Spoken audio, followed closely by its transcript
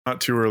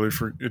not too early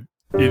for it.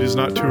 It is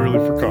not too early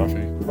for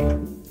coffee,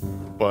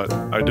 but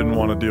I didn't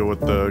want to deal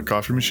with the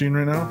coffee machine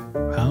right now.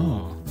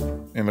 Oh.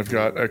 And I've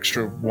got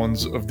extra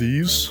ones of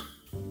these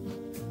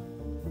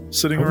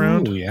sitting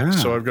around. Yeah.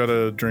 So I've got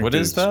to drink. What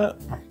is that?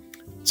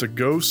 It's a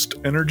Ghost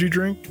energy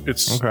drink.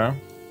 It's Okay.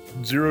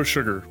 zero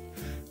sugar.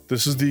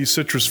 This is the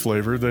citrus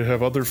flavor. They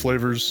have other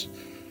flavors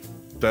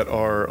that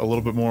are a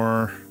little bit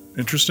more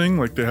interesting.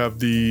 Like they have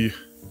the.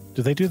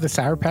 Do they do the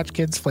Sour Patch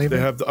Kids flavor?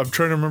 They have. I'm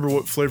trying to remember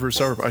what flavor is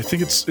sour. I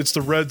think it's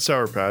the red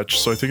Sour Patch.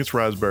 So I think it's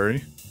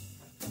raspberry.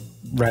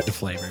 red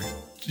flavor.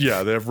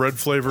 Yeah, they have red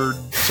flavored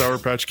Sour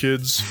Patch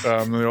Kids.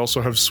 They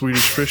also have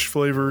Swedish Fish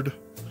flavored,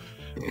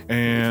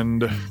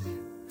 and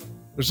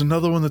there's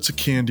another one that's a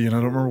candy, and I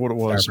don't remember what it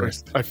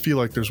was. I feel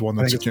like there's one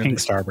I that's think a candy. Pink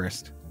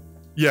Starburst.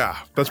 Yeah,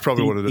 that's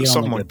probably what it is.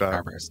 Something like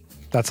that. Starburst.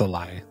 That's a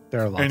lie.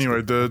 There are lots. Anyway,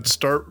 not the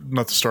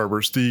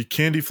Starburst. The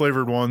candy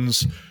flavored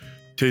ones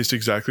taste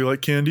exactly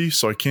like candy,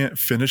 so I can't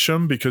finish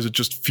them because it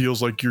just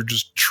feels like you're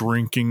just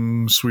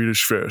drinking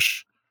Swedish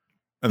Fish.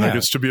 And there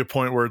gets to be a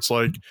point where it's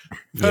like,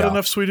 had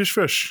enough Swedish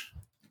Fish.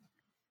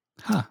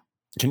 Huh.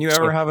 Can you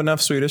ever have enough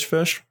Swedish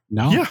Fish?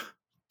 No. Yeah.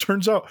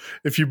 Turns out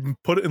if you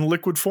put it in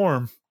liquid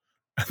form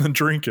and then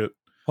drink it.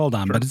 Hold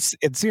on, but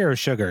it's zero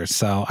sugar,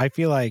 so I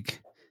feel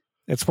like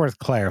it's worth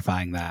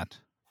clarifying that.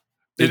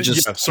 It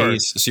just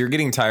tastes. So you're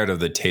getting tired of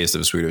the taste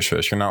of Swedish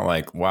Fish. You're not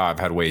like, wow, I've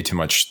had way too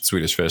much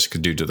Swedish Fish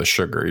due to the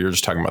sugar. You're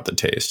just talking about the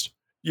taste.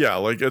 Yeah,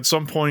 like at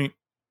some point,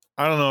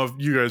 I don't know if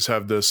you guys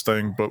have this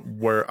thing, but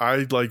where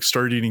I like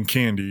start eating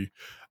candy,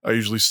 I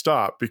usually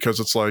stop because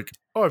it's like,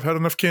 oh, I've had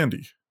enough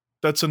candy.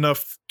 That's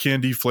enough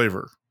candy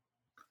flavor.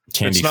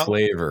 Candy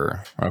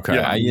flavor. Okay.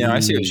 Yeah. I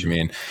see what you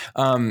mean.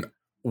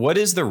 What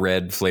is the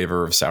red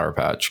flavor of Sour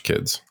Patch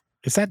Kids?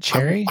 Is that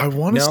cherry? I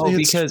want to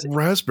say it's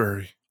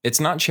raspberry. It's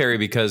not cherry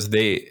because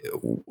they,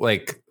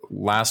 like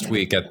last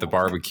week at the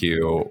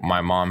barbecue,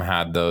 my mom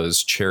had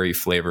those cherry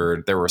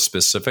flavored. There were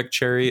specific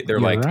cherry. They're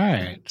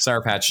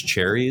Sour Patch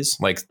cherries.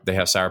 Like they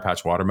have Sour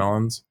Patch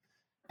watermelons,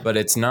 but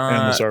it's not.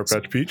 And the Sour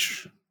Patch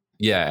Peach.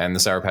 Yeah, and the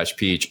Sour Patch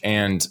Peach.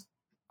 And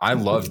I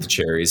loved the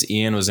cherries.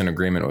 Ian was in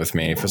agreement with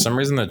me. For some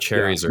reason, the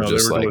cherries are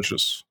just like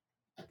delicious.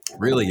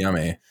 Really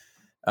yummy.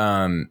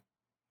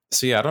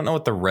 So yeah, I don't know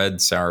what the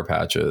red Sour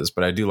Patch is,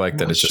 but I do like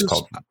that it's just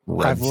called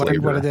red I've learned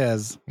flavor. what it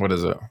is. What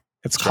is it?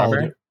 It's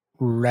called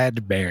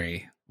Red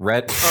Berry.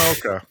 Red. Oh,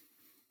 okay.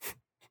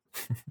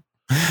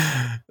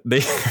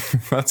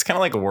 That's kind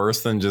of like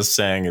worse than just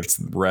saying it's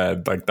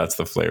red. Like that's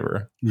the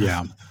flavor.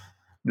 Yeah.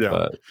 Yeah.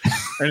 But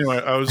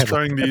anyway, I was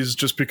trying these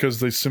just because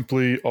they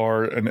simply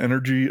are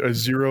a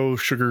zero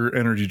sugar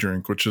energy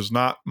drink, which is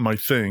not my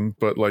thing.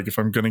 But like, if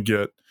I'm going to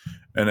get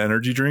an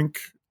energy drink,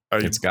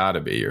 it's got to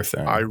be your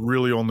thing. I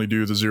really only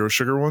do the zero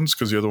sugar ones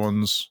because the other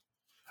ones,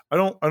 I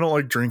don't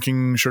like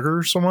drinking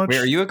sugar so much. Wait,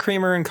 are you a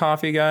creamer and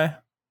coffee guy?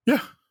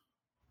 Yeah.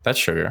 That's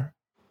sugar.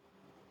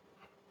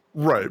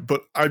 Right.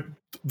 But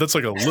that's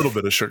like a little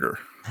bit of sugar.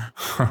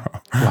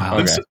 Wow.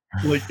 Okay.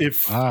 Like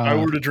if I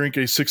were to drink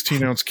a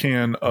 16-ounce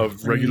can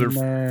of regular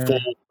full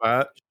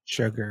fat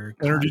sugar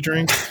energy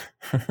drink,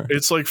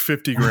 it's like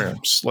 50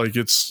 grams. Like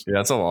that's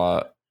a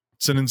lot.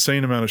 It's an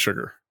insane amount of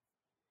sugar.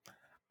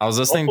 I was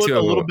listening to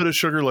a little bit of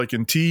sugar, like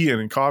in tea and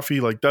in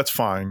coffee, like that's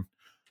fine.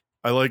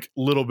 I like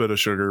a little bit of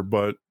sugar,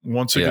 but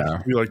once it gets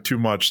to be like too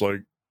much, like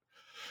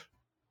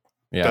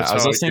I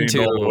was listening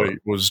to a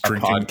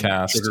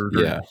podcast.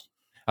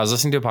 I was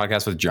listening to a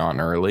podcast with John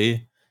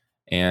Early,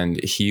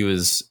 and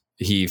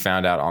he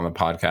found out on the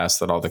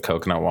podcast that all the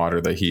coconut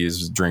water that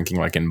he's drinking,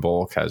 like in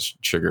bulk, has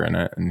sugar in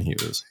it, and he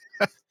was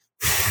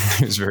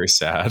very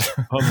sad.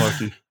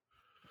 Unlucky.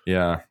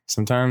 Yeah,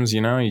 sometimes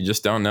you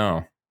just don't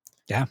know.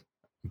 Yeah.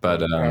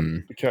 But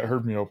the cat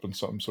heard me open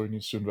something, so he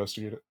needs to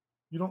investigate it.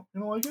 You don't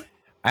like it?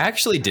 I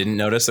actually didn't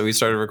notice that we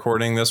started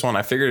recording this one.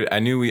 I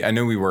knew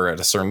we were at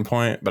a certain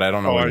point, but I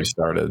don't know when we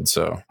started.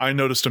 So I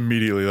noticed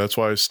immediately. That's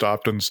why I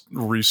stopped and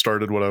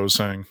restarted what I was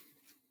saying.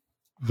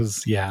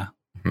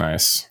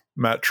 Nice.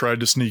 Matt tried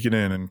to sneak it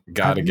in and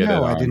got to get it.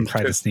 No, I didn't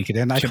try to sneak it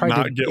in. I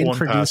tried to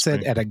introduce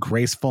it at a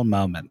graceful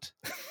moment.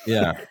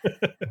 Yeah.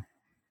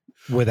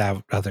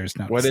 Without others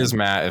noticing. What is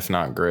Matt if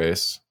not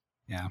grace?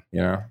 Yeah.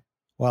 Yeah.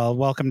 Well,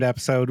 welcome to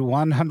episode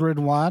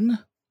 101.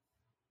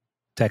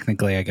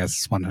 Technically, I guess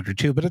it's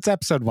 102, but it's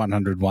episode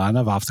 101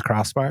 of Off the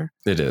Crossbar.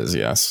 It is,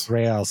 yes.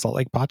 Real Salt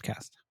Lake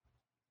podcast.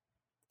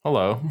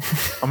 Hello.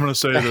 I'm going to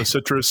say the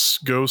Citrus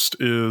Ghost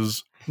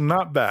is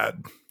not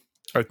bad.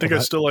 I think I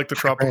still like the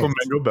Tropical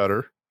Mango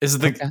better. Is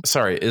it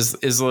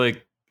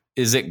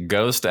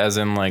Ghost as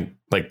in like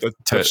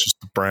that's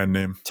just the brand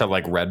name to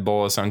like Red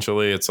Bull?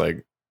 Essentially, it's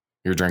like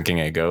you're drinking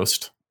a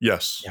Ghost.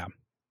 Yes. Yeah.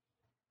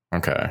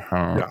 Okay.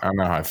 I don't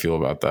know how I feel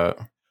about that.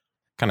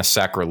 Kind of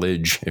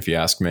sacrilege, if you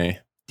ask me.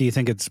 Do you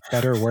think it's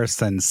better or worse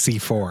than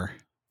C4?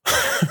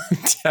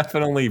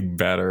 Definitely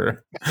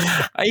better.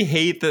 I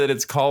hate that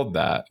it's called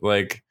that.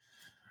 Like,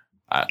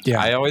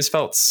 I always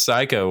felt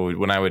psycho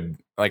when I would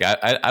like.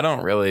 I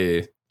don't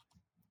really.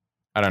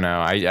 I don't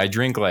know. I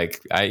drink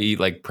I eat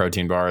like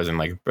protein bars and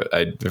like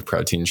I do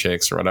protein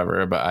shakes or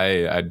whatever, but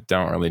I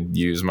don't really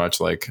use much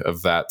like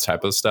of that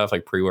type of stuff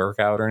like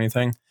pre-workout or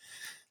anything.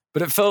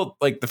 But it felt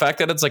like the fact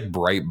that it's like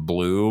bright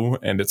blue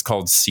and it's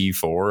called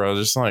C4. I was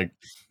just like,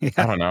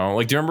 I don't know.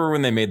 Like, do you remember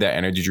when they made that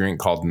energy drink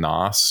called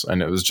NOS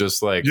and it was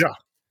just like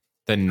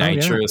the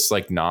nitrous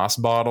like NOS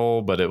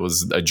bottle, but it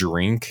was a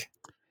drink?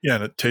 Yeah,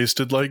 and it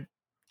tasted like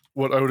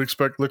what I would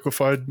expect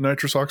liquefied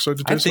nitrous oxide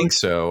to taste like. I think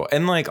so.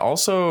 And like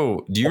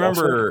also, do you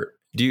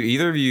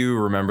either of you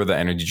remember the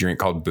energy drink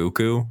called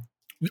Buku?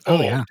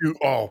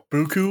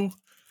 Buku.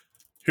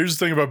 Here's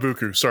the thing about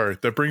Buku. Sorry,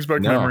 that brings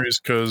back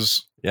memories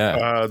because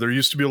there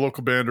used to be a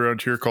local band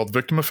around here called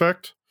Victim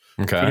Effect.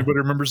 Okay. If anybody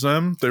remembers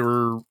them, they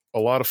were a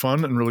lot of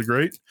fun and really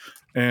great.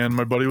 And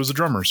my buddy was a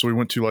drummer, so we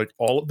went to like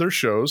all of their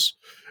shows.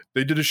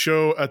 They did a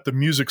show at the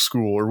music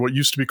school, or what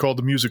used to be called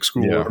the music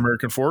school at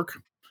American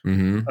Fork.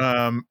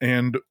 Mm-hmm.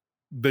 And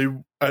they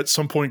at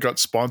some point got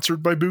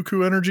sponsored by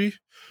Buku Energy.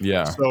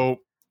 Yeah. So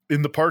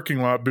in the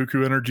parking lot,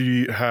 Buku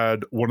Energy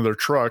had one of their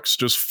trucks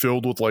just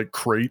filled with like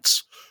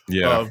crates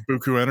of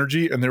Buku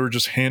Energy, and they were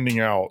just handing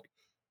out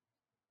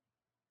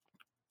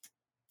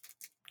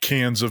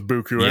cans of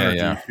Buku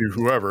Energy to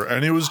whoever,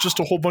 and it was just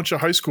a whole bunch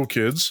of high school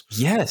kids.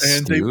 Yes,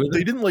 and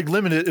they didn't like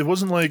limit it. It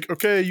wasn't like,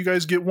 okay, you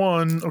guys get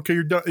one. Okay,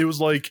 you're done. It was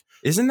like,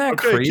 isn't that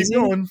crazy? Keep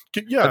going.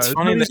 It's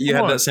funny that you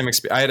had that same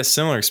experience. I had a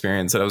similar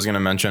experience that I was going to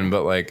mention,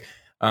 but like,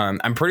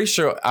 I'm pretty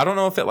sure. I don't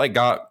know if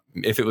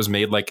it was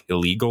made like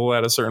illegal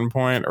at a certain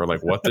point or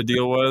like what the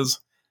deal was,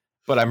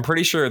 but I'm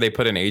pretty sure they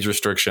put an age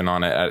restriction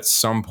on it at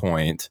some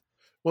point.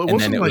 Well, and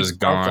then it was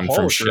gone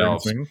from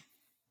shelves.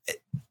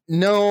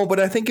 No, but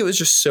I think it was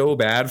just so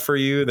bad for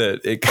you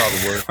that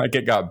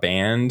it got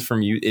banned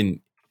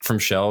from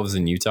shelves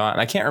in Utah. And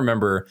I can't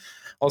remember.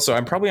 Also,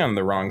 I'm probably on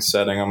the wrong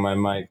setting on my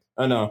mic.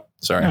 Oh no,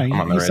 sorry, I'm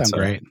on the right side.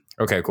 Great.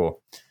 Okay,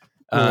 cool.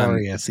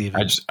 Glorious,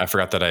 even. I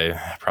forgot that I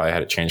probably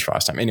had it changed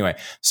last time. Anyway,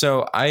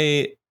 so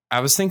I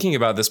was thinking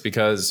about this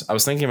because I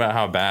was thinking about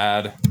how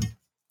bad.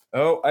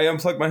 Oh, I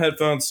unplugged my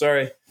headphones.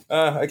 Sorry,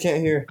 I can't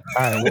hear.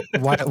 All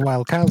right,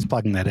 while Kyle's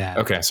plugging that in.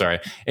 Okay, sorry.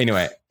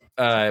 Anyway,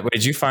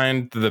 did you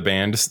find the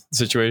band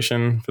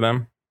situation for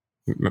them,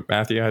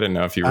 Matthew? I didn't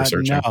know if you were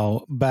searching.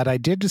 No, but I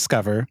did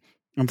discover.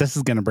 And this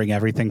is going to bring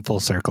everything full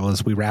circle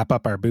as we wrap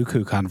up our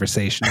Buku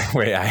conversation.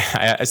 Wait,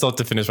 I still have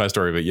to finish my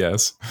story, but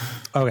yes.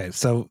 Okay,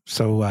 so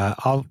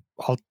I'll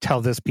tell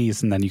this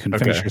piece and then you can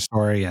finish your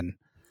story. And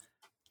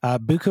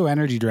Buku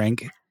energy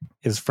drink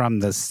is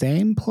from the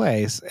same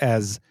place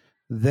as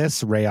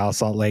this Real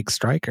Salt Lake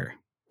Striker.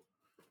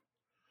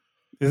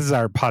 This is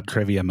our pod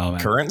trivia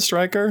moment. Current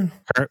Striker?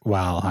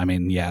 Well, I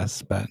mean,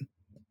 yes, but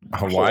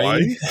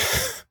Hawaii?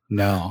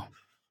 No.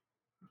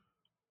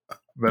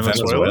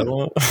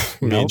 Venezuela?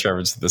 Me and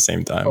Trevor at the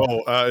same time.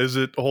 Oh, is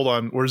it? Hold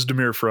on. Where's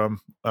Demir from?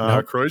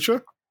 Nope.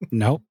 Croatia?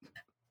 Nope.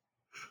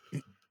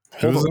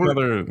 Who's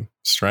another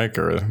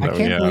striker? I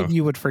can't believe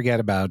you would forget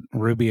about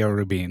Rubio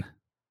Rubin.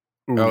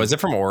 Oh, is it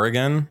from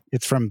Oregon?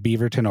 It's from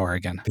Beaverton,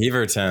 Oregon.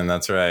 Beaverton,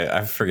 that's right.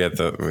 I forget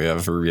that we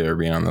have Rubio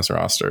Rubin on this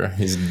roster.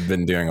 He's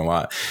been doing a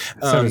lot.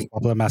 So does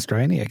Pablo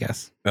Mastroeni, I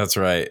guess. That's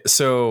right.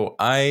 So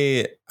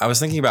I was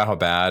thinking about how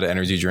bad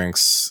energy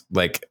drinks,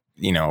 like,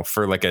 you know,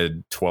 for like a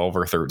 12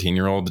 or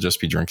 13-year-old to just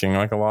be drinking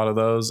like a lot of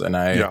those. And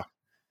I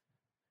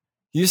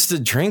used to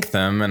drink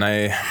them, and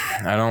I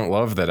don't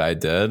love that I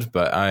did,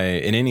 but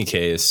in any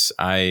case,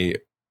 I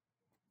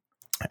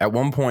at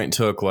one point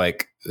took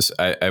like,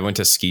 I went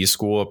to ski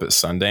school up at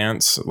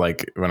Sundance,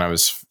 like when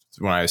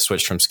I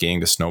switched from skiing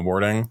to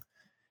snowboarding.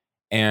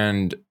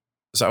 And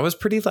so I was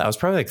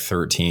probably like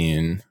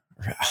 13.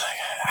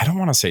 I don't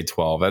want to say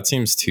 12. That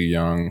seems too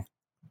young.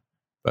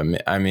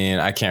 But I mean,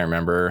 I can't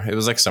remember. It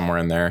was like somewhere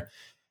in there.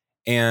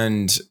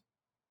 And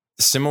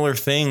similar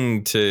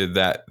thing to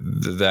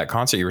that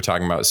concert you were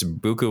talking about. So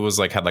Buku was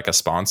like, had like a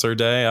sponsor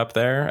day up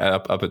there,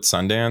 up at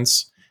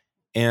Sundance.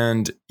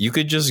 And you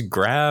could just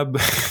grab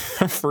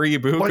free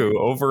Buku like,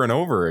 over and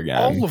over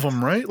again. All of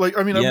them, right? Like,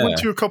 I mean, I went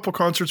to a couple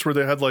concerts where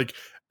they had like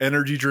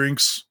energy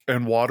drinks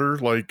and water,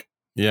 like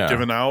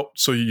given out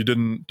so you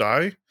didn't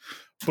die.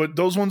 But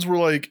those ones were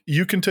like,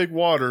 you can take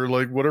water,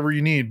 like whatever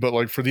you need. But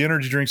like for the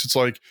energy drinks, it's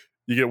like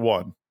you get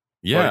one.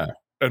 Yeah. Like,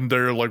 and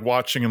they're like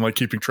watching and like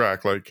keeping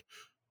track. Like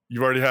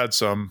you've already had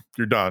some,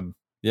 you're done.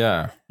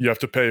 Yeah. You have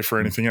to pay for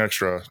anything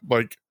extra.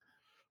 Like,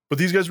 but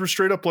these guys were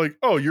straight up like,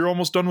 oh, you're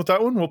almost done with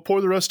that one? We'll pour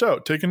the rest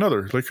out. Take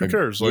another. Like, who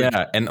cares? Like,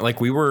 yeah. And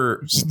like we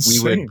would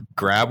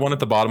grab one at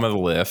the bottom of the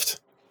lift,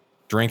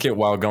 drink it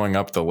while going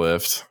up the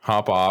lift,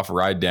 hop off,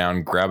 ride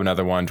down, grab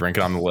another one, drink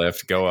it on the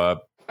lift, go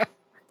up,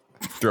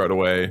 throw it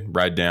away,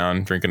 ride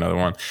down, drink another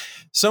one.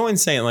 So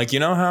insane. Like, you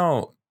know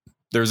how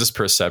there's this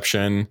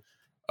perception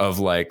of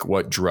like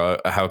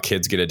how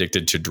kids get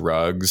addicted to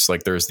drugs.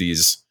 Like there's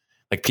these,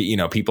 like, you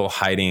know, people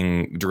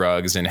hiding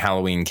drugs in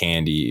Halloween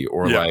candy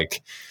or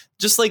like,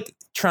 just like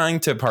trying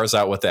to parse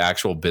out what the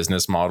actual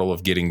business model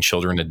of getting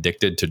children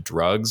addicted to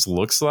drugs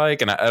looks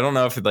like. And I don't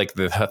know if like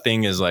the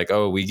thing is like,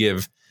 oh, we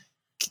give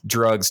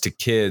drugs to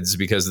kids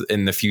because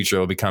in the future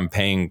it'll become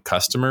paying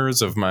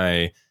customers of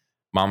my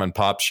mom and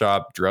pop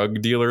shop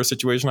drug dealer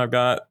situation I've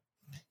got.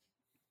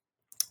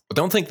 I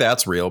don't think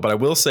that's real, but I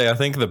will say I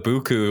think the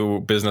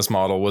Buku business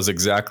model was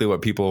exactly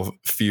what people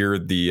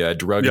feared the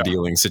drug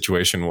dealing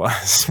situation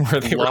was,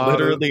 where they were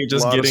literally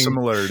just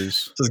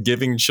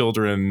giving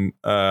children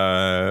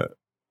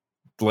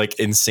like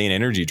insane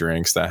energy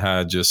drinks that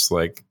had just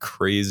like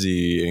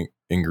crazy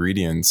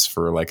ingredients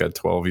for like a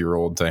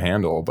 12-year-old to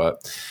handle.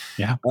 But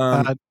yeah,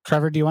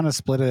 Trevor, do you want to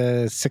split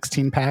a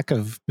 16 pack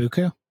of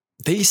Buku?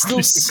 They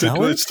still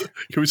sell it?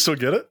 Can we still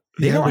get it?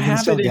 They don't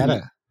have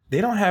it. They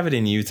don't have it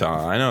in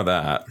Utah. I know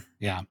that.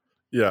 Yeah.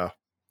 Yeah.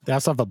 They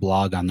also have a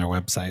blog on their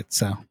website.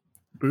 So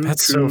Buku.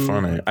 That's so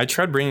funny. I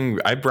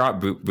brought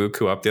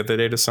Buku up the other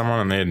day to someone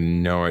and they had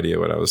no idea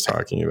what I was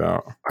talking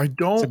about.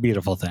 It's a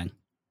beautiful thing.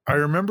 I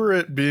remember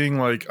it being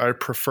like, I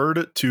preferred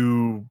it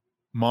to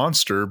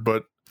Monster,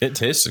 but it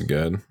tasted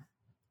good.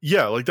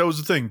 Yeah. Like that was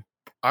the thing.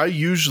 I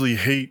usually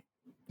hate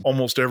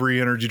almost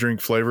every energy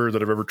drink flavor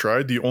that I've ever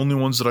tried. The only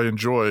ones that I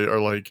enjoy are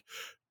like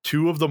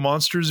 2 of the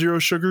Monster Zero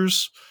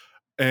Sugars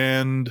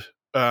and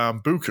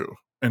Buku,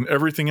 and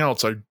everything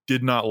else I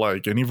did not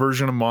like. Any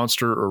version of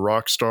Monster or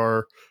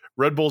Rockstar.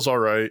 Red Bull's all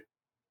right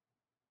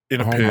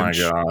in a pinch. Oh my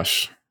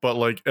gosh! But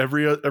like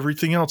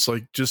everything else,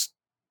 like just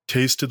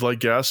tasted like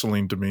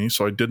gasoline to me,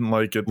 so I didn't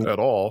like it at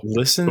all.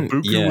 But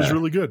Buku was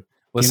really good.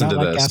 Listen to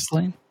this.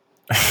 Gasoline?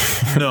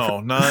 No,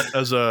 not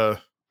as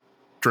a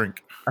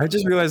drink. I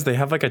just realized they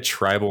have like a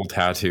tribal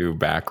tattoo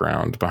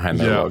background behind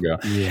their logo.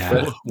 Yeah,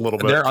 but a little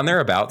bit. They're on their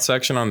about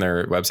section on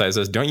their website. It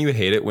says, "Don't you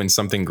hate it when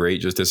something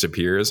great just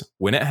disappears?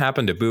 When it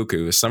happened to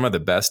Buku, some of the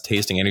best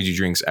tasting energy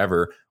drinks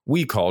ever,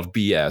 we called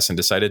BS and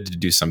decided to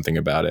do something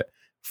about it.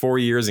 4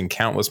 years and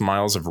countless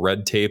miles of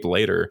red tape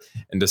later,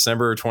 in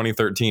December of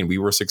 2013, we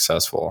were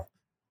successful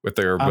with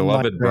their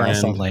beloved brand.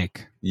 Salt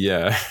Lake.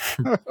 Yeah,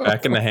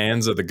 back in the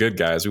hands of the good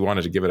guys. We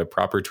wanted to give it a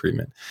proper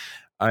treatment.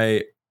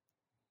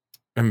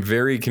 I'm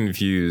very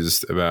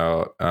confused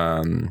about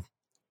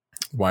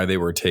why they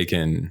were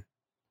taken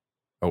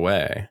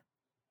away.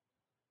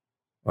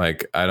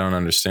 Like, I don't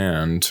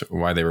understand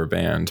why they were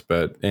banned.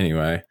 But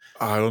anyway.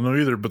 I don't know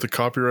either, but the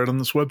copyright on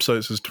this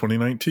website says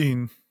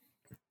 2019.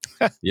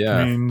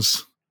 Yeah.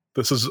 Means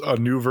this is a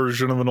new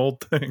version of an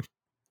old thing.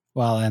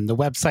 Well, and the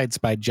website's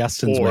by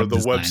Justin's Or Web the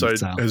Design,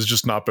 website has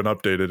just not been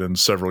updated in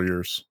several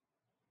years.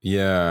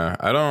 Yeah,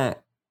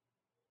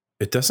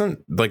 it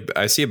doesn't, like,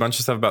 I see a bunch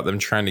of stuff about them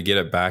trying to get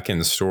it back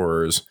in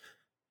stores,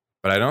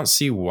 but I don't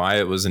see why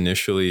it was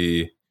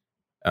initially,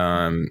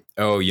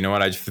 oh, you know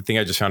what? I think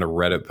I just found a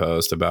Reddit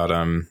post about,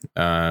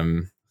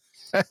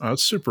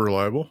 That's super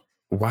reliable.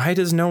 Why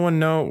does no one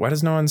know? Why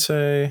does no one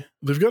say?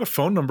 They've got a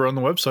phone number on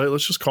the website.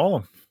 Let's just call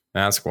them.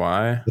 Ask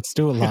why. Let's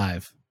do it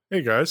live.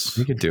 Hey guys.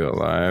 We could do it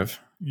live.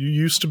 You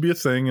used to be a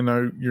thing and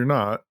now you're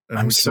not. And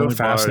I'm so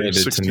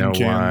fascinated to know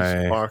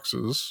why.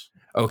 Boxes.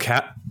 Oh,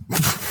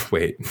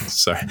 wait,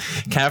 sorry.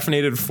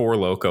 Caffeinated Four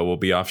Loko will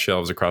be off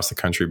shelves across the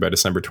country by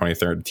December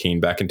 2013.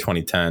 Back in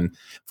 2010,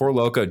 Four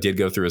Loko did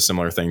go through a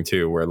similar thing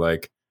too, where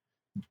like,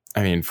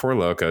 I mean, Four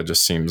Loko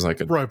just seems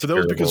like a right, but that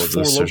was because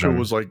Four Loko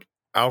was like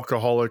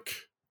alcoholic.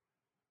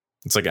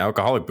 It's like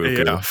alcoholic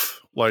Buku.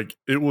 AF. Like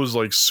it was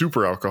like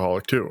super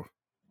alcoholic too.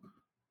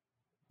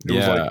 It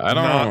was like I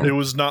don't know. It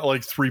was not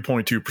like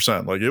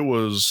 3.2%. Like it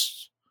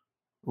was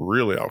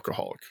really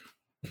alcoholic.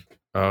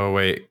 Oh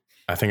wait.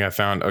 I think I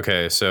found,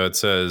 okay, so it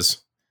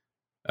says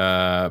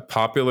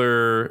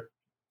popular.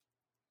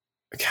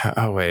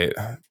 Oh, wait,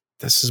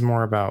 this is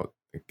more about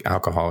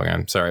alcohol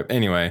again. Sorry.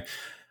 Anyway,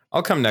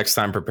 I'll come next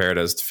time prepared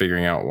as to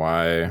figuring out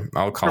why.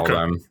 I'll call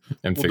them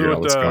and figure out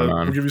what's going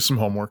on. We'll give you some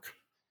homework.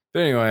 But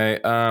anyway,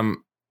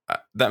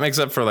 that makes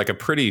up for like a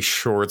pretty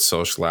short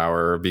social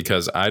hour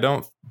because I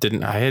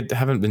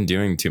haven't been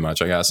doing too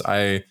much, I guess.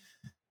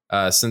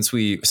 Since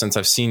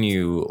I've seen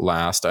you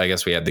last, I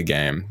guess we had the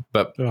game,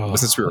 but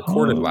since we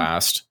recorded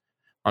last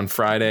on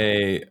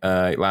Friday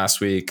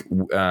last week,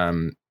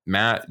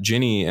 Matt,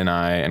 Ginny, and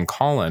I and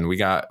Colin, we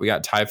got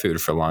Thai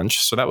food for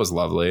lunch, so that was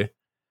lovely.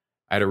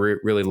 I had a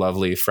really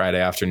lovely Friday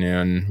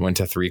afternoon. Went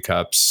to 3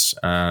 Cups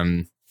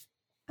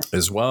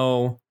as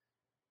well.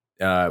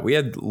 We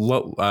had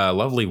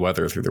lovely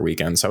weather through the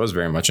weekend, so I was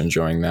very much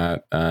enjoying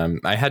that.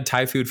 I had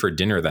Thai food for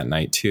dinner that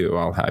night too.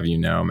 I'll have you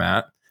know,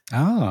 Matt.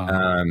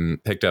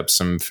 Picked up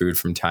some food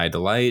from Thai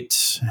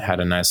Delight, had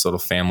a nice little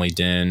family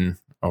din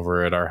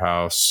over at our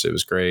house. It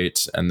was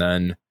great. And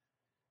then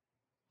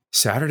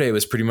Saturday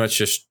was pretty much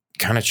just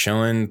kind of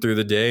chilling through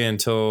the day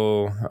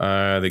until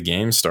the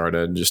game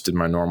started. Just did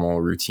my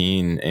normal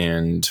routine,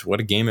 and what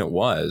a game it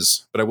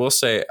was. But I will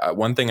say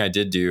one thing I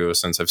did do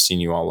since I've seen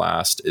you all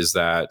last is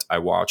that I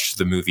watched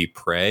the movie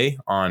Prey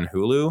on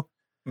Hulu,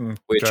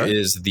 which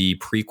is the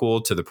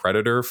prequel to the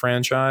Predator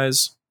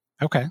franchise.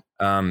 Okay.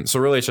 So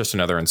really it's just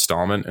another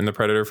installment in the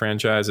Predator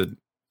franchise.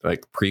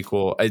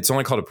 Prequel. It's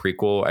only called a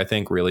prequel, I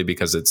think, really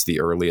because it's the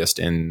earliest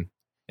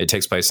it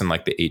takes place in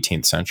like the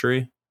 18th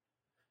century.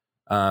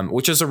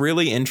 Which is a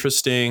really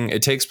interesting,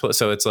 it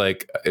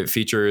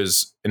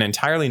features an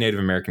entirely Native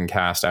American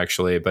cast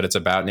actually, but it's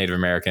about Native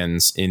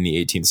Americans in the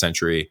 18th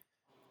century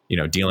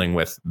dealing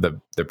with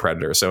the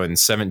predator. So in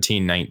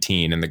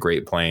 1719 in the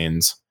Great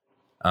Plains,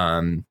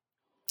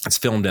 it's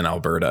filmed in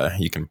Alberta.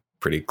 You can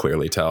pretty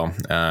clearly tell,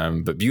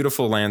 but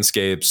beautiful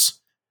landscapes,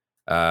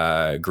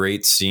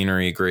 great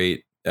scenery,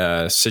 great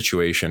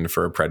situation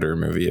for a predator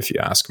movie. If you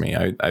ask me,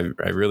 I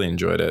really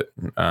enjoyed it.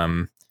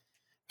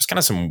 There's kind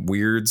of some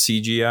weird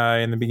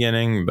CGI in the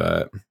beginning,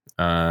 but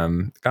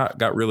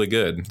got really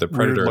good. The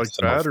predator, weird like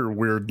that, or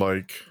weird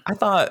like I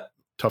thought.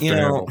 Tough to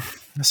handle.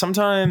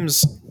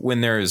 Sometimes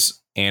when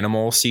there's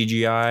animal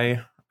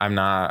CGI,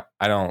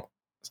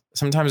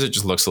 sometimes it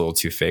just looks a little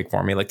too fake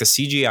for me. Like the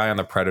CGI on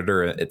the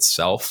predator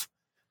itself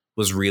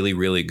was really,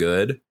 really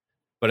good,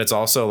 but it's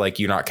also like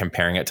you're not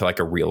comparing it to like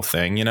a real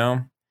thing,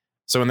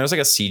 So when there's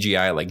like a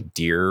CGI like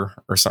deer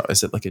or something,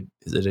 is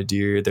it a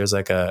deer? There's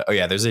like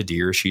there's a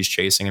deer she's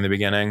chasing in the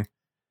beginning.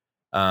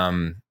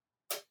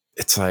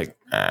 It's like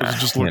does it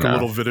just look a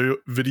little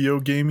video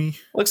gamey?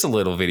 Looks a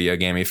little video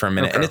gamey for a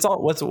minute. Okay. And it's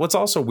all what's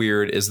also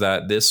weird is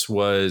that this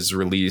was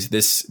released.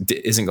 This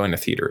isn't going to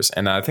theaters,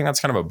 and I think that's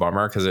kind of a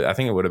bummer because I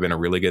think it would have been a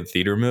really good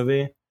theater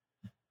movie.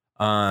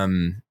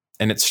 And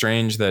it's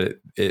strange that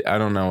I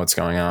don't know what's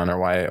going on or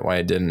why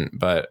it didn't,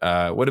 but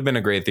would have been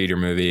a great theater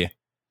movie.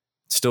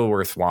 Still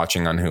worth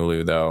watching on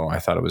Hulu though. I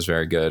thought it was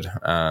very good.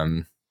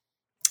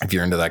 If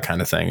you're into that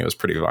kind of thing, it was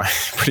pretty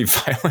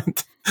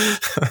violent.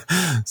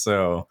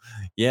 So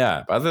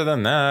yeah, other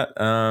than that,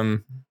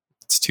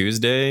 it's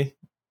Tuesday.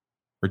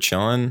 We're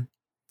chilling.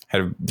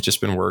 Had just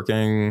been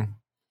working,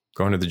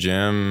 going to the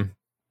gym,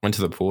 went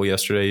to the pool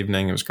yesterday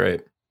evening. It was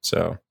great.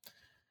 So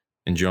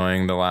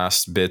enjoying the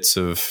last bits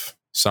of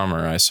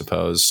summer, I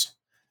suppose.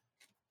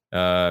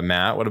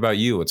 Matt, what about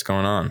you? What's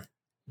going on?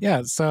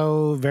 Yeah,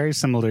 so very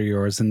similar to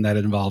yours in that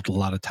it involved a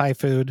lot of Thai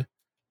food.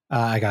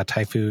 I got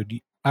Thai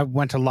food. I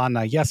went to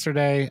Lana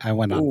yesterday. I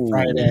went on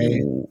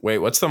Friday. Wait,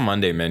 what's the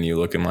Monday menu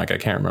looking like? I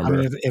can't remember.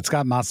 I mean, it's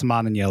got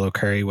massaman and yellow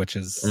curry, which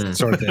is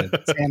sort of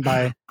the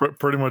standby.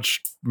 Pretty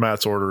much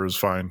Matt's order is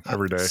fine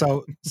every day.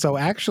 So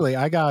actually,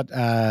 I got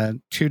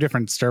 2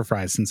 different stir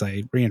fries since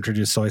I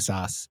reintroduced soy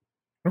sauce.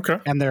 Okay.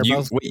 And they're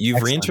both you've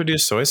excellent.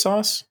 Reintroduced soy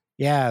sauce?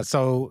 Yeah.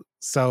 So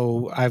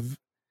I've,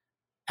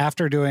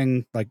 after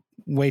doing like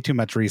way too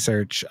much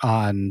research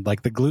on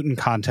like the gluten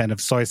content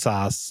of soy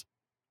sauce,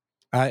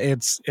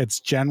 it's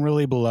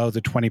generally below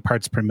the 20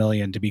 parts per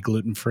million to be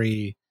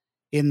gluten-free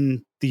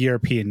in the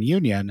European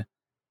Union.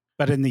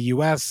 But in the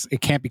US, it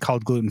can't be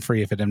called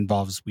gluten-free if it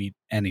involves wheat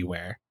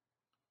anywhere.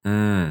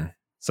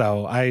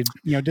 So I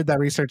did that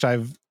research.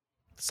 I've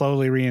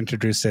slowly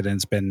reintroduced it and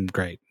it's been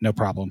great. No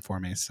problem for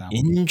me. So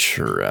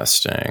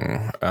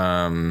interesting.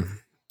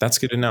 That's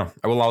good to know.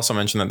 I will also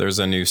mention that there's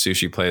a new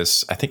sushi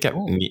place. I think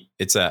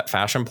it's at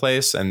Fashion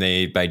Place, and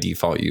they by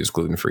default use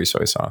gluten-free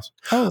soy sauce.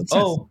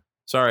 Oh.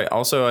 Sorry.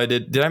 Also,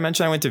 did I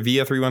mention I went to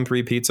Via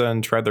 313 Pizza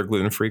and tried their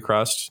gluten-free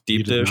crust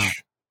deep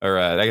dish? Or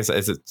I guess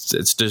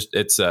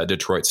it's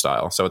Detroit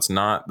style. So it's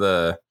not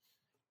that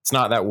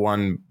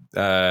one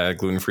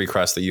gluten-free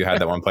crust that you had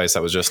that one place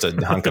that was just a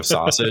hunk of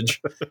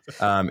sausage.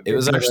 It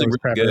was actually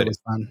really good. It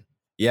was fun.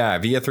 Yeah,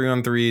 Via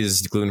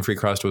 313's gluten-free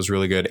crust was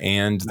really good,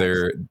 and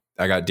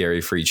I got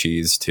dairy-free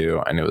cheese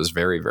too, and it was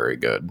very, very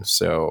good.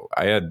 So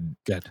I had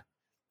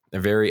a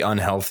very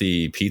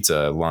unhealthy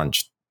pizza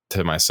lunch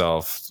to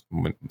myself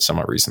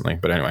somewhat recently,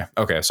 but anyway,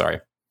 okay,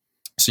 sorry.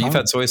 So you've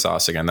had soy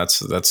sauce again.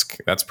 That's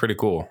pretty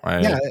cool.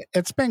 Yeah,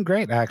 it's been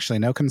great actually.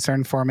 No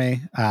concern for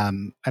me. I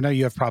know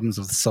you have problems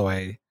with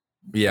soy.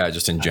 Yeah,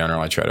 just in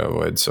general, I try to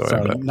avoid soy. So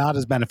not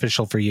as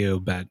beneficial for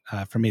you, but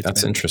for me,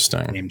 that's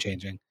interesting. Game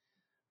changing.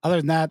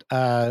 Other than that,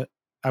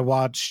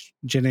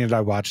 Jenny and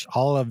I watched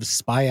all of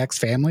Spy X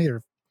Family,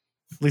 or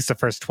at least the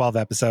first 12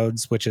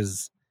 episodes, which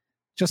is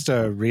just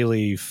a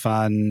really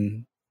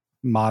fun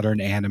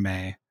modern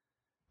anime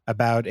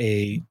about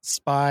a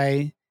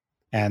spy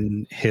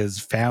and his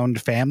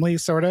found family,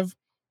 sort of.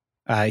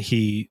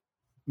 He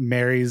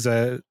marries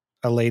a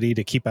lady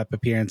to keep up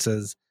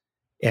appearances,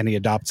 and he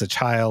adopts a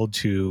child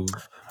to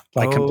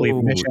complete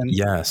the mission.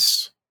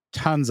 Yes.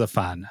 Tons of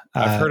fun.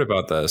 I've heard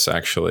about this,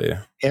 actually.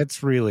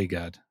 It's really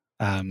good.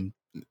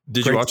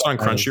 Did you watch it on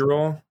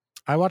Crunchyroll?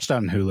 I watched it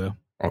on Hulu.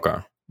 Okay.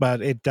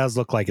 But it does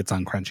look like it's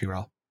on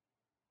Crunchyroll.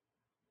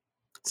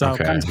 So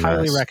it's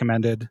highly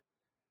recommended.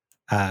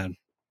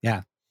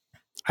 Yeah.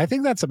 I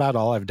think that's about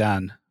all I've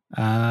done.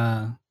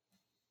 Thai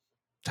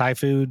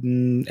food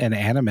and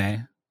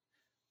anime.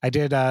 I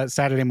did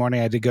Saturday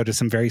morning. I did go to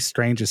some very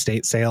strange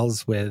estate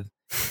sales with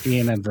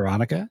Ian and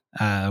Veronica,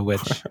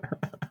 which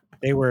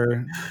they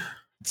were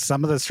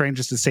some of the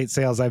strangest estate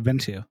sales I've been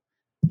to.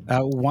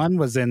 One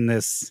was in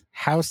this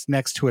house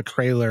next to a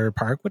trailer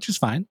park, which is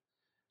fine.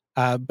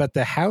 But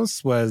the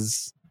house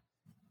was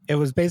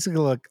basically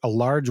like a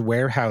large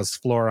warehouse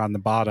floor on the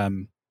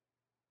bottom,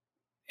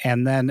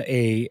 and then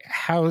a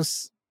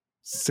house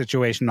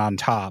situation on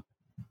top.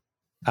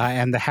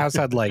 And the house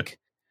had like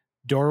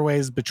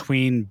doorways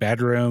between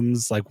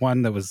bedrooms, like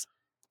one that was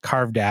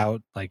carved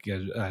out, like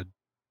I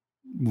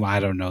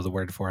don't know the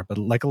word for it, but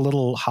like a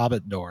little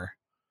hobbit door.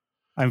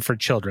 I'm for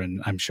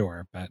children, I'm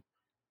sure, but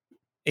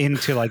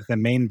into like the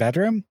main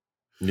bedroom.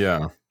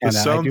 Yeah. And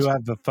I do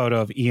have a photo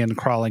of Ian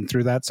crawling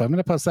through that. So I'm going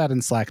to post that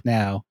in Slack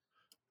now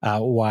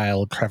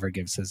while Trevor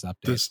gives his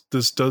update.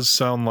 This does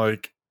sound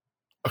like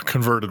a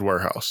converted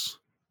warehouse.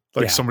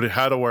 Like somebody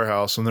had a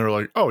warehouse and they were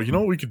like, oh, you know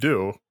what we could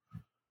do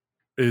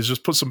is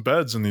just put some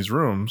beds in these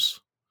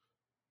rooms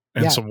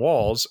and some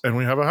walls and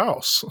we have a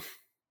house.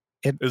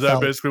 Is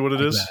that basically what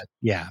it is? That.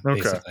 Yeah.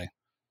 Okay. Basically.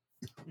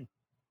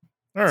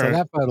 All right. So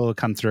that photo will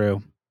come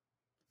through.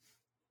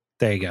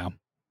 There you go.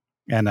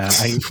 And I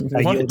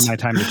yield my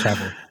time to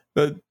Trevor.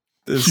 That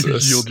is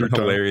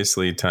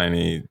hilariously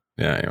tiny.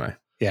 Yeah, anyway.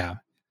 Yeah.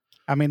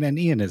 I mean, and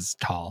Ian is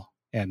tall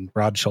and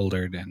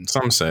broad-shouldered. And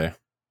some say.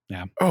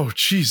 Yeah. Oh,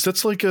 geez.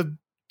 That's like a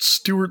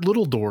Stuart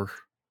Little door.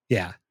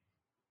 Yeah.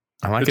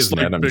 I like it's his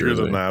like Madame bigger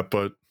jersey. than that,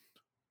 but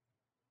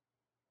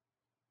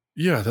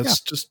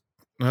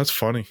that's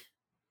funny.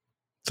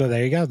 So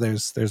there you go.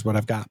 There's what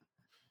I've got.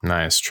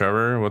 Nice.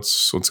 Trevor,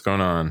 what's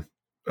going on?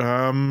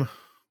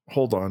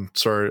 Hold on.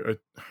 Sorry.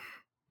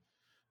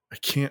 I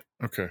can't.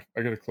 Okay.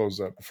 I got to close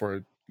that before I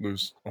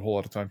lose a whole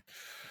lot of time.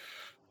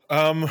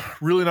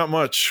 Really not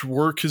much.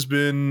 Work has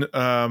been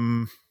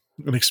an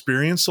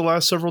experience the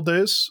last several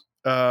days.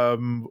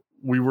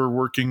 We were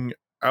working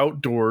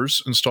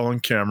outdoors installing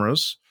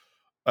cameras.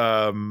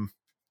 And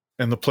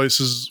the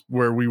places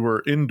where we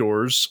were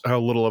indoors, how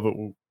little of it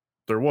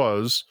there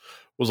was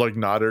like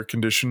not air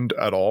conditioned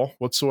at all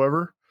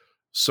whatsoever.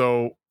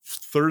 So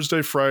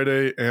Thursday,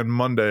 Friday, and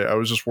Monday, I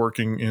was just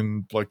working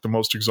in like the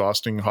most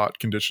exhausting hot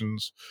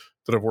conditions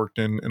that I've worked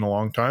in a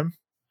long time.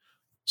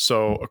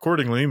 So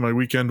accordingly, my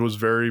weekend was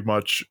very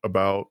much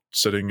about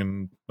sitting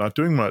and not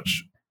doing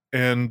much.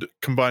 And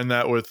combine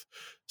that with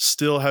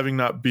still having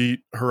not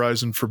beat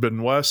Horizon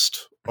Forbidden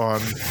West on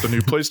the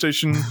new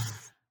PlayStation.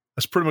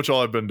 That's pretty much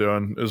all I've been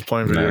doing is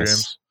playing video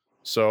games.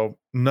 So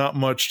not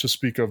much to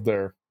speak of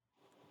there,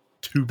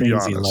 to be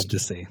honest. You love to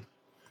see.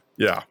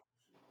 Yeah.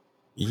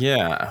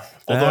 Yeah.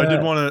 Although I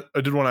did want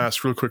to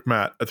ask real quick,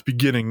 Matt, at the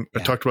beginning, I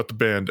talked about the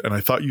band and I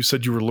thought you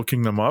said you were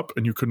looking them up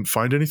and you couldn't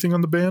find anything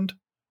on the band.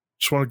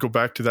 Just want to go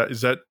back to that.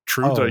 Is that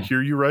true? Oh. Did I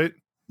hear you right?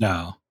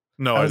 No,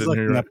 I didn't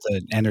hear you right. Up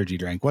the energy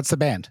drink. What's the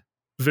band?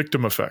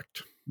 Victim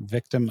Effect.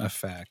 Victim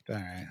Effect. All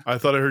right. I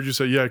thought I heard you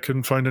say, I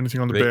couldn't find anything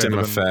on the Victim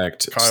band.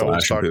 Effect /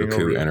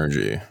 Buku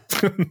Energy.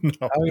 No.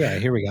 Oh yeah,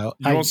 here we go.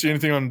 You won't see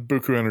anything on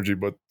Buku Energy,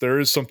 but there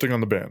is something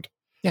on the band.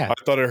 Yeah.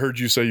 I thought I heard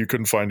you say you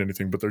couldn't find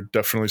anything, but they're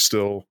definitely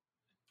still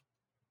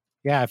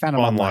I found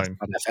them online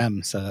on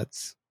FM, so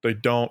that's they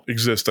don't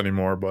exist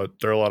anymore, but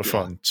they're a lot of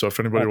fun. So if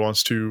anybody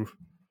wants to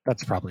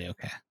that's probably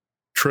okay.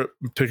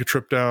 Take a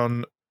trip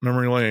down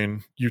memory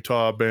lane,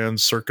 Utah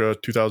bands circa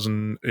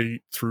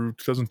 2008 through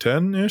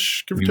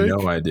 2010-ish, give or take.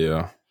 No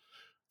idea.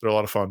 They're a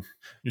lot of fun.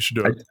 You should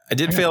do it. I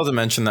did fail to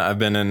mention that I've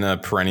been in a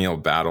perennial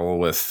battle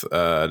with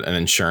an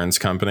insurance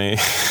company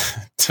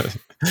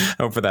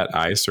over that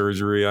eye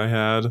surgery I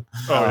had.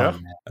 Oh,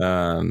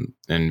 yeah?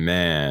 And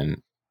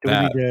man... Do we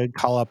need to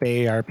call up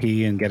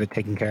AARP and get it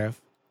taken care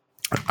of?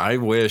 I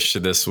wish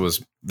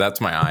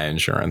that's my eye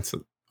insurance,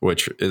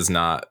 which is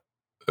not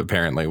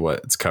apparently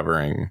what it's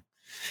covering.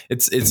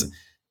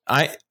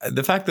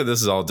 The fact that this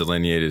is all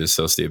delineated is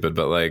so stupid,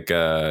 but like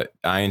eye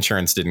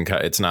insurance didn't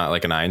cut. It's not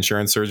like an eye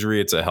insurance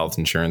surgery. It's a health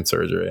insurance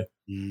surgery.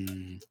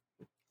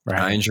 Right.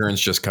 Eye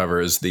insurance just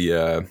covers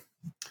the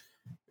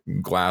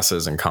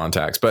glasses and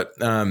contacts. But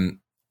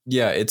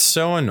yeah, it's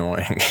so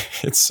annoying.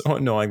 It's so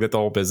annoying that the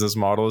whole business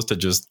model is to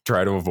just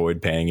try to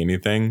avoid paying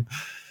anything.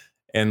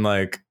 And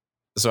like,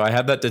 so I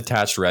had that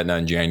detached retina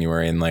in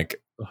January and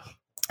like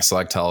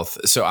Select Health.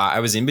 So I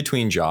was in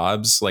between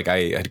jobs. Like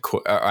I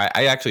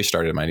actually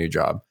started my new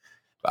job.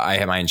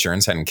 My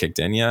insurance hadn't kicked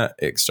in yet.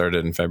 It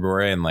started in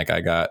February. And like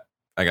I got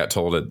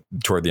told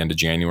toward the end of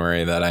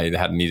January that I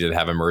had needed to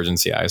have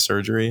emergency eye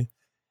surgery.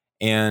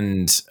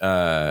 And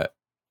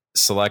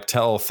Select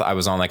Health, I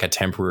was on like a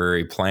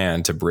temporary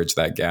plan to bridge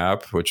that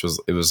gap,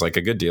 it was like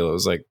a good deal. It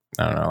was like,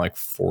 I don't know, like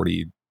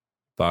 $40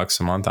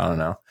 a month. I don't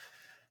know.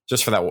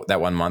 Just for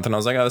that 1 month. And I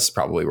was like, oh, this is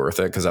probably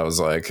worth it. Cause I was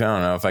like, I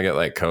don't know if I get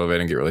like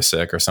COVID and get really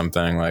sick or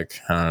something, like,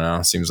 I don't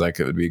know. Seems like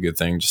it would be a good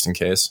thing just in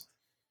case.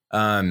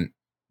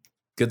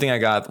 Good thing I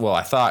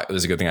thought it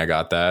was a good thing I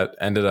got that.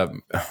 Ended up,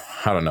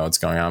 I don't know what's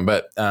going on,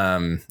 but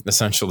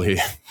essentially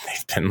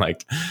they've been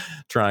like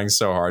trying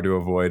so hard to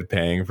avoid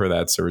paying for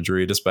that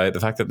surgery, despite the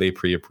fact that they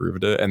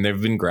pre-approved it. And they've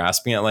been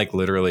grasping at like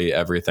literally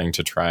everything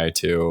to try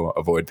to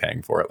avoid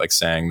paying for it. Like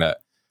saying that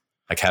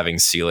like having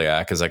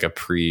celiac is like a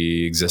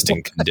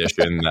pre-existing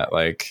condition that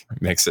like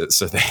makes it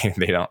so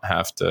they don't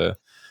have to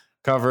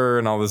cover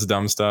and all this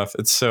dumb stuff.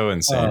 It's so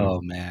insane. Oh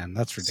man,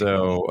 that's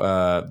ridiculous.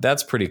 So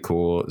that's pretty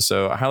cool.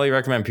 So I highly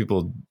recommend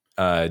people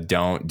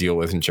don't deal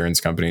with insurance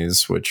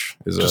companies, which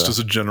is just as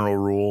a general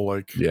rule,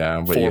 like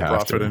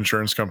for-profit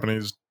insurance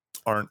companies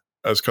aren't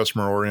as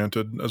customer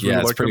oriented as we would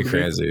like. It's pretty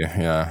crazy.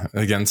 Yeah,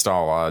 against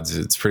all odds,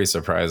 it's pretty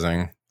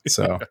surprising.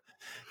 So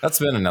that's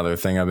been another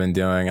thing I've been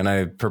doing, and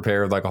I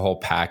prepared like a whole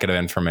packet of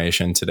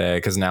information today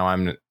because now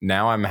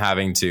I'm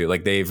having to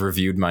like they've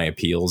reviewed my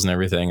appeals and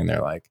everything, and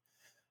they're like,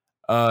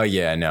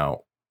 yeah,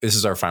 no, this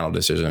is our final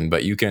decision,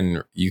 but you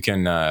can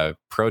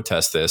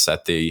protest this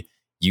at the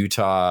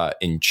Utah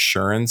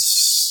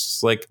insurance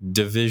like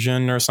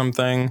division or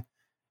something.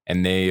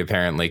 And they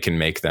apparently can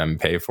make them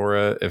pay for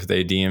it if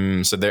they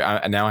deem so.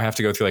 Now I have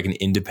to go through like an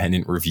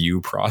independent review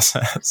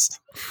process.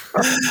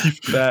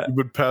 That you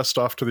would passed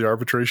off to the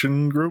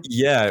arbitration group.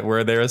 Yeah,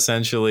 where they're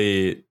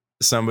essentially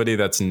somebody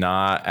that's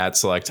not at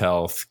Select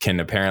Health can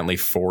apparently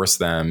force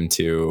them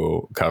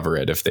to cover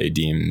it if they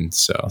deem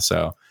so.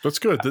 So that's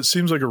good. That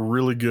seems like a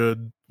really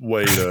good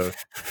way to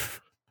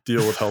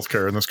deal with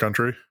healthcare in this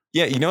country.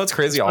 Yeah, you know what's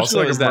crazy? Especially also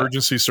like is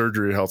emergency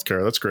surgery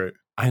healthcare. That's great.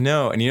 I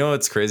know. And you know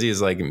what's crazy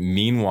is like,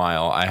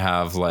 meanwhile, I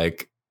have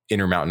like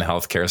Intermountain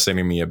Healthcare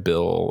sending me a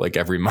bill like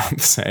every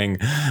month saying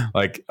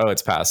like, oh,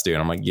 it's past due.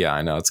 And I'm like, yeah,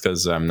 I know. It's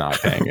because I'm not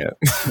paying it.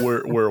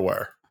 We're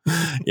aware.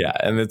 Yeah.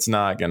 And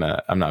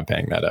I'm not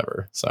paying that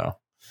ever. So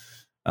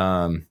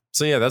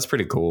yeah, that's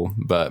pretty cool.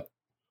 But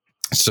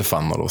it's a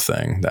fun little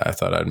thing that I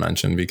thought I'd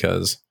mention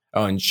because,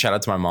 and shout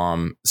out to my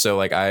mom. So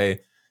like I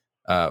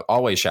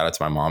always shout out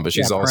to my mom, but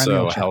she's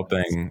also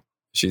helping.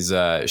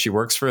 She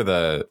works for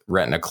the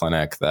retina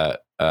clinic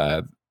that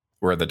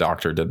where the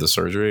doctor did the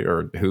surgery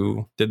or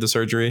who did the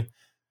surgery.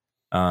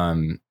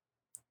 And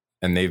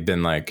they've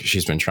been like,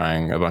 she's been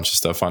trying a bunch of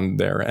stuff on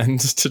their end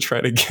to try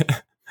to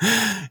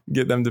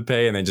get them to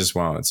pay and they just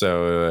won't.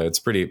 So it's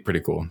pretty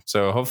cool.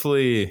 So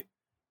hopefully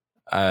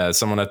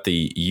someone at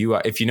the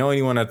UI, if you know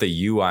anyone at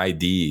the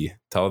UID,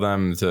 tell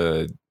them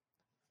to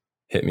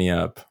hit me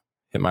up,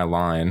 hit my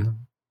line.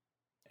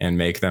 And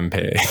make them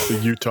pay. The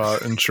Utah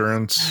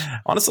Insurance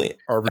honestly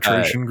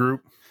arbitration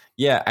group.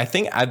 Yeah, I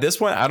think at this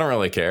point I don't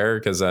really care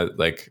because it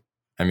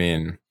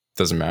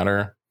doesn't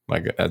matter.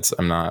 Like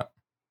I'm not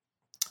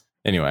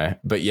anyway.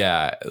 But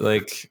yeah,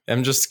 like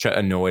I'm just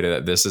annoyed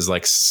that this is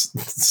like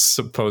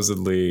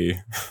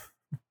supposedly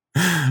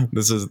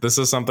this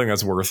is something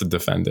that's worth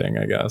defending,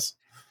 I guess.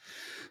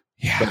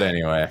 Yeah. But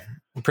anyway,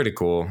 pretty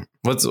cool.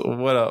 What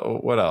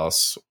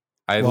else?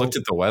 I looked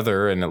at the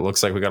weather and it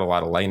looks like we got a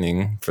lot of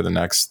lightning for the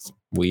next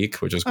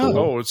week, which is cool.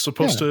 Oh, it's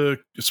supposed to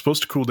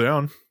cool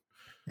down.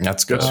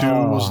 That's good. Guess who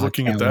was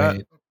looking at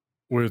that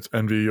with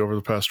envy over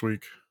the past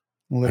week?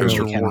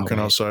 Literally working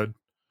outside.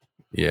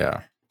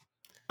 Yeah.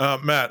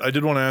 Matt, I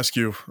did want to ask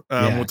you,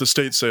 with the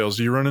state sales,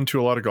 do you run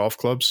into a lot of golf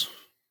clubs?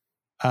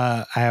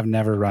 I have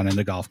never run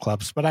into golf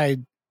clubs, but I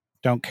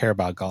don't care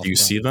about golf. Do you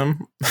see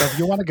them? So if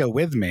you want to go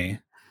with me,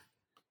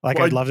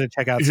 I'd love to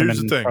check out some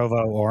in the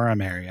Provo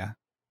Orem area.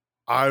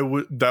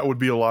 That would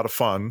be a lot of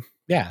fun.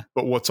 Yeah.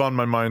 But what's on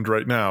my mind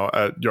right now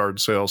at yard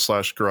sales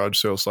 / garage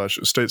sales /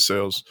 estate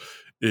sales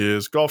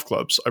is golf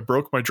clubs. I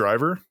broke my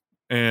driver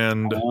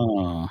and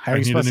how are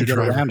you supposed to get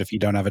around if you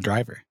don't have a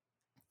driver?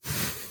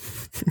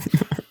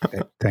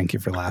 Thank you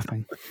for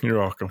laughing. You're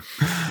welcome.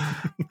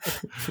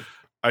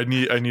 I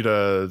need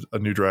a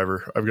new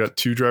driver. I've got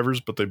 2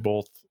 drivers, but they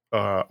both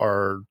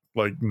are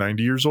like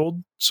 90 years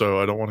old, so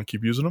I don't want to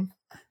keep using them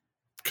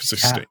because they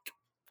stink.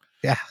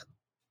 Yeah.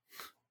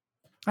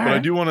 But right. I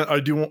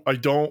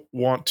don't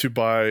want to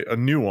buy a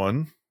new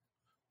one,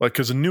 like,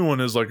 because a new one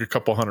is like a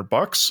couple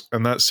 $100,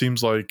 and that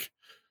seems like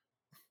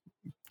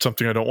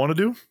something I don't want to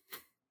do.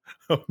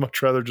 I'd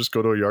much rather just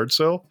go to a yard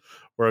sale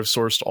where I've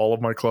sourced all of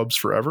my clubs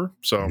forever.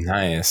 So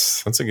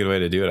nice. That's a good way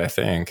to do it, I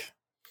think.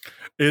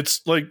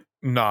 It's like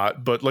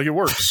not, but like it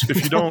works.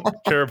 If you don't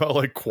care about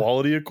like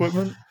quality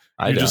equipment,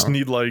 just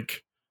need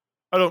like,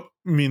 I don't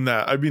mean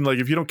that. I mean like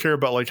if you don't care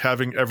about like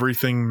having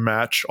everything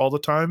match all the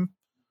time,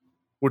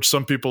 which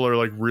some people are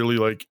like really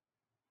like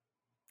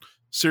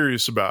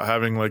serious about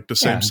having like the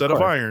same set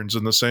of irons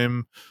and the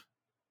same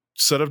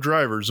set of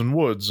drivers and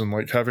woods and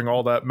like having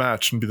all that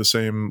match and be the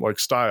same like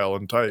style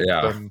and type.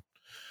 Yeah.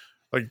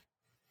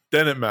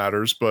 Then it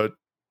matters. But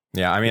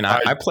yeah, I mean,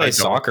 I play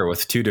soccer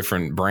with 2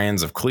 different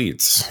brands of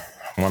cleats,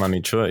 one on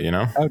each foot, you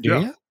know? Oh, do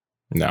you?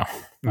 No,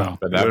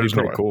 but that'd be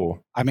pretty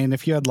cool. I mean,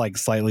 if you had like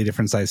slightly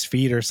different size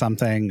feet or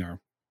something, or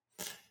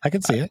I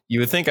could see it. You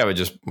would think I would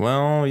just,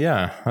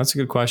 yeah, that's a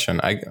good question.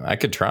 I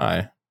could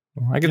try.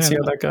 I could see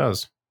how that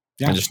goes.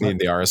 Yeah, I just need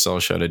the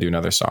RSL show to do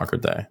another soccer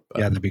day. But.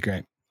 Yeah, that'd be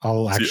great.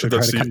 I'll actually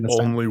that's the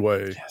only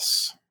way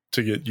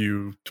to get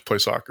you to play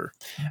soccer.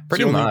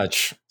 Pretty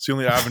much. It's the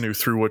only avenue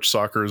through which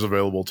soccer is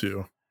available to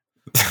you.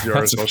 The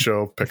RSL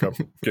show pickup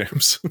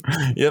games.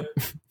 Yep.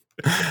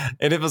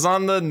 And it was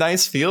on the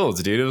nice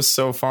fields, dude. It was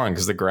so fun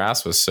because the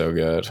grass was so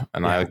good.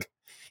 And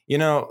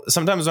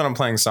sometimes when I'm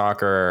playing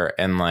soccer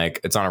and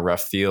like it's on a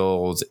rough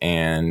field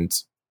and,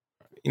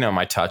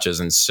 my touch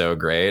isn't so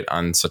great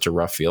on such a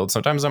rough field,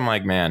 sometimes I'm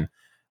like, man,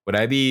 would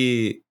I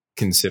be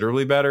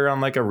considerably better on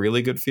like a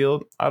really good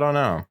field? I don't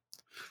know.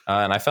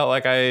 And I felt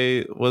like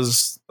I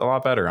was a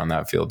lot better on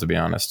that field, to be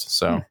honest.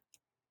 So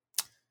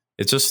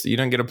it's just, you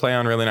don't get to play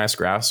on really nice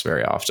grass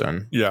very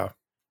often. Yeah,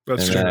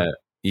 that's true.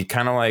 You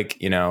kind of like,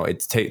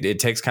 it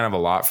takes kind of a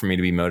lot for me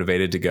to be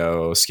motivated to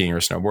go skiing or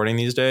snowboarding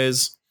these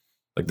days.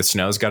 Like the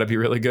snow's got to be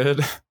really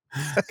good.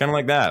 Kind of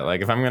like that.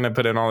 Like if I'm going to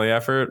put in all the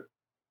effort,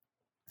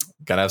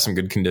 got to have some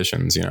good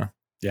conditions,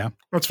 Yeah,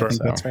 that's fair.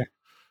 That's fair.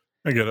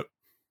 I get it.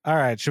 All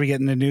right. Should we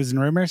get into news and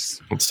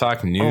rumors? Let's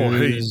talk news. Oh,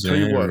 hey, tell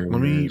you what. Let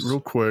me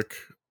real quick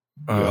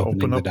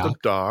open up the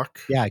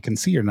doc. Yeah, I can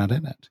see you're not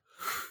in it.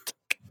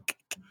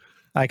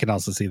 I can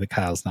also see that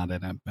Kyle's not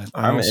in it, but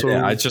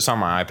it's just on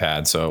my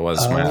iPad, so it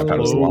was my iPad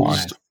was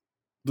locked.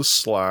 The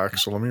Slack,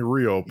 so let me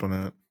reopen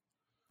it.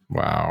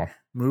 Wow.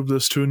 Move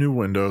this to a new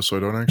window so I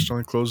don't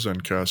accidentally close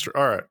Zencaster.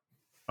 All right.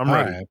 I'm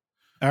ready.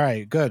 All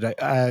right, good.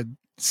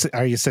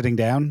 Are you sitting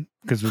down?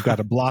 Because we've got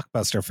a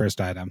blockbuster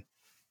first item.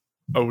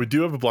 Oh, we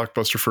do have a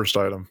blockbuster first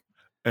item.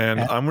 And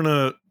I'm going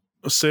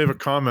to save a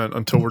comment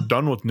until we're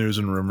done with news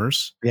and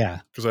rumors.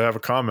 Yeah. Because I have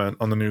a comment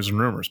on the news and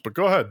rumors. But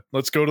go ahead.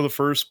 Let's go to the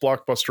first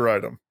blockbuster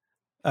item.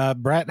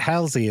 Brett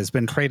Halsey has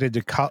been traded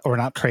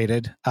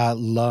to,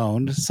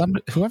 loaned.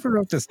 Whoever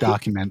wrote this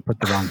document put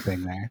the wrong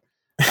thing there.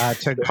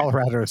 To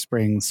Colorado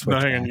Springs. No,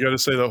 hang on. You got to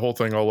say that whole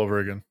thing all over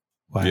again.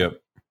 Why?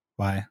 Yep.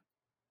 Why?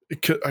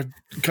 I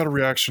got a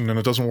reaction and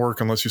it doesn't work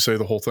unless you say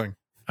the whole thing.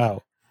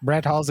 Oh,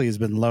 Brett Halsey has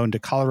been loaned to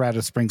Colorado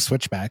Springs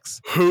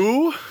Switchbacks.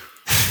 Who?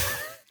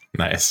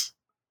 Nice.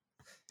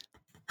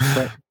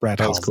 Brett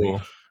That was Halsey.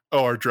 cool.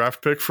 Oh, our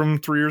draft pick from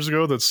 3 years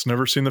ago that's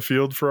never seen the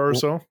field for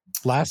RSL?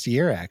 Last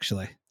year,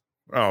 actually.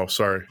 Oh,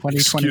 sorry.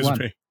 2021. Excuse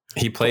me.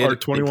 He played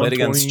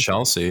against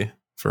Chelsea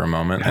for a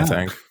moment, I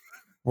think.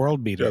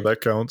 World beater. Yeah,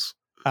 that counts.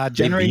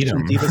 Generation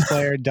Adidas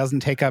player, doesn't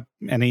take up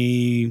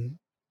any,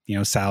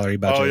 salary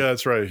budget. Oh yeah,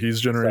 that's right.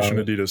 He's Generation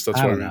Adidas.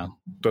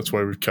 That's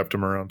why we've kept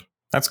him around.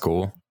 That's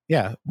cool.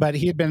 Yeah, but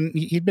he'd been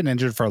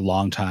injured for a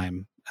long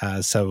time.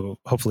 So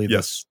hopefully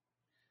this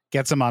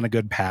gets him on a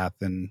good path.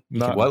 And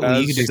what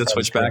league do the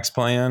Switchbacks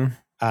play in?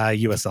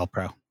 USL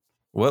Pro.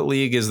 What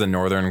league is the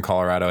Northern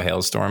Colorado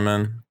Hailstorm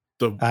in?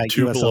 The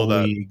two USL below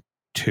that. League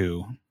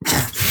 2.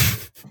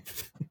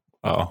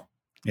 Oh.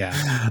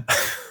 Yeah.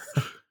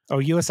 Oh,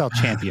 USL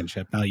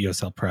Championship, not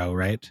USL Pro,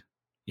 right?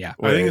 Yeah.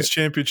 I think it's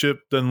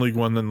Championship, then League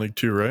 1, then League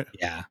 2, right?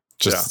 Yeah.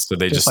 So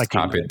they just like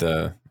copied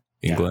the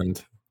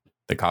England.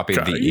 They copied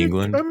the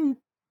England. I mean,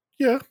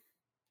 yeah.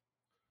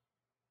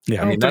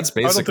 Yeah. I mean, that's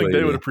basically. I don't think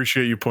they would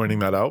appreciate you pointing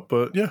that out,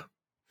 but yeah.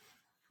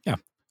 Yeah.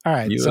 All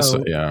right.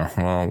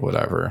 Well,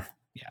 whatever.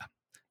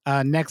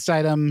 Yeah. Next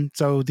item.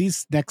 So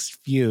these next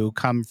few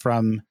come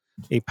from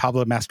a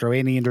Pablo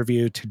Mastroeni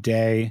interview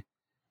today.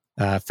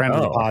 Friend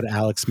of the pod,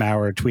 Alex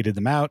Maurer, tweeted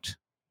them out.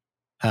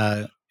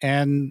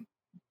 And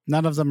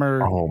none of them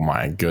are. Oh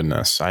my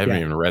goodness. I haven't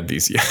even read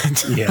these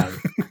yet. Yeah.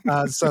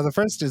 So the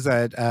first is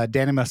that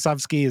Danny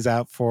Masovsky is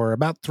out for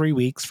about 3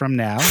 weeks from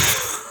now.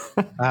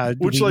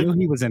 We knew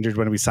he was injured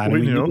when we signed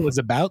him. We knew it was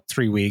about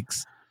 3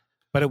 weeks,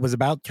 but it was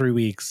about 3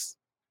 weeks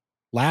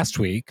last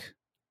week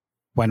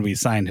when we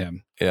signed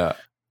him. Yeah.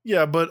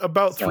 Yeah, but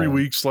about 3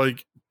 weeks,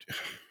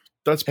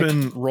 that's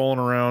been rolling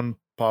around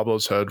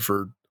Pablo's head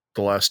for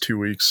the last 2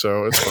 weeks,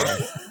 so it's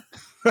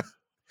fine.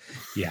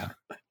 Yeah.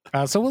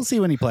 So we'll see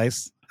when he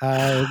plays.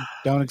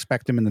 Don't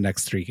expect him in the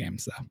next 3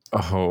 games, though.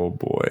 Oh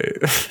boy.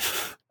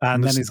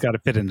 And then he's got to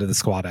fit into the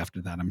squad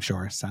after that, I'm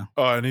sure. So.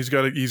 And he's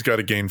got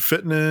to gain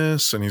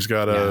fitness, and he's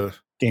got to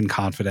gain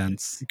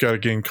confidence. Got to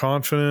gain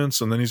confidence,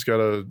 and then he's got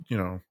to,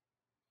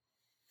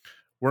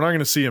 we're not going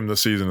to see him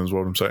this season, is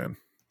what I'm saying.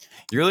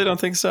 You really don't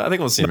think so? I think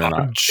we'll see him.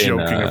 I'm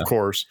joking, of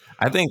course.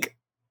 I think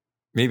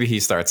maybe he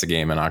starts a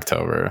game in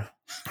October.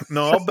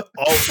 No,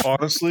 I'll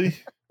honestly,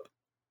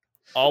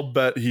 I'll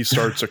bet he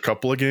starts a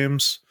couple of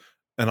games,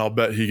 and I'll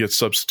bet he gets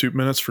substitute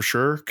minutes for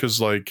sure.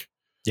 Because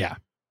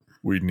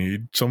we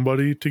need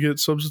somebody to get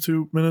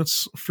substitute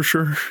minutes for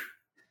sure.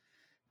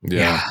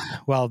 Yeah.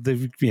 Well,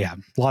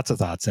 lots of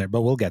thoughts there,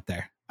 but we'll get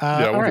there.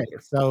 All right.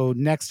 So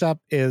next up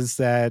is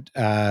that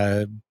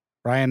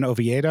Brian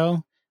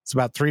Oviedo. It's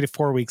about 3 to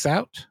 4 weeks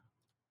out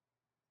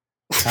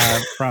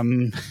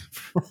from,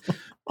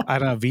 I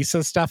don't know,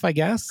 visa stuff, I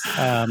guess.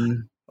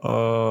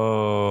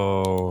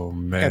 Oh,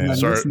 man. And then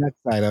this next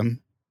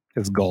item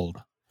is gold.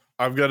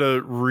 I've got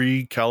to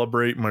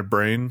recalibrate my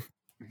brain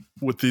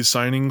with these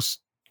signings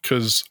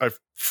because I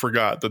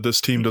forgot that this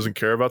team doesn't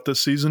care about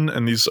this season,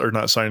 and these are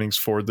not signings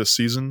for this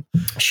season.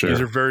 Sure. These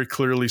are very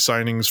clearly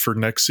signings for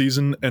next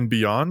season and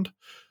beyond.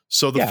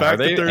 So the fact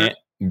that they're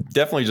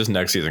definitely just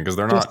next season, because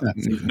they're not.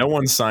 No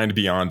one's signed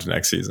beyond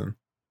next season.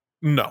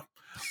 No,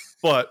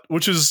 but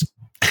which is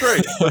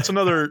great. That's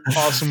another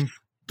awesome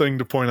thing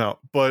to point out.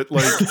 But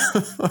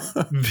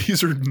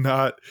these are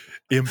not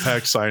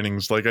impact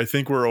signings. I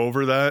think we're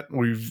over that.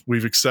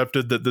 We've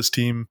accepted that this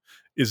team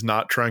is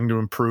not trying to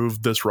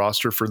improve this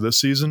roster for this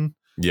season.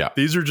 Yeah,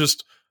 these are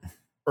just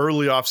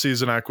early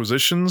offseason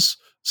acquisitions.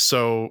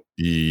 So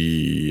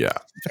yeah,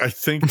 I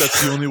think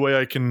that's the only way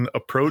I can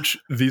approach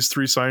these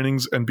 3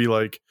 signings and be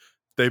like,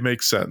 they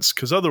make sense.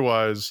 Because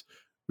otherwise,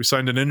 we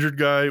signed an injured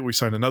guy, we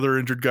signed another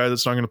injured guy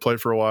that's not going to play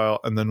for a while,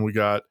 and then we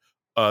got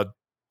a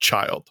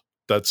child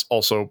that's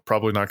also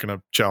probably not going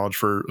to challenge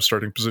for a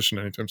starting position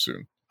anytime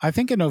soon. I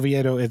think in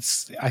Oviedo,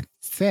 I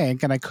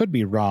think, and I could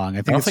be wrong.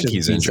 I don't think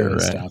he's injured,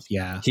 right? Stuff.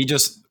 Yeah, he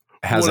just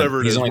has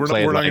whatever it is.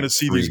 We're not going to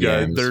see these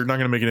guys. Games. They're not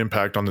going to make an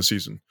impact on the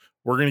season.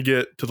 We're going to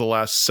get to the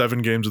last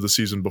 7 games of the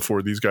season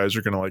before these guys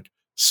are going to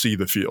see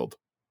the field.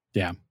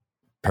 Yeah.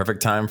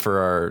 Perfect time for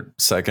our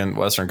second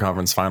Western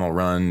Conference final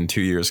run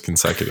 2 years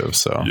consecutive.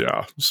 So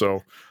yeah.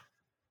 So,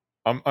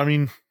 I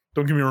mean,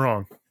 don't get me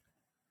wrong.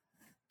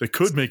 they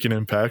could make an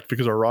impact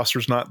because our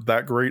roster's not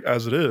that great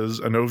as it is.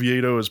 And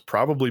Oviedo is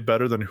probably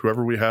better than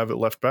whoever we have at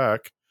left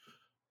back,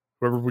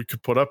 whoever we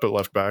could put up at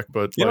left back.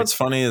 But you know what's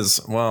funny is,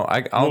 well,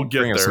 I'll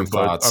get there, some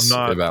thoughts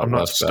I'm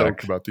not stoked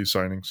back about these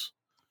signings.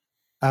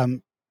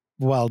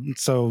 Well,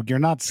 so you're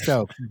not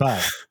stoked,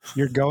 but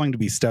you're going to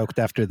be stoked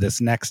after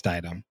this next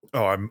item.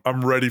 Oh,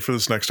 I'm ready for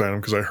this next item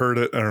because I heard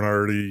it and I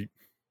already.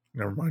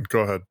 Never mind.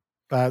 Go ahead.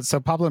 So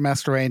Pablo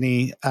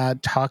Mastroeni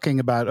talking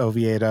about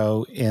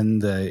Oviedo in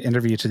the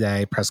interview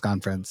today, press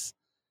conference,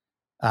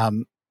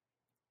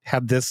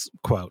 had this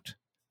quote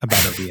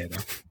about Oviedo.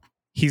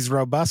 He's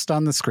robust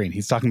on the screen.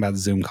 He's talking about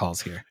Zoom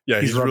calls here.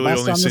 Yeah, he's really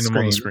only seen him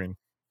on the screen.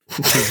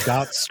 He's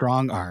got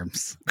strong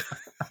arms.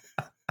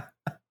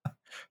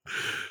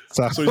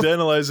 So he's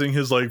analyzing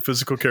his like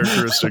physical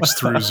characteristics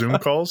through Zoom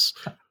calls.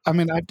 I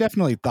mean, I've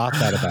definitely thought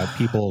that about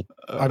people.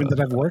 That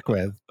I've worked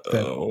with.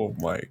 That, oh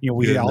my!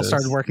 We all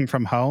started working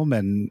from home,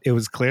 and it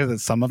was clear that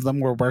some of them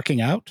were working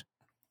out.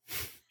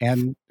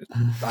 And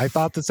I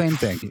thought the same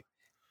thing.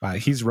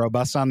 He's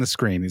robust on the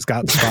screen. He's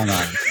got strong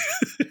arms.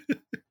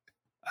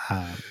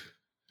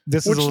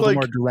 This is a little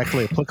more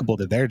directly applicable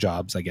to their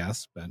jobs, I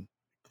guess. But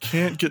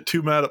can't get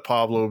too mad at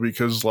Pablo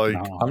because, like,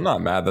 no, I'm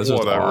not mad. That's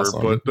whatever. Just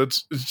awesome. But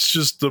it's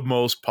just the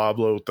most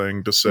Pablo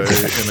thing to say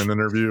in an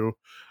interview.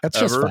 That's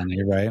ever. Just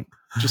funny, right?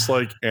 Just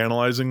like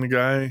analyzing the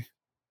guy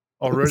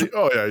already.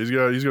 Oh yeah,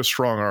 he's got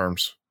strong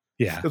arms.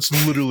 Yeah, that's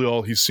literally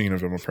all he's seen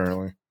of him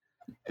apparently.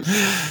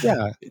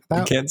 Yeah,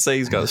 you can't say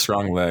he's got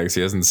strong legs.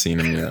 He hasn't seen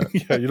him yet.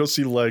 Yeah, you don't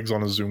see legs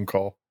on a Zoom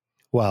call.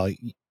 Well,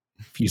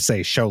 if you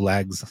say show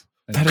legs,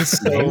 that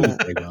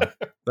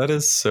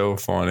is so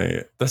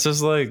funny. That's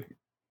just like,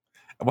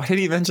 why did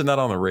he mention that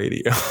on the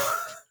radio?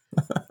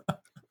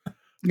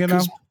 You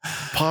know,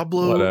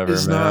 Pablo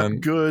is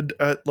not good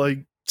at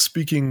like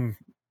speaking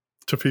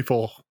to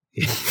people.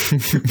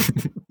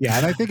 Yeah,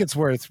 and I think it's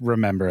worth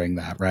remembering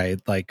that, right?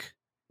 Like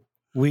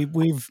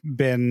we've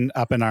been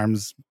up in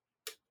arms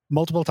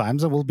multiple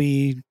times, and we'll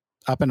be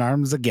up in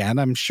arms again,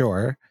 I'm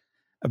sure,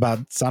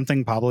 about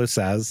something Pablo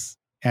says.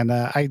 And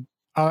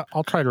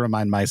I'll try to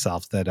remind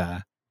myself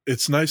that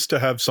it's nice to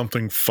have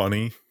something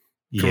funny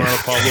come out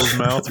of Pablo's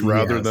mouth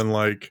rather than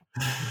like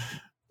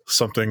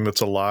something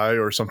that's a lie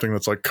or something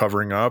that's like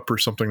covering up or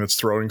something that's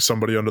throwing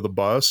somebody under the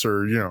bus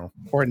or, you know,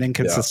 or an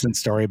inconsistent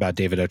story about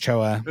David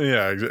Ochoa.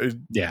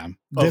 Yeah.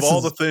 Of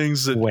all the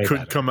things that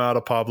could come out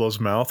of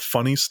Pablo's mouth,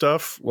 funny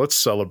stuff, let's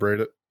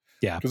celebrate it.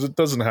 Yeah. Because it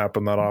doesn't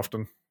happen that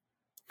often.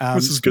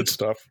 This is good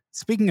stuff.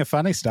 Speaking of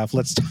funny stuff,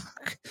 let's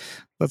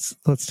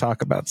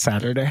talk about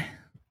Saturday.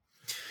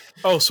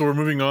 Oh, so we're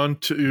moving on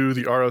to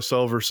the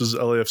RSL versus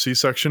LAFC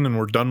section, and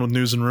we're done with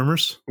news and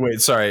rumors. Wait,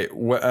 sorry.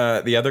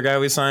 The other guy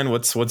we signed,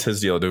 what's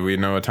his deal? Do we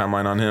know a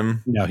timeline on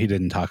him? No, he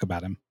didn't talk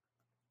about him.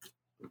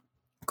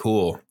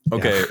 Cool.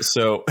 Okay,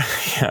 so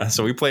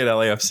we played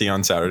LAFC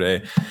on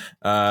Saturday.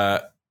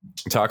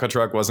 Taco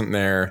Truck wasn't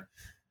there.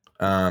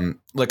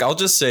 Look, I'll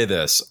just say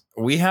this: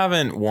 we've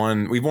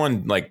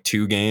won like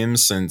 2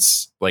 games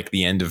since like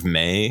the end of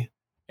May,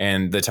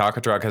 and the Taco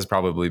Truck has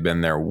probably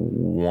been there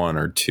 1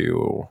 or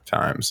 2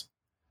 times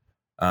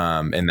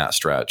in that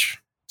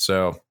stretch.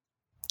 So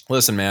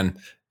listen, man,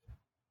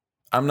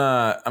 I'm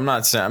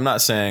not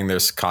saying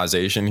there's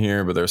causation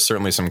here, but there's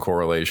certainly some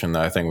correlation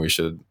that I think we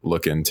should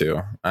look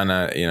into. And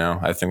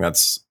I think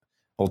that's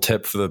a little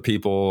tip for the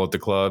people at the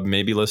club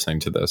maybe listening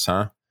to this,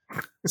 huh?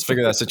 Let's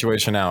figure that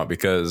situation out,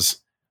 because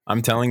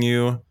I'm telling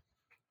you,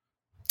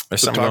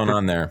 there's something going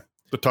on there.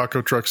 The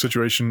Taco Truck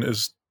situation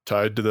is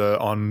tied to the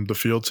on the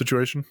field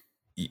situation.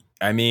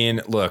 I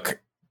mean,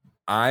 look,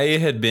 I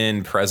had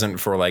been present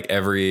for like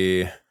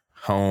every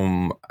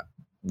home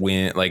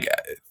win, like,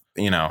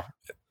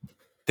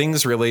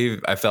 things really,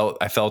 I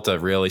felt a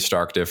really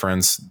stark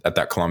difference at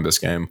that Columbus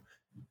game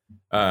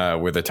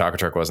where the Taco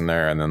Truck wasn't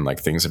there. And then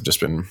like things have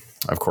just been,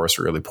 of course,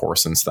 really poor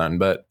since then.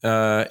 But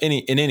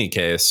in any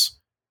case,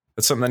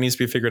 it's something that needs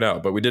to be figured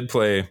out. But we did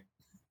play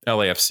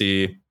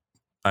LAFC.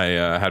 I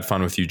had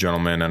fun with you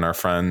gentlemen and our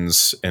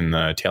friends in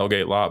the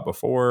tailgate lot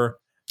before.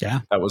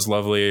 Yeah, that was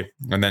lovely.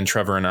 And then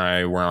Trevor and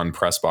I were on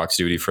press box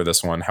duty for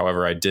this one.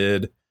 However, I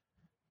did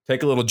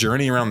take a little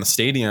journey around the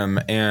stadium,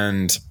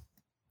 and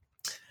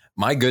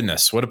my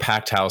goodness, what a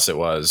packed house it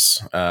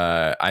was.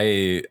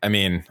 I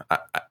mean,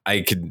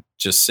 I could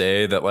just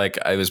say that like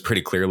I was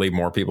pretty clearly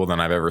more people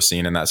than I've ever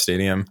seen in that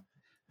stadium,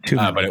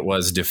 but it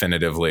was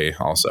definitively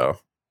also.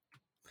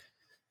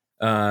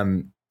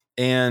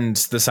 And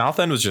the South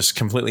End was just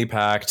completely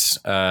packed.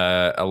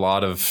 A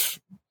lot of,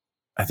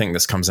 I think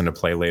this comes into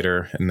play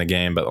later in the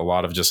game, but a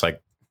lot of just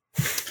like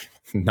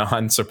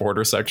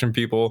non-supporter section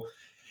people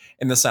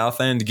in the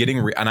South End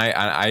and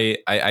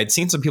I'd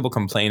seen some people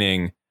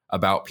complaining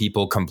about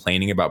people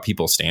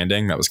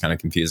standing. That was kind of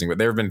confusing, but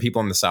there have been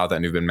people in the South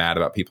End who've been mad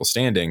about people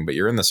standing, but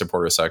you're in the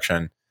supporter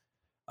section.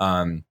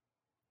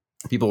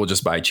 People will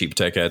just buy cheap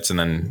tickets and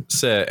then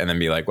sit and then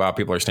be like, wow,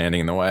 people are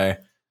standing in the way.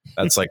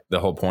 That's like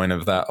the whole point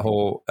of that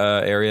whole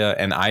area.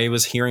 And I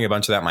was hearing a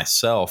bunch of that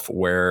myself,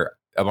 where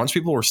a bunch of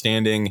people were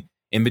standing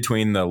in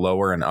between the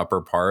lower and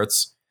upper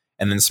parts.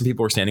 And then some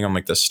people were standing on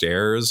like the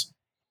stairs.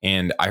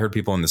 And I heard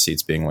people in the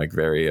seats being like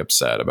very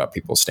upset about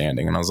people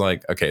standing. And I was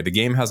like, okay, the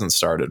game hasn't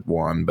started,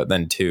 one, but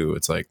then two,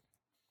 it's like,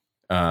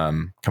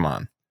 come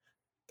on.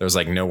 There's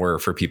like nowhere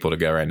for people to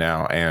go right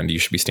now, and you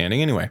should be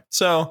standing anyway.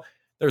 So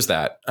there's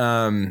that.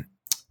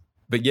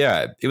 But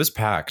yeah, it was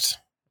packed.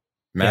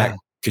 Matt,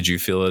 could you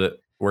feel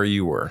it where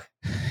you were?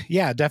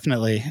 Yeah,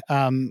 definitely.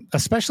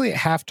 Especially at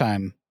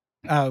halftime.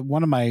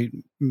 One of my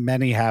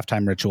many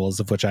halftime rituals,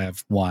 of which I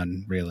have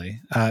one really,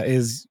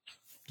 is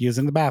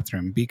using the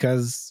bathroom,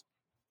 because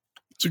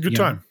it's a good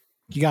time.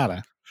 You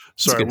gotta.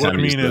 Sorry, what I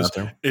mean is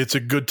it's a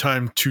good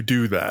time to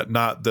do that,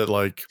 not that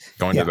like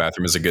going to the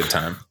bathroom is a good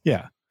time.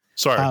 Yeah.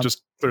 Sorry,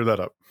 just clear that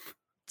up.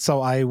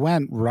 So I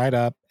went right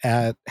up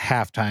at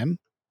halftime,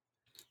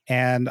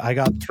 and I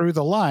got through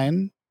the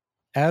line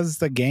as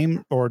the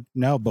game,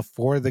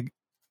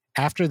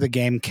 after the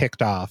game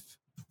kicked off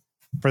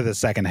for the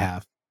second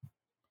half.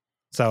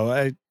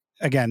 So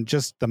again,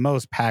 just the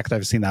most packed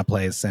I've seen that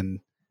place, and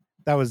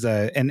that was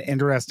an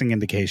interesting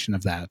indication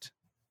of that.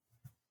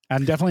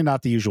 And definitely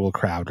not the usual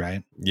crowd,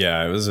 right?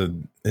 Yeah, it was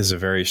a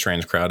very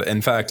strange crowd.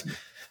 In fact,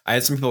 I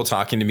had some people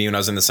talking to me when I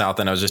was in the South,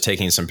 and I was just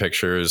taking some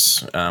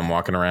pictures,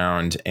 walking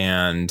around,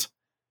 and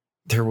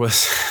I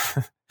was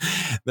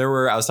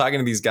talking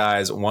to these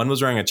guys. One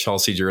was wearing a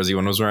Chelsea jersey,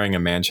 one was wearing a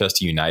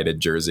Manchester United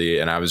jersey,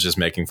 and I was just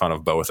making fun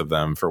of both of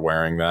them for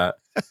wearing that,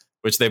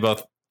 which they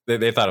thought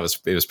it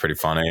was pretty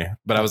funny.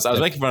 But I was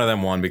making fun of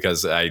them, one,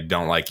 because I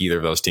don't like either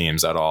of those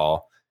teams at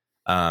all.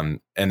 And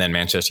then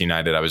Manchester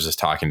United, I was just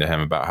talking to him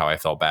about how I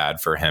felt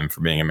bad for him for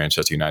being a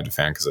Manchester United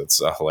fan, because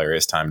it's a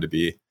hilarious time to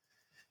be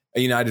a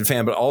United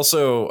fan, but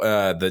also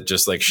that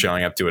just like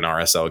showing up to an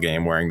RSL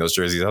game wearing those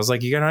jerseys. I was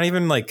like, you're not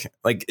even I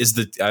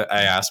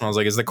asked him, I was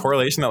like, is the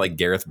correlation that like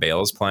Gareth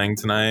Bale is playing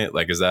tonight?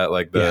 Like, is that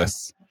like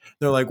yes.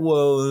 They're like,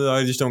 well,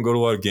 I just don't go to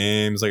a lot of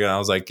games. Like, and I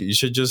was like, you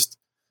should just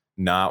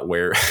not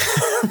wear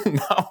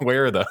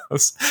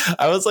those.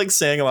 I was like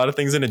saying a lot of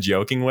things in a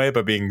joking way,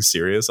 but being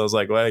serious. I was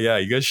like, well, yeah,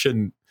 you guys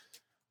shouldn't,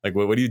 like,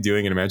 what are you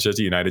doing in a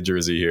Manchester United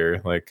jersey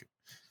here? Like,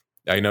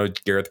 I know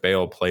Gareth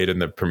Bale played in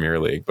the Premier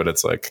League, but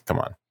it's like, come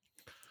on.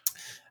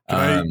 Can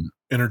I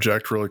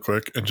interject really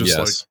quick and just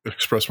like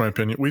express my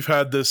opinion? We've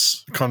had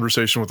this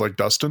conversation with like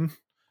Dustin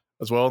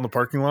as well in the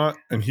parking lot,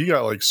 and he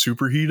got like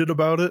super heated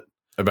about it.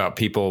 About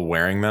people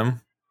wearing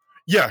them?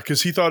 Yeah,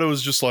 because he thought it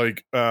was just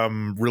like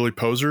really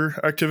poser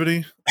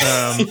activity.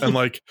 And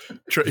like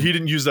he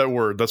didn't use that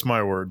word. That's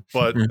my word.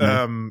 But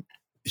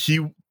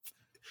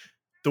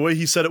the way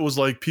he said it was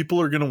like people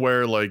are going to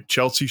wear like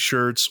Chelsea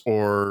shirts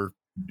or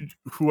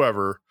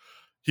whoever.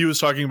 He was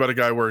talking about a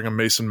guy wearing a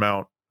Mason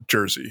Mount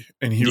jersey,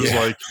 and he was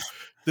like,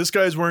 this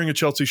guy's wearing a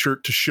Chelsea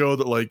shirt to show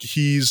that like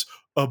he's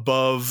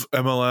above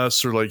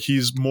MLS, or like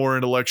he's more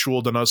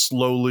intellectual than us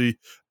lowly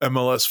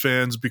MLS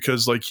fans,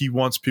 because like he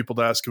wants people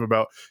to ask him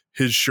about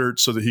his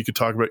shirt so that he could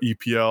talk about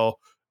EPL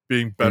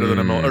being better than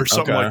MLS or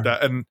something like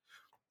that. And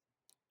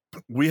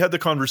we had the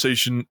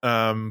conversation,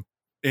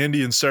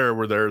 Andy and Sarah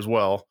were there as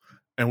well,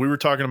 and we were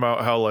talking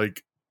about how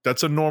like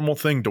that's a normal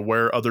thing to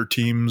wear other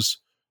teams'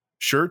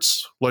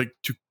 shirts like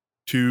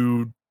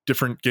to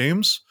different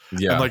games.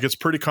 Yeah. And like it's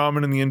pretty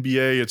common in the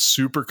NBA, it's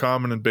super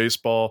common in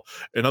baseball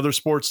and other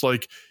sports.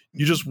 Like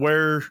you just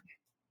wear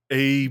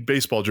a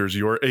baseball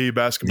jersey or a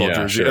basketball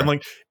jersey. Sure. And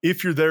like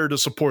if you're there to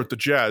support the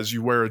Jazz,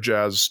 you wear a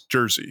Jazz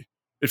jersey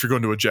if you're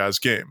going to a Jazz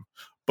game.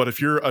 But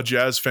if you're a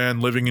Jazz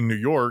fan living in New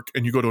York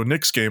and you go to a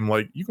Knicks game,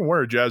 like you can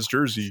wear a Jazz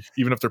jersey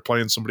even if they're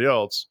playing somebody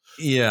else.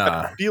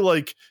 Yeah. I feel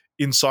like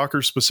in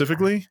soccer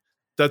specifically,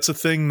 that's a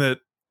thing that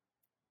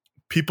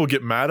people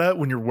get mad at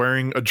when you're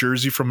wearing a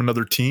jersey from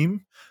another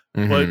team.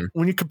 Like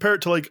when you compare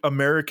it to like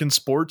American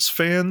sports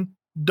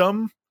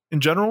fandom in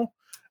general,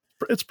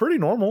 it's pretty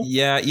normal.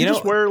 Yeah, you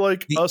just wear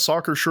like a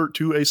soccer shirt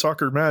to a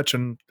soccer match,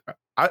 and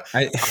I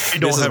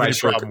don't have any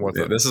problem with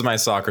it. This is my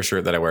soccer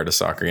shirt that I wear to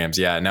soccer games.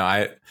 Yeah, no,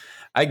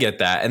 I get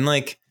that, and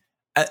like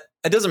it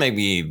doesn't make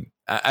me.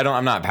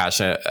 I'm not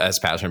passionate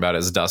about it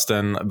as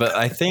Dustin, but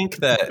I think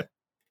that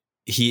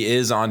he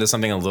is onto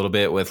something a little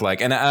bit with like,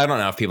 and I don't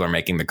know if people are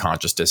making the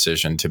conscious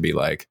decision to be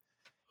like,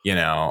 you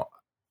know,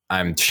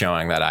 I'm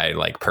showing that I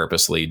like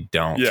purposely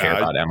don't care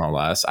about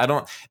MLS.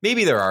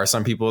 Maybe there are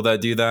some people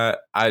that do that.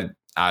 I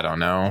don't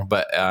know,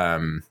 but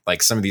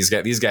like some of these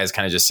guys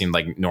kind of just seem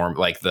like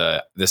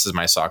this is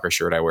my soccer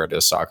shirt I wear to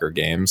soccer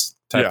games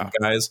type of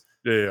guys.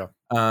 Yeah.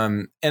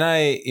 And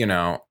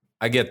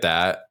I get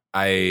that.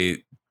 I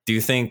do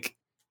think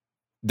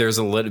there's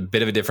a little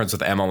bit of a difference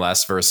with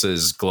MLS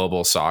versus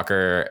global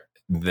soccer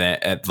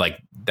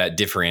that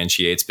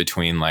differentiates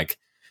between like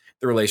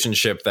the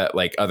relationship that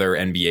like other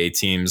NBA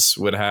teams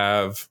would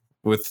have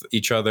with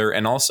each other.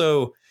 And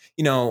also,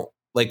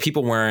 like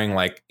people wearing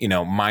like,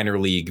 minor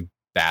league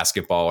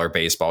basketball or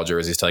baseball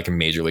jerseys to like a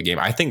major league game.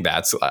 I think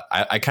that's,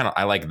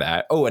 I like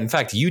that. Oh, in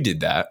fact, you did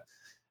that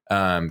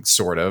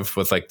sort of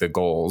with like the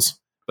goals,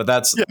 but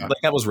that's like,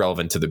 that was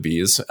relevant to the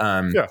Bees. It's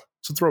a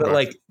throwback. But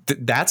like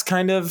that's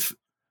kind of,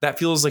 that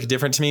feels like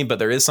different to me, but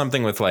there is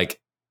something with like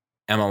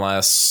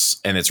MLS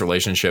and its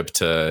relationship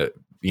to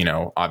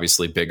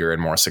obviously bigger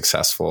and more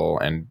successful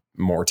and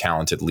more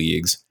talented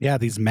leagues. Yeah,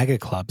 these mega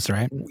clubs,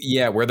 right?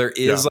 Yeah, where there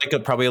is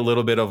probably a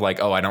little bit of like,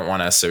 oh, I don't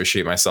want to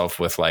associate myself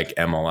with like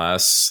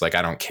MLS. Like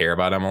I don't care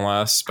about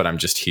MLS, but I'm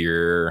just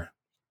here,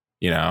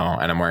 and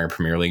I'm wearing a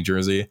Premier League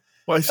jersey.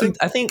 Well, I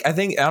think I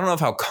don't know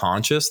how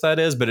conscious that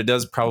is, but it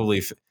does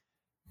probably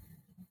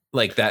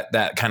like that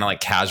kind of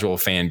like casual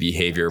fan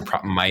behavior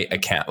might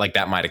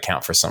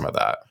account for some of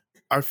that.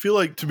 I feel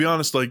like, to be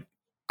honest, like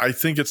I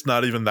think it's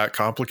not even that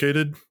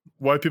complicated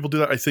why people do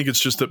that. I think it's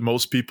just that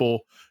most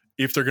people,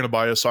 if they're going to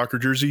buy a soccer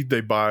jersey,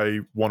 they buy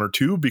one or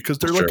two because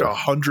they're like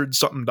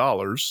 $100-something.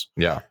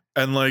 Yeah.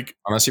 And like,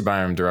 unless you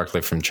buy them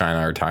directly from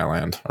China or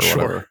Thailand or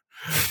whatever.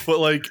 But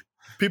like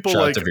people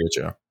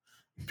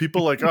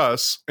people like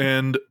us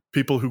and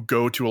people who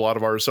go to a lot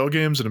of RSL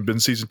games and have been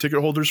season ticket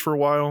holders for a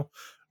while.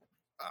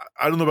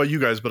 I don't know about you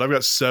guys, but I've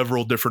got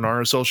several different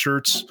RSL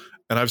shirts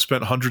and I've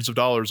spent hundreds of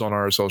dollars on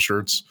RSL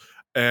shirts,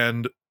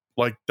 and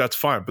like that's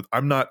fine, but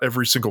I'm not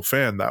every single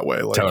fan that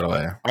way. Like,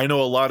 totally. I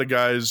know a lot of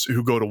guys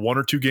who go to 1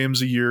 or 2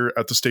 games a year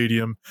at the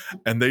stadium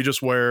and they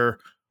just wear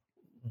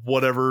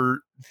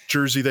whatever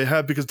jersey they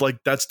have because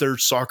like that's their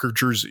soccer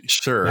jersey.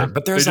 Sure. Yeah.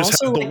 But there's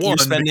also you're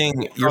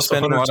spending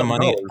a lot of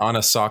money on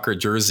a soccer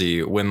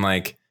jersey when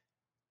like,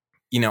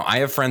 I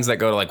have friends that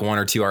go to like 1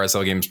 or 2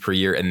 RSL games per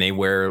year and they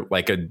wear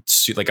like a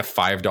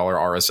 $5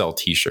 RSL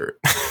t-shirt,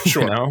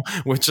 sure.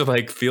 Which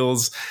like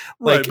feels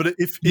like, right. But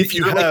if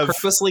you have like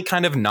purposely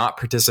kind of not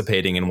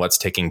participating in what's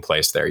taking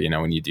place there,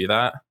 when you do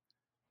that,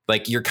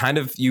 like you kind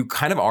of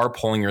are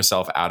pulling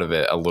yourself out of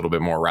it a little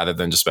bit more rather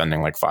than just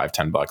spending like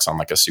 $5-10 on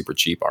like a super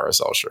cheap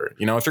RSL shirt.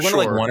 If you're going to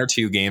like 1 or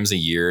 2 games a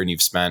year and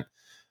you've spent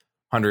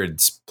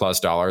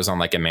 $100+ on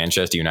like a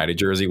Manchester United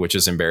jersey, which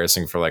is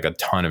embarrassing for like a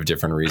ton of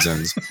different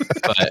reasons.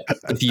 But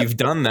if you've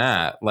done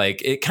that, like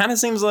it kind of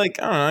seems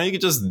like, I don't know, you could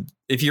just,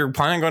 if you're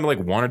planning on going to like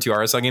 1 or 2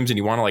 RSL games and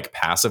you want to like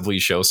passively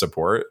show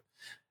support,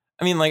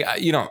 I mean, like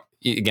you don't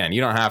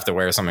have to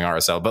wear something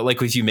RSL, but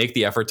like if you make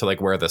the effort to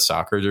like wear the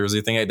soccer jersey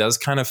thing, it does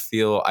kind of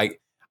feel,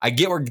 I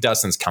get where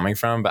Dustin's coming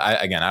from, but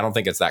I don't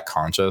think it's that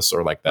conscious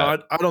or like that.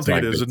 No, I don't think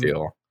it is.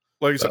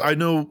 Like I said, I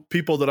know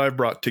people that I've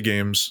brought to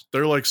games.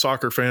 They're like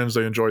soccer fans.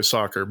 They enjoy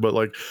soccer. But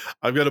like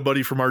I've got a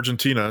buddy from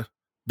Argentina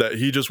that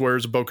he just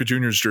wears a Boca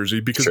Juniors jersey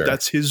because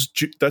that's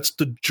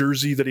the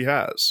jersey that he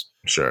has.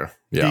 Sure.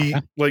 Yeah.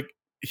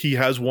 He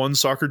has one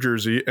soccer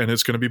jersey and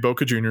it's going to be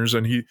Boca Juniors.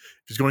 And if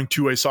he's going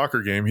to a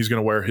soccer game, he's going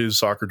to wear his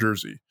soccer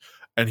jersey.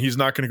 And he's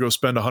not going to go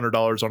spend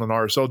 $100 on an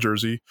RSL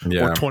jersey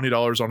or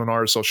 $20 on an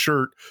RSL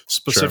shirt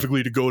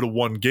specifically to go to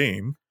one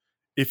game.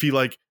 If he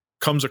like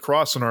comes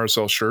across an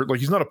RSL shirt,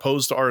 like he's not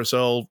opposed to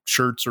RSL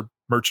shirts or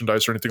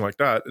merchandise or anything like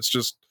that. It's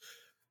just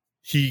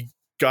he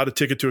got a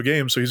ticket to a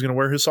game, so he's going to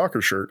wear his soccer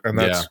shirt, and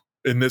that's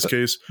in this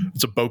case,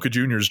 it's a Boca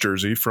Juniors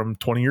jersey from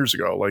 20 years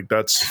ago. Like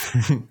that's,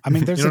 I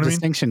mean, there's a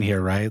distinction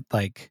here, right?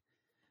 Like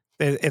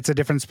it's a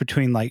difference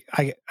between like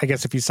I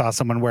guess if you saw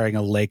someone wearing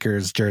a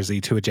Lakers jersey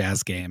to a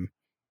Jazz game,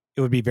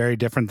 it would be very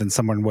different than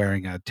someone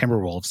wearing a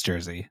Timberwolves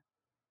jersey.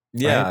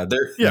 Yeah,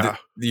 right?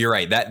 You're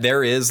right. That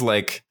there is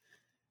like,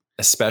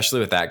 especially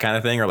with that kind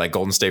of thing, or like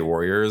Golden State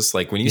Warriors,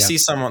 like when you see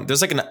someone,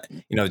 there's like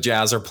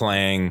Jazz are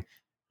playing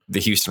the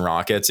Houston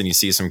Rockets and you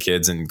see some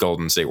kids in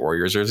Golden State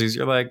Warriors jerseys,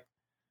 you're like,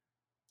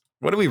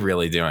 what are we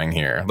really doing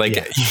here?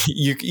 Like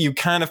you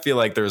kind of feel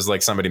like there's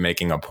like somebody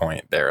making a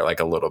point there,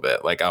 like a little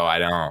bit like, oh, I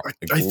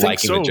think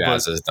liking so, the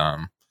Jazz is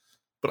dumb.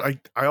 But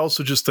I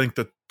also just think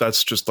that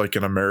that's just like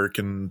an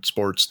American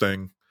sports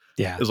thing.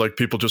 Yeah. Is like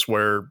people just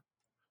wear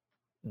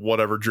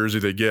whatever jersey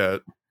they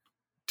get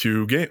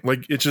to game.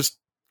 Like it's just,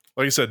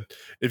 like I said,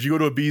 if you go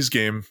to a Bees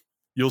game,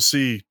 you'll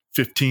see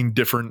 15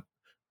 different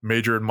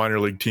major and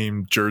minor league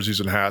team jerseys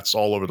and hats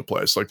all over the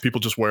place. Like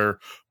people just wear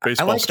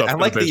baseball stuff. I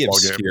like the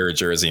obscure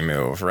jersey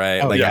move,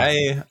 right?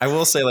 I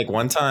will say, like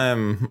one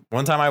time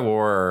I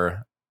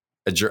wore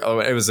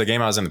it was a game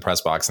I was in the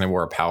press box and I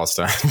wore a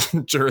Palestine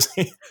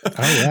jersey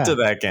to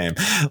that game.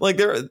 Like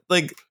they're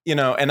like,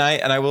 and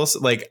I will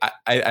like,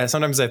 I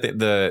sometimes I think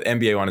the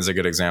NBA one is a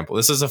good example.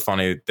 This is a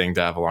funny thing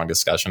to have a long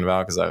discussion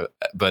about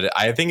but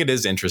I think it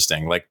is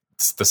interesting. Like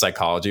the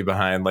psychology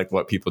behind like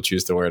what people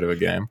choose to wear to a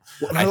game.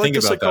 Well, I think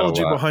the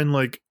psychology behind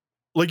like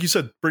you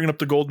said, bringing up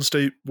the Golden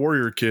State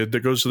Warrior kid that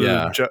goes to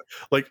the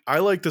like, I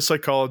like the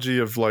psychology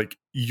of like,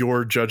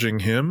 you're judging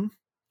him.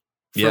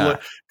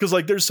 Because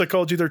like there's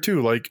psychology there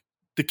too. Like,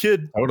 the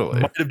kid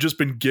might have just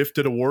been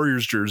gifted a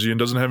Warriors jersey and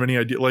doesn't have any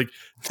idea. Like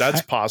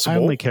that's possible. I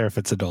only care if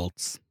it's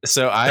adults.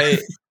 So I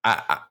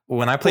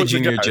when I play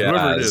junior jazz,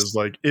 whoever it is,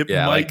 like it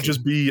might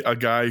just be a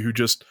guy who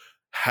just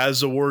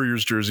has a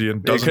Warriors jersey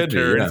and doesn't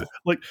care.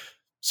 Like,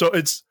 so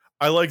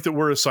I like that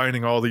we're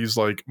assigning all these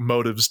like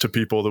motives to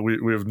people that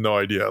we have no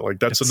idea. Like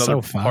that's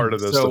another part of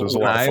this that is a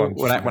lot of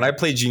fun. When I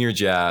play junior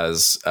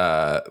jazz,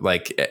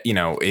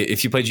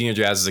 if you play junior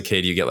jazz as a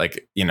kid, you get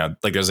like,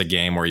 like there's a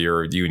game where you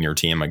and your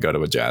team like go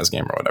to a Jazz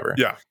game or whatever.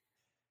 Yeah.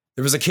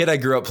 There was a kid I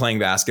grew up playing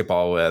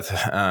basketball with,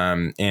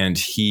 and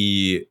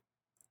he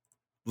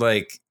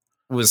like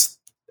was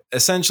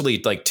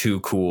essentially like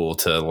too cool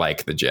to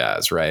like the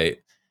Jazz, right?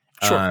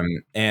 Sure.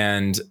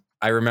 And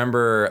I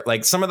remember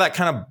like some of that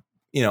kind of,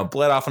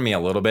 bled off on me a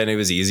little bit. And it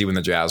was easy when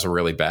the Jazz were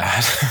really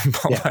bad.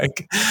 But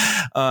like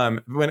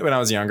when I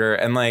was younger,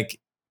 and like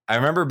I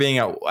remember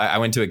I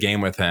went to a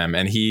game with him,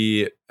 and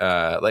he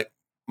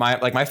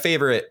my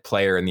favorite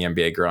player in the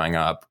NBA growing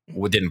up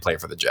didn't play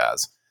for the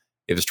Jazz.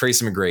 It was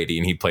Tracy McGrady,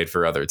 and he played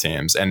for other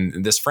teams.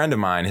 And this friend of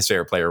mine, his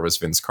favorite player was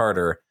Vince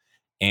Carter.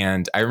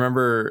 And I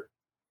remember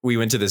we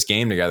went to this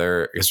game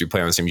together because we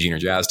play on the same junior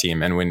Jazz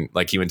team. And when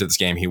like he went to this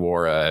game, he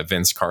wore a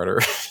Vince Carter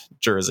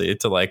jersey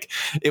to like,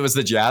 it was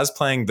the Jazz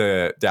playing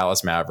the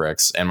Dallas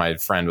Mavericks. And my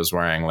friend was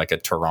wearing like a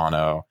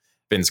Toronto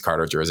Vince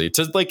Carter jersey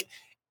to like,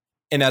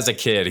 and as a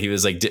kid, he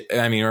was like,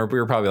 I mean, we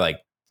were probably like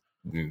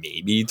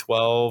maybe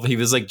 12. He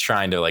was like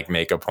trying to like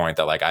make a point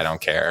that like, I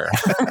don't care.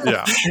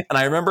 Yeah. And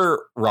I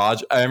remember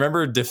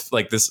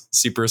like this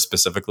super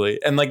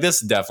specifically, and like this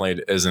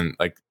definitely isn't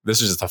like,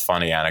 this is just a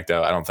funny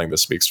anecdote. I don't think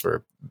this speaks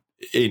for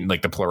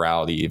like the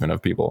plurality even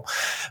of people,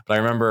 but I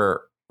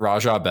remember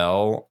Raja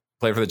Bell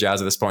played for the Jazz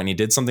at this point, and he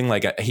did something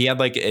like he had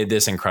like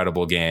this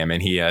incredible game,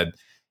 and he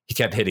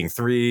kept hitting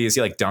threes.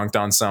 He like dunked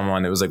on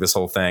someone. It was like this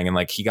whole thing. And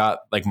like he got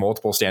like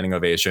multiple standing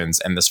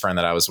ovations. And this friend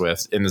that I was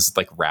with in this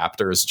like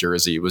Raptors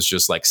jersey was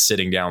just like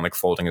sitting down, like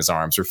folding his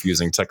arms,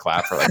 refusing to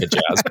clap for like a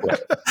Jazz player.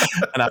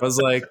 And I was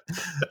like,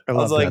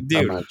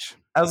 dude,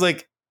 I was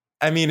like,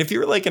 I mean, if you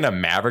were like in a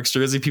Mavericks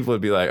jersey, people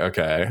would be like,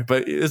 okay,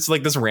 but it's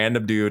like this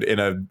random dude in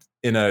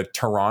a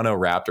Toronto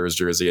Raptors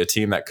jersey, a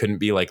team that couldn't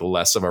be like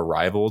less of a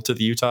rival to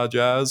the Utah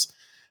Jazz.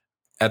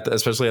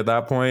 Especially at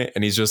that point,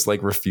 and he's just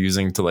like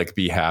refusing to like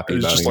be happy.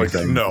 He's just like,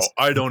 no,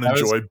 I don't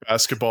enjoy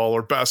basketball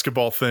or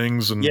basketball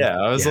things. And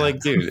I was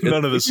like, dude,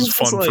 none of this is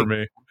fun for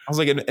me. I was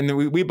like, and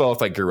we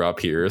both like grew up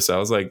here, so I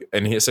was like,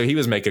 and he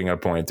was making a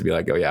point to be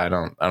like, oh yeah, I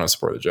don't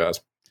support the Jazz.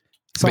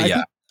 So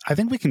I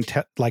think we can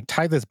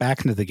tie this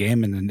back into the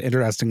game in an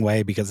interesting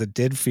way, because it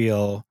did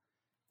feel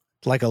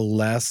like a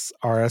less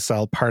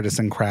RSL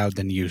partisan crowd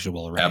than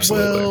usual, right?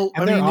 Absolutely. Well,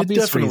 I mean, it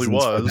definitely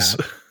was.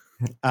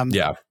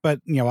 But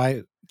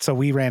so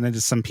we ran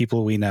into some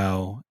people we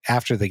know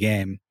after the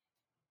game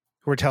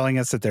who were telling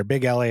us that they're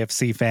big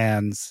LAFC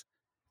fans.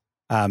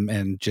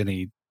 And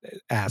Jenny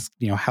asked,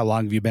 how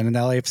long have you been an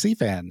LAFC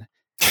fan?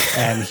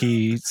 And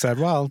he said,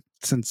 well,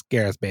 since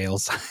Gareth Bale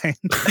signed.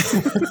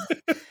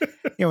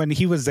 And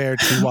he was there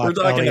to watch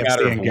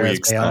LAFC and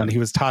Gareth Bale, and he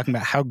was talking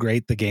about how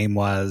great the game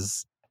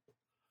was.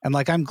 And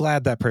like, I'm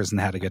glad that person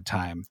had a good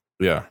time.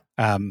 Yeah.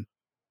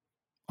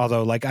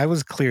 Although like I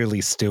was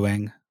clearly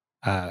stewing.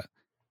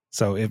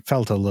 So it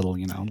felt a little,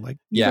 like,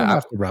 you don't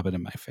have to rub it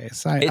in my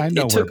face. I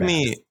know it took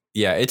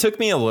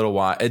me a little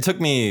while. It took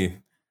me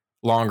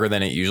longer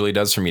than it usually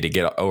does for me to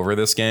get over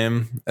this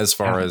game. As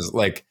far as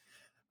like,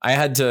 I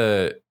had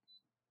to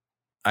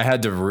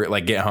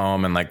like get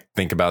home and like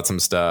think about some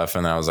stuff.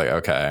 And I was like,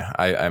 okay,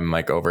 I'm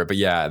like over it. But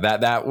yeah,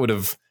 that would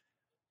have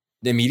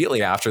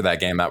immediately after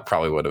that game, that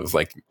probably would have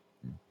like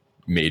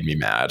made me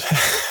mad.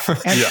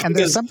 And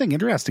there's something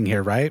interesting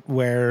here, right?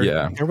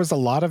 Where there was a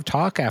lot of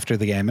talk after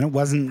the game, and it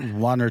wasn't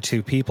one or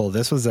two people.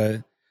 This was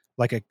a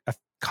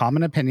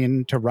common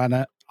opinion to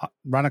run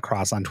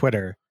across on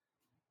Twitter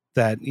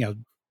that,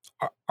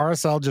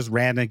 RSL just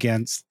ran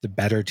against the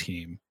better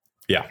team.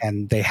 Yeah.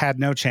 And they had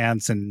no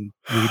chance, and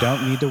we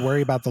don't need to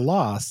worry about the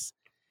loss.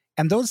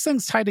 And those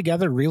things tie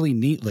together really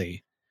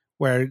neatly,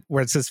 where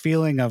it's this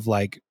feeling of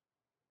like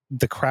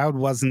the crowd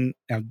wasn't,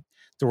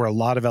 there were a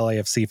lot of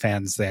LAFC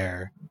fans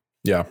there.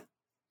 Yeah.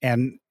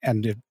 And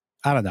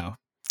I don't know,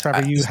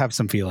 Trevor, you have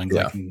some feelings.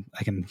 Yeah.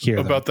 I can hear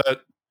about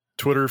that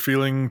Twitter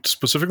feeling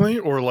specifically,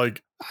 or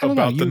like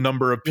about the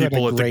number of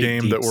people at the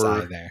game that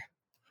were there.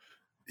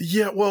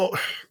 Yeah. Well,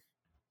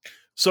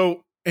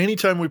 so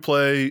anytime we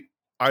play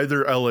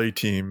either LA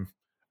team,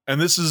 and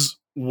this is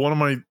one of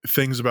my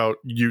things about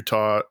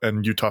Utah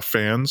and Utah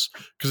fans,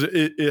 because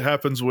it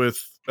happens with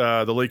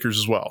the Lakers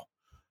as well.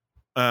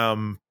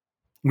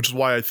 Which is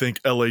why I think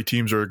LA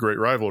teams are a great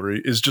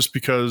rivalry, is just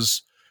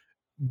because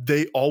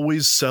they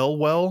always sell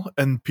well,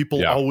 and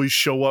people always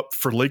show up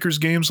for Lakers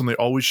games, and they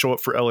always show up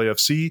for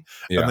LAFC,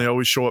 and they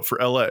always show up for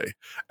LA.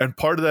 And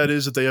part of that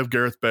is that they have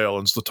Gareth Bale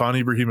and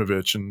Zlatan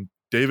Ibrahimovic and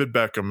David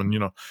Beckham,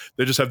 and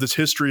they just have this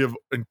history of,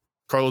 and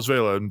Carlos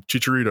Vela and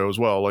Chicharito as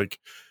well. Like,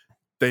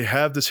 they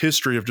have this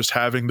history of just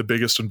having the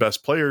biggest and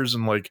best players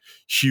and like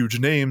huge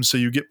names. So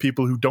you get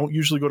people who don't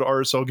usually go to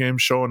RSL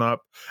games showing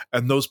up,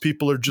 and those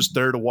people are just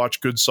there to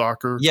watch good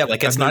soccer. Yeah.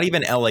 Like, it's not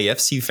even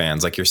LAFC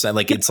fans, like you're saying.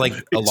 Like, it's like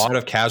a lot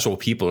of casual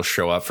people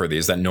show up for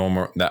these that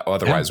that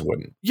otherwise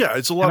wouldn't. Yeah.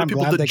 It's a lot of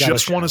people that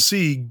just want to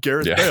see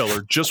Gareth Bale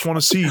or just want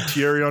to see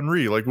Thierry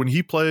Henry. Like, when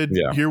he played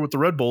here with the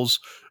Red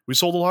Bulls, we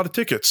sold a lot of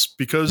tickets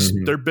because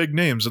they're big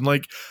names. And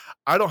like,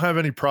 I don't have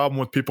any problem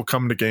with people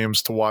coming to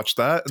games to watch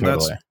that.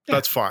 And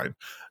that's fine.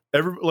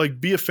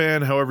 Be a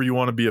fan however you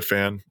want to be a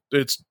fan.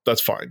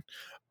 That's fine.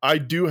 I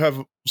do have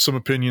some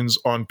opinions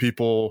on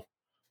people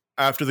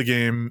after the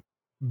game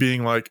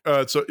being like,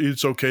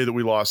 it's okay that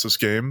we lost this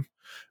game,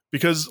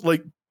 because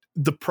like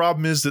the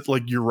problem is that,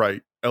 like, you're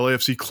right,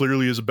 LAFC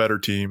clearly is a better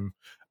team,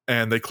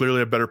 and they clearly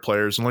have better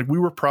players, and like we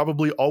were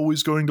probably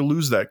always going to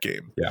lose that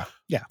game.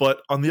 Yeah.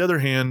 But on the other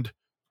hand,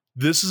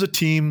 this is a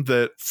team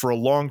that for a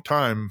long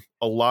time,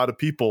 a lot of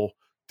people,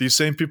 these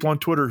same people on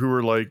Twitter who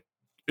are like,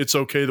 it's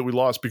okay that we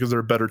lost because they're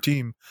a better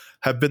team,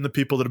 have been the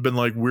people that have been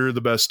like, we're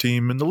the best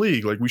team in the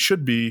league. Like, we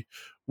should be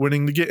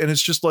winning the game. And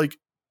it's just like,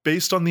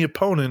 based on the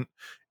opponent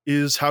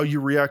is how you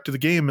react to the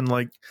game. And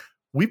like,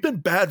 we've been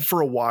bad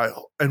for a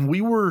while, and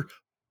we were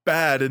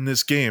bad in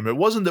this game. It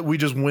wasn't that we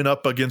just went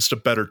up against a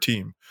better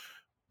team.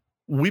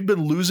 We've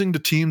been losing to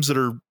teams that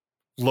are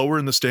lower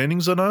in the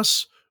standings than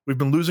us. We've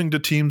been losing to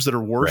teams that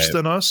are worse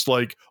than us,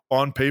 like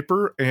on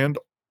paper and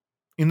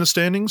in the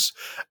standings.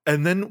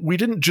 And then we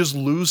didn't just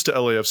lose to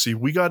LAFC.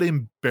 We got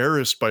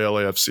embarrassed by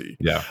LAFC.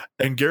 Yeah.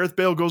 And Gareth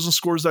Bale goes and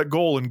scores that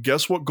goal. And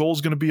guess what goal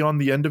is going to be on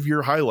the end of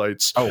your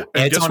highlights? Oh,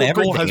 and it's on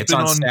everything. It's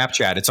on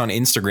Snapchat. It's on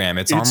Instagram.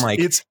 It's on like...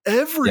 It's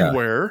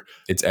everywhere.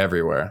 Yeah, it's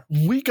everywhere.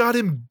 We got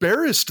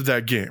embarrassed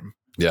that game.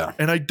 Yeah.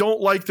 And I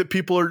don't like that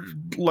people are...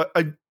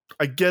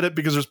 I get it,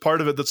 because there's part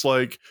of it that's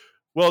like,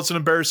 well, it's an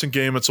embarrassing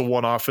game. It's a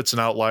one-off. It's an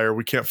outlier.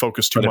 We can't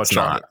focus too much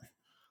on it.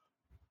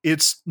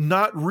 It's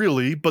not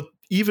really, but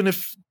even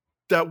if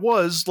that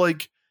was,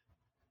 like,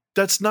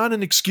 that's not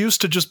an excuse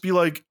to just be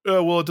like,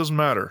 oh, well, it doesn't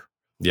matter.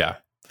 Yeah.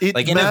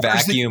 Like, in a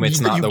vacuum, it's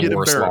not the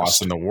worst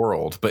loss in the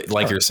world. But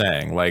like you're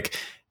saying, like,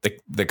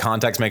 the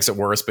context makes it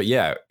worse. But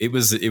yeah, it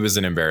was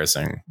an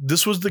embarrassing.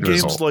 This was the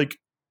games like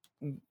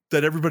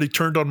that everybody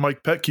turned on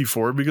Mike Petke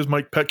for, because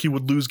Mike Petke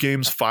would lose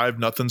games 5-0,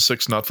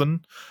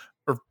 6-0,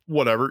 or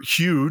whatever,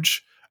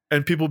 huge.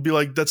 And people would be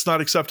like, that's not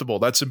acceptable.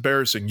 That's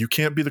embarrassing. You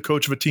can't be the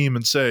coach of a team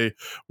and say,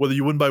 whether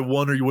you win by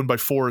 1 or you win by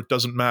 4, it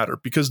doesn't matter,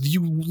 because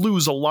you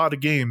lose a lot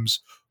of games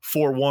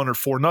 4-1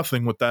 or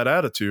 4-0 with that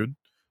attitude,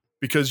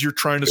 because you're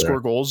trying to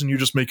score goals and you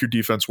just make your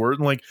defense work.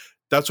 And like,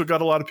 that's what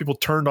got a lot of people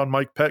turned on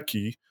Mike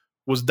Petke,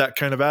 was that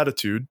kind of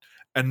attitude.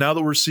 And now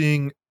that we're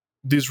seeing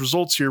these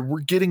results here,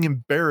 we're getting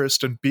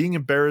embarrassed, and being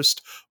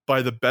embarrassed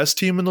by the best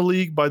team in the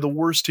league, by the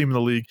worst team in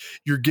the league.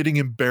 You're getting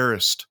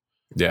embarrassed.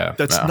 Yeah.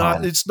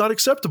 It's not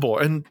acceptable.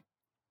 And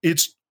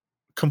it's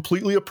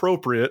completely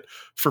appropriate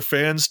for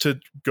fans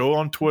to go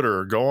on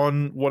Twitter, go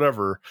on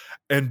whatever,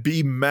 and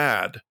be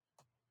mad.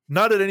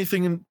 Not at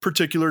anything in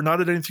particular,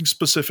 not at anything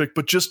specific,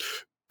 but just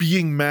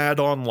being mad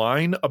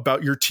online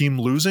about your team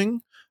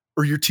losing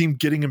or your team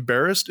getting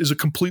embarrassed is a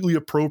completely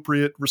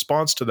appropriate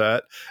response to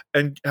that.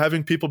 And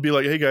having people be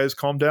like, hey guys,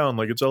 calm down.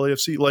 Like, it's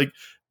LAFC. Like,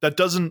 that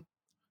doesn't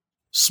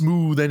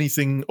smooth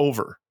anything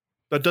over.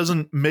 That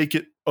doesn't make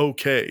it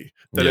okay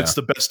that it's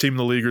the best team in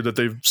the league, or that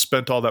they've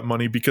spent all that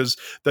money, because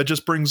that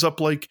just brings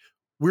up, like,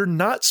 we're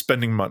not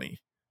spending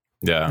money.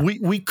 Yeah.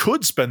 We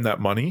could spend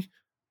that money,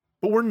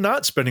 but we're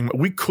not spending.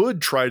 We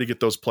could try to get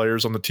those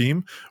players on the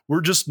team.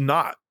 We're just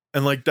not.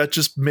 And like, that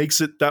just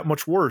makes it that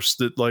much worse,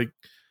 that like,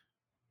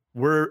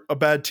 we're a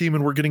bad team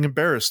and we're getting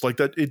embarrassed. Like,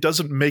 that, it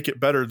doesn't make it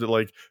better that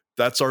like,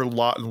 that's our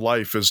lot in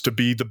life, is to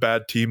be the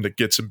bad team that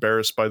gets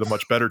embarrassed by the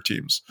much better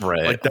teams.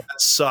 Right. Like, that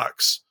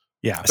sucks.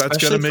 Yeah. That's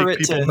going to make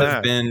people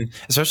mad.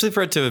 Especially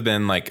for it to have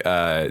been like,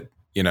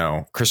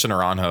 Christian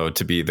Aranjo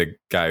to be the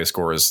guy who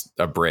scores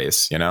a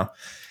brace,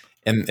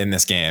 in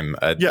this game,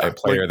 a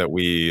player that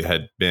we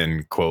had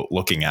been, quote,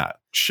 looking at.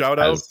 Shout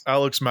out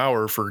Alex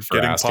Maurer for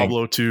getting asking.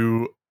 Pablo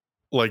to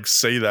like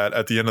say that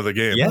at the end of the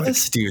game.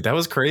 Yes, dude, that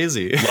was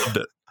crazy. Loved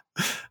it.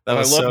 I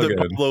love so that good.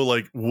 Pablo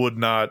like would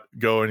not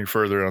go any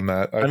further on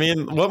that. I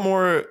mean, what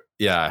more?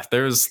 Yeah,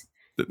 there was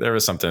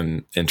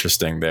something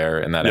interesting there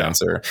in that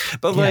answer.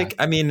 But like,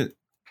 I mean,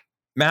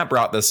 Matt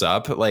brought this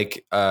up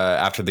like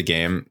after the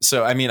game.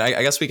 So I mean,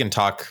 I guess we can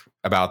talk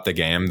about the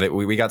game that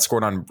we got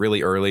scored on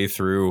really early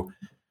through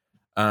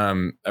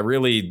a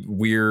really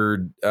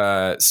weird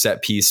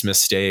set piece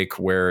mistake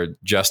where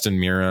Justin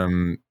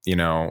Meram,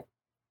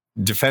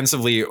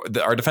 defensively,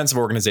 our defensive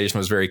organization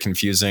was very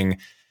confusing.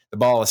 The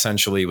ball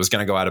essentially was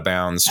going to go out of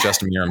bounds.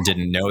 Justin Meram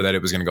didn't know that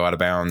it was going to go out of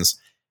bounds.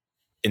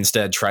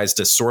 Instead, tries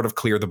to sort of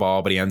clear the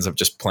ball, but he ends up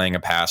just playing a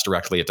pass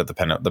directly into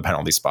the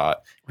penalty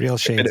spot. Real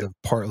shades of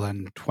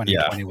Portland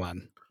 2021.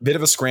 Yeah. Bit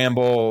of a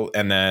scramble,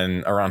 and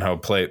then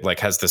Aranjo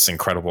has this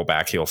incredible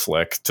backheel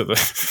flick to the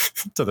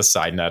to the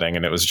side netting,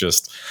 and it was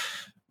just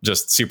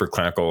super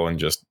clinical and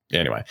just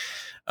anyway.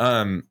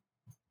 A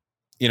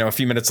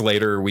few minutes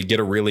later, we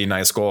get a really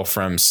nice goal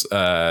from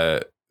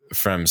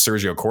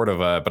Sergio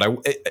Cordova,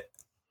 but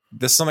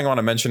this is something I want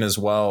to mention as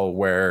well,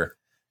 where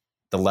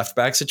the left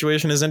back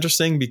situation is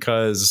interesting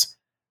because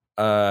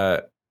I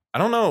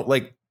don't know,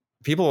 like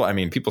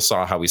people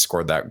saw how we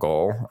scored that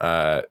goal.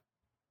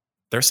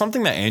 There's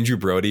something that Andrew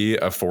Brody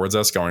affords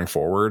us going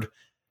forward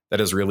that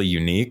is really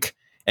unique.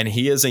 And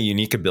he has a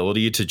unique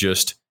ability to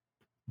just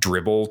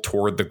dribble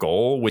toward the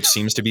goal, which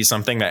seems to be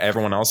something that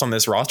everyone else on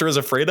this roster is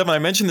afraid of. And I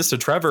mentioned this to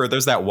Trevor.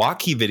 There's that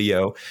Waukee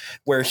video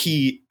where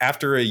he,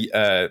 after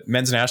a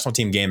men's national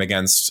team game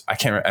against,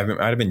 it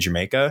might have been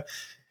Jamaica,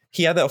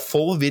 he had that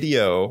full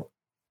video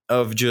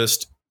of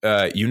just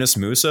Yunus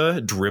Musa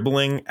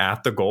dribbling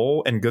at the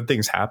goal and good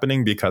things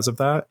happening because of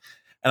that.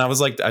 And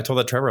I told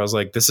that Trevor, I was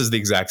like, this is the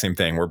exact same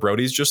thing where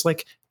Brody's just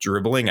like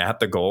dribbling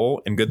at the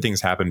goal and good things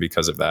happen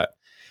because of that.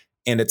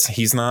 And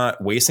he's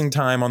not wasting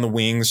time on the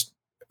wings,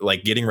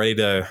 like getting ready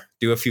to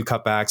do a few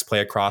cutbacks, play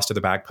across to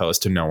the back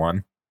post to no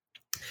one.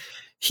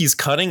 He's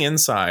cutting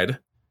inside,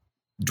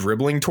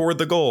 dribbling toward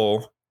the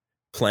goal,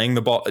 playing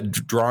the ball,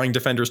 drawing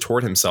defenders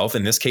toward himself.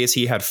 In this case,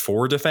 he had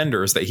 4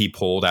 defenders that he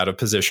pulled out of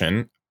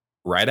position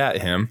right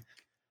at him.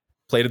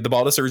 Played the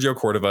ball to Sergio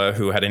Cordova,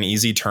 who had an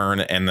easy turn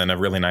and then a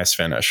really nice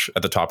finish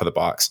at the top of the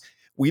box.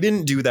 We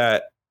didn't do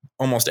that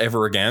almost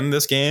ever again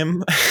this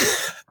game.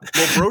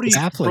 Well, Brody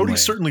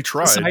certainly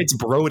tried. Besides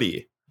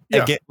Brody.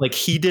 Yeah. Again, like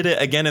he did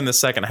it again in the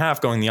second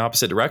half, going the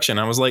opposite direction.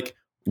 I was like,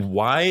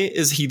 why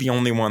is he the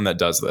only one that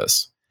does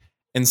this?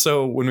 And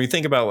so when we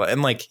think about,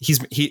 and like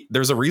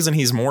there's a reason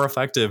he's more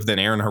effective than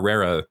Aaron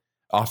Herrera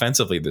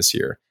offensively this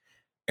year.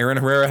 Aaron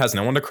Herrera has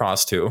no one to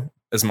cross to.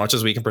 As much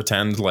as we can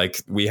pretend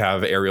like we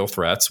have aerial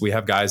threats, we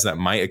have guys that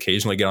might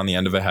occasionally get on the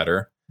end of a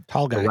header.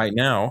 Tall guy. But right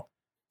now,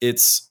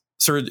 it's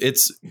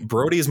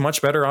Brody is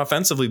much better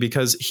offensively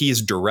because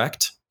he's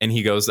direct and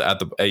he goes at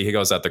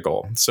the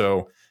goal.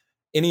 So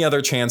any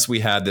other chance we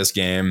had this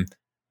game,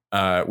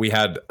 we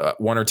had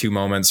 1 or 2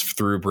 moments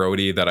through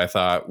Brody that I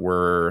thought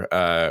were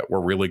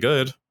really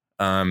good.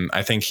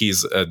 I think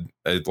he's a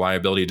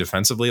liability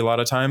defensively a lot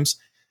of times.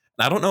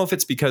 I don't know if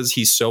it's because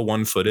he's so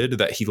one-footed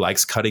that he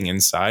likes cutting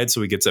inside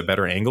so he gets a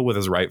better angle with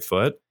his right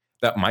foot.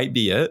 That might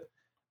be it,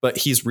 but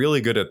he's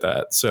really good at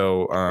that.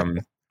 So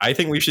I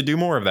think we should do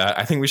more of that.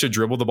 I think we should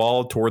dribble the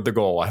ball toward the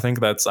goal. I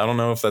don't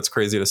know if that's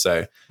crazy to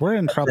say. We're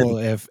in trouble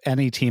if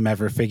any team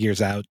ever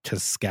figures out to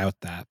scout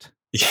that.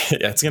 Yeah,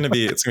 it's gonna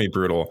be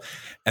brutal.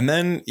 And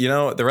then,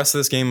 the rest of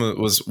this game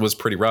was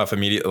pretty rough.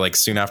 Immediately, like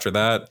soon after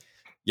that,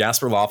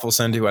 Jasper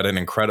Loffelson, who had an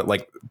incredible,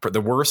 like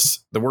the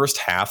worst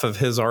half of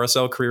his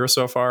RSL career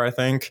so far, I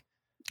think,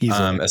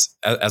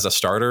 as a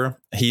starter.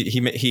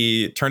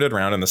 He turned it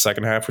around in the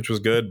second half, which was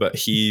good, but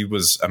he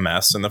was a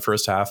mess in the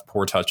first half.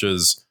 Poor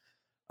touches.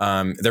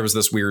 There was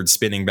this weird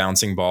spinning,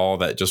 bouncing ball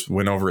that just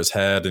went over his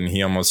head, and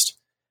he almost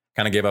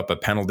kind of gave up a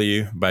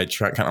penalty by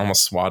kind of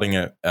almost swatting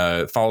it.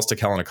 Falls to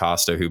Kellen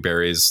Acosta, who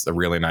buries a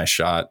really nice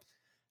shot.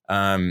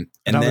 And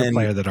another then,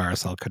 player that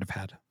RSL could have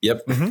had.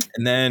 Yep. Mm-hmm.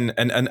 And then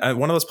and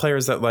one of those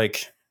players that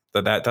like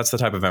that's the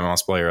type of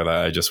MLS player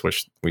that I just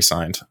wish we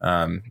signed.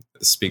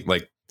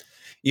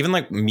 Even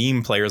like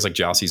meme players like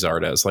Jossie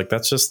Zardes. Like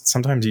that's just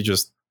sometimes you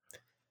just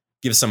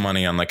give some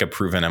money on like a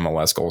proven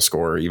MLS goal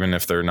scorer, even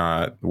if they're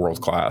not world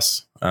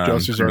class.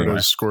 Jossie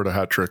Zardes scored a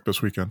hat trick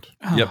this weekend.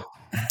 Oh.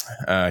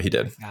 Yep. He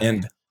did.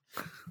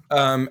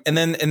 And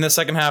then in the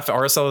second half,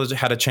 RSL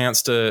had a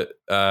chance to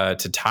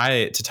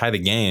tie the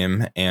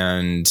game,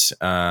 and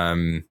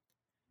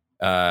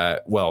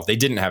they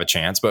didn't have a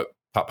chance, but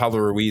Pablo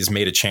Ruiz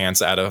made a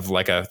chance out of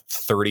like a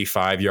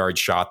 35-yard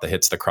shot that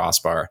hits the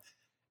crossbar,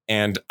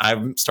 and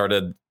I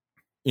started,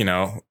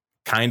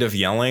 kind of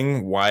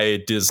yelling,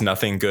 "Why does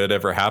nothing good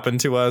ever happen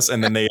to us?"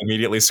 And then they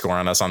immediately score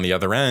on us on the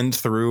other end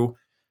through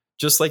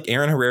just like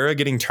Aaron Herrera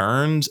getting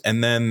turned,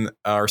 and then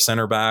our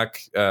center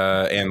back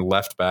and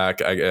left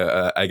back,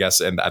 I guess,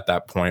 and at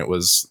that point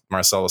was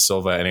Marcelo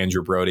Silva and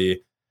Andrew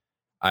Brody.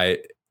 I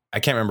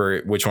can't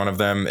remember which one of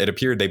them. It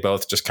appeared they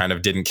both just kind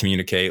of didn't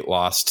communicate,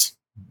 lost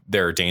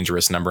their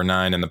dangerous number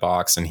 9 in the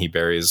box, and he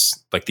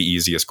buries like the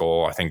easiest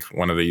goal. I think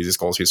one of the easiest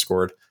goals he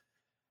scored.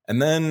 And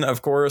then,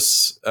 of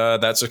course,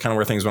 that's just kind of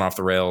where things went off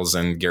the rails,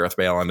 and Gareth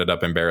Bale ended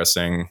up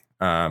embarrassing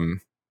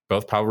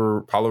both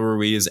Paulo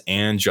Ruiz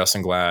and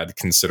Justin Glad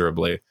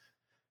considerably,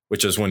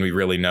 which is when we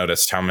really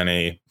noticed how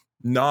many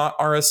not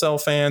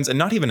RSL fans and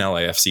not even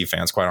LAFC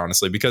fans, quite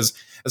honestly, because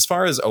as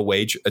far as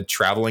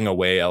traveling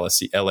away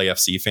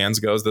LAFC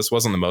fans goes, this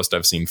wasn't the most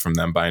I've seen from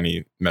them by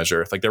any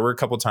measure. Like there were a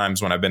couple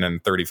times when I've been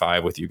in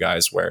 35 with you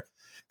guys where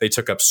they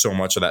took up so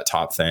much of that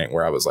top thing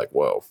where I was like,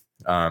 whoa.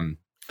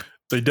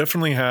 They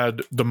definitely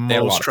had the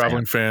most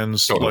traveling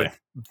fans totally.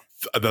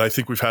 That I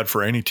think we've had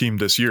for any team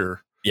this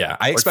year. Yeah,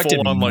 I expected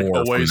full on more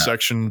like away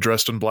section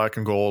dressed in black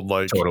and gold.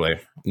 Like totally.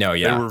 No,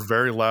 yeah, they were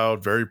very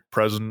loud, very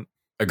present.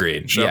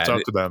 Agreed. Shouts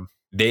out to them.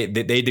 They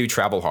do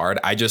travel hard.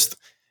 It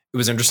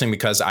was interesting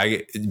because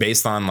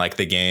based on like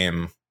the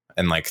game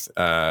and like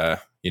the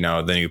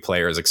new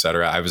players,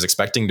 etc. I was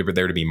expecting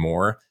there to be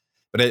more,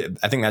 but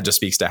I think that just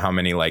speaks to how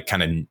many like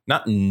kind of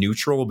not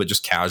neutral but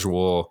just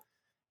casual,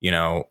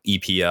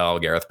 EPL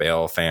Gareth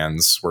Bale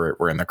fans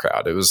were in the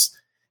crowd. It was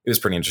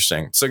pretty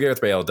interesting. So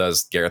Gareth Bale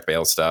does Gareth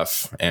Bale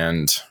stuff,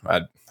 and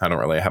I don't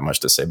really have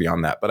much to say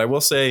beyond that. But I will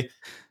say,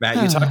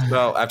 Matt, you talked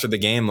about after the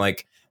game,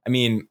 like, I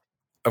mean,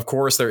 of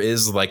course there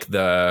is like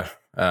the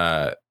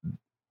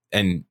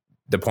and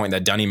the point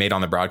that Dunny made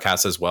on the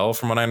broadcast as well.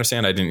 From what I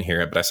understand, I didn't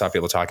hear it, but I saw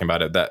people talking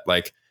about it. That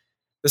like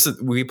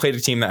we played a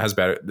team that has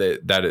better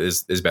that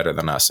is better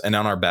than us, and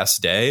on our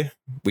best day,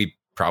 we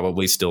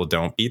probably still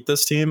don't beat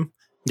this team.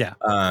 Yeah.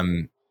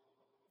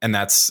 And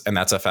that's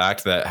a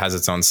fact that has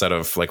its own set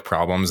of like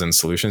problems and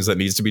solutions that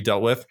needs to be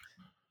dealt with.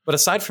 But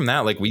aside from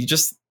that, like we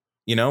just,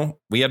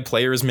 we had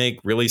players make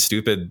really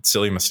stupid,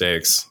 silly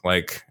mistakes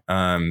like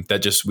that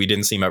just we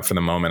didn't seem up for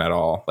the moment at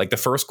all. Like the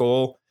first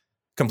goal,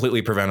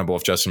 completely preventable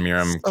if Justin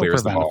Meram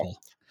clears the ball.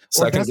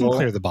 Second goal,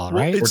 clear the ball,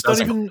 right? It's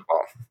not even.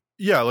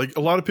 Yeah, like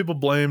a lot of people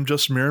blame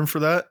Justin Meram for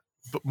that,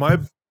 but my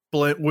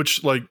blame,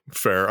 which like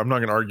fair. I'm not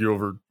going to argue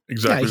over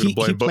exactly the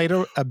blame. He played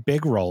a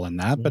big role in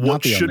that, but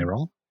not the only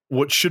role.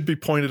 What should be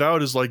pointed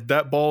out is like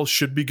that ball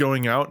should be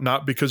going out,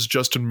 not because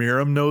Justin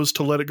Meram knows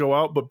to let it go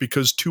out, but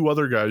because two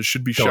other guys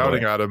should be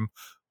shouting at him,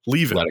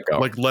 leave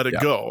it, let it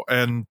go.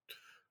 And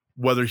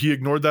whether he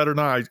ignored that or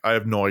not, I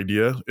have no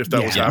idea if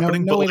that was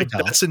happening. But like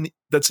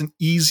that's an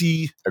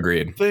easy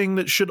thing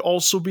that should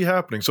also be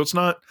happening. So it's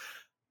not.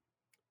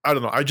 I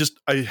don't know.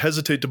 I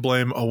hesitate to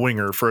blame a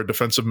winger for a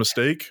defensive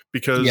mistake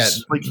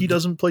because like he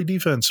doesn't play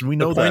defense, and we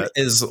know that.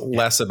 Is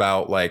less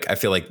about like I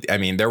feel like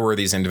there were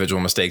these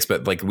individual mistakes,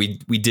 but like we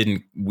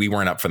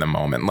weren't up for the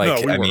moment.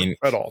 Like no, we weren't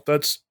at all.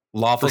 That's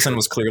Loffelson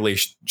was clearly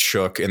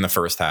shook in the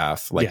first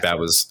half. Like that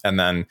was, and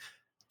then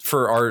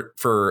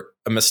for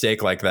a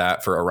mistake like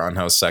that for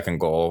Aranjo's second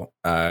goal,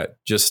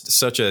 just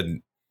such a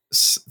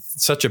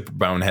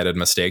boneheaded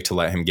mistake to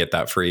let him get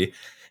that free.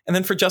 And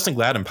then for Justin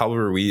Glad and Pablo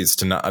Ruiz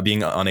to not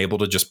being unable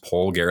to just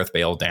pull Gareth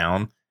Bale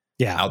down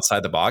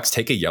outside the box,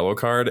 take a yellow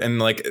card. And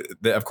like,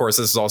 of course,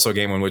 this is also a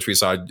game in which we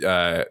saw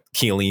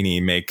Chiellini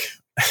make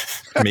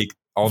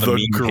all the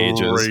meme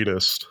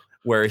pages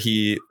where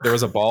there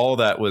was a ball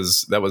that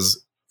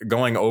was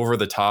going over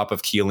the top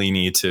of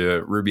Chiellini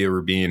to Rubio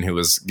Rubin, who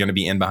was going to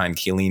be in behind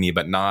Chiellini,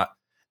 but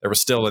there was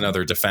still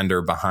another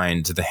defender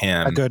behind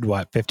him. A good,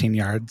 15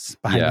 yards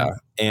behind him?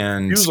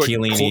 And he was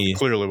Chiellini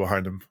clearly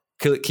behind him.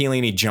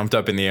 Chiellini jumped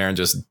up in the air and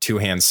just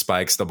two-hand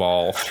spikes the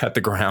ball at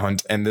the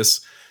ground. And this,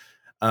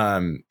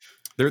 there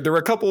were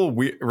a couple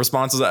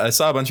responses. I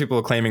saw a bunch of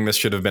people claiming this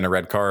should have been a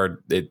red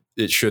card.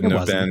 It shouldn't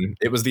have been.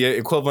 It was the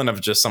equivalent of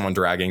just someone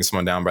dragging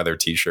someone down by their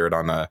t-shirt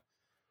on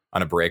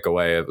a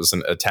breakaway. It was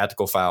a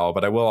tactical foul.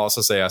 But I will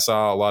also say I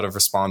saw a lot of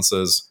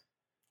responses.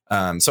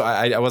 So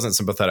I wasn't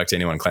sympathetic to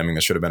anyone claiming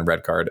this should have been a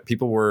red card.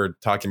 People were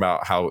talking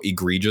about how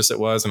egregious it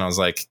was. And I was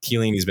like,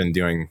 Chiellini's been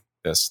doing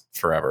this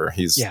forever.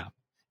 He's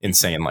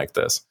insane like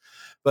this.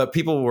 But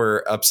people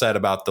were upset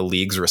about the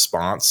league's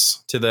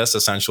response to this,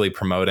 essentially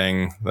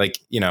promoting,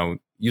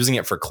 using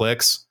it for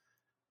clicks,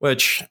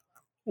 which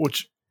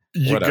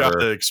you got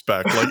to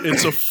expect. Like,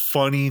 it's a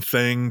funny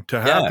thing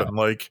to happen.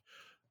 Like,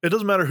 it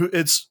doesn't matter who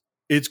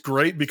it's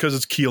great because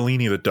it's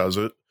Chiellini that does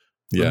it.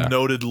 The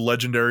noted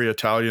legendary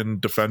Italian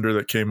defender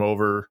that came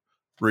over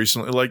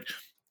recently. Like,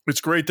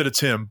 it's great that it's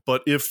him.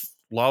 But if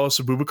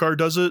Lalas Abubakar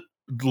does it,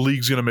 the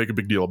league's going to make a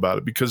big deal about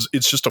it because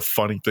it's just a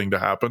funny thing to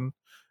happen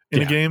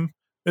in a game.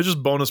 It's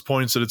just bonus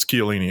points that it's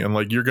Chiellini, and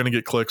like you're going to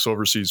get clicks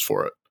overseas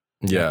for it.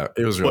 Yeah,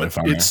 it was really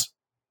funny. It's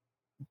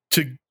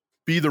to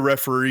be the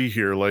referee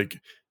here. Like,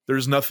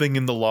 there's nothing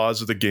in the laws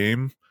of the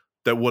game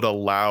that would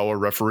allow a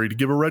referee to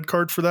give a red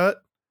card for that.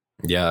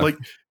 Yeah, like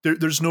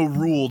there's no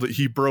rule that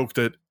he broke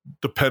that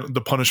the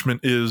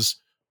punishment is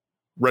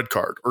red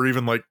card or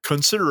even like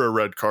consider a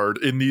red card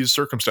in these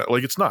circumstances.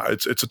 Like, it's not.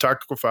 It's a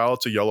tactical foul.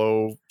 It's a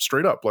yellow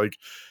straight up. Like,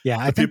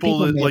 I think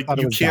people like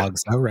you can't.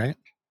 Dogs, though, right?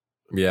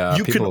 Yeah,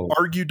 you can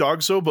argue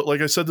Dogso, but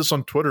like I said this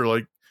on Twitter,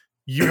 like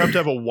you have to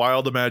have a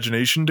wild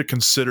imagination to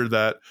consider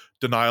that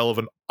denial of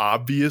an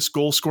obvious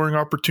goal scoring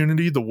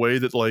opportunity. The way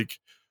that like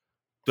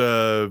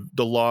the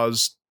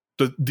laws,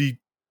 the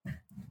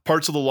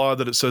parts of the law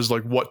that it says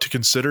like what to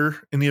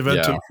consider in the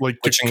event to like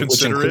to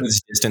consider which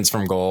includes distance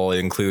from goal. It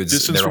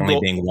includes there only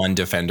being one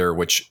defender,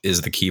 which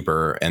is the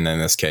keeper, and in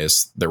this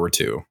case there were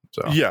two.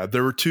 So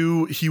there were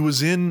two. He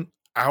was in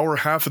our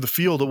half of the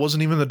field. It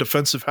wasn't even the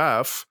defensive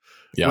half.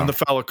 When the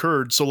foul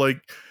occurred. So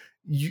like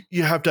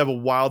you have to have a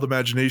wild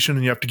imagination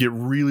and you have to get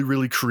really,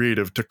 really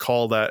creative to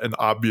call that an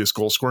obvious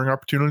goal scoring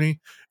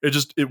opportunity.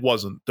 It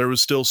wasn't. There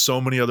was still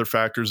so many other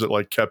factors that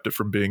like kept it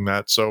from being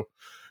that. So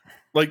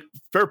like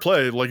fair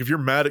play. Like if you're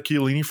mad at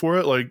Chiellini for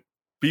it, like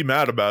be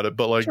mad about it.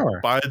 But like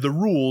by the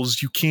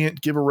rules, you can't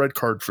give a red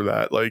card for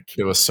that. Like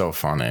it was so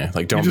funny.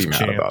 Like don't be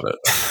mad about it.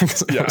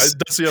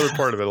 That's the other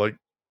part of it. Like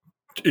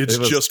it's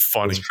just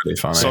funny.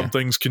 Pretty funny. Some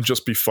things can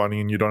just be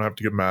funny and you don't have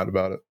to get mad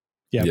about it.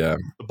 Yeah.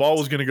 The ball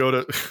was going to go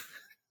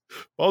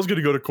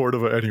to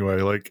Cordova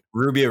anyway. Like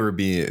Rubio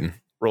Rubin.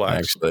 Relax.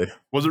 Actually,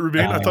 was it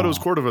Rubin? I thought it was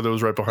Cordova that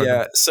was right behind him.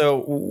 Yeah.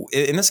 So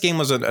in this game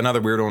was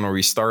another weird one where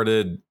we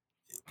started.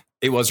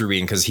 It was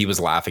Rubin because he was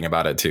laughing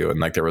about it too, and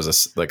like there was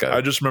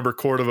I just remember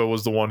Cordova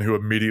was the one who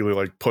immediately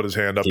like put his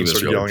hand up and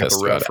started yelling at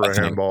the ref for a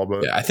handball.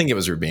 But I think it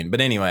was Rubin. But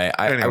anyway,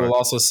 I will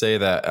also say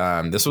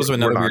that this was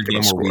another weird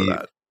game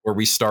where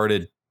we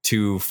started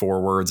two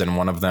forwards and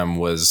one of them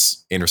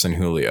was Anderson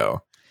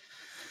Julio,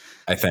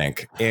 I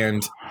think.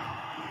 And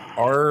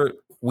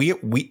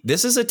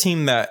this is a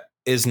team that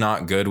is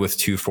not good with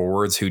two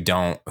forwards who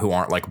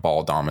aren't like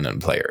ball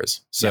dominant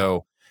players.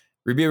 So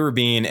Rubio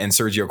Rubin and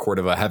Sergio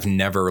Cordova have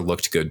never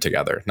looked good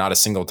together. Not a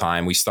single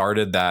time. We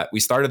started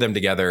them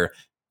together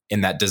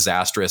in that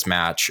disastrous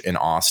match in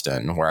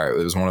Austin where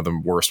it was one of the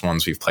worst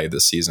ones we've played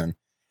this season.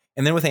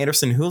 And then with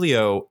Anderson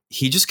Julio,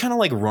 he just kind of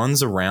like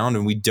runs around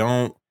and we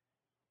don't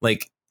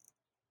like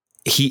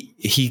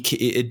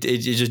it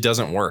just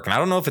doesn't work. And I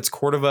don't know if it's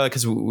Cordova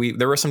because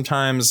there were some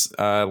times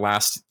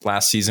last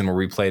season where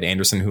we played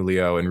Anderson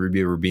Julio and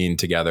Rubio Rubin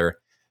together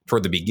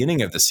toward the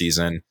beginning of the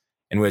season.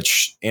 in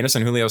which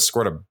Anderson Julio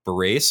scored a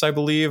brace, I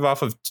believe,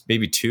 off of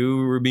maybe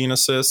 2 Rubin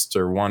assists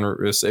or 1.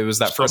 It was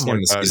that first game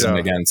of the season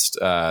against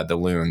the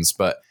Loons,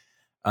 but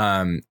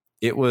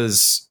it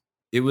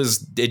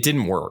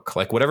didn't work.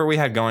 Like whatever we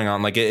had going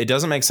on, like it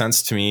doesn't make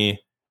sense to me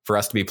for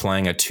us to be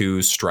playing a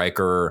 2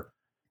 striker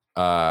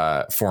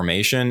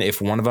formation if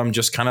one of them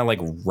just kind of like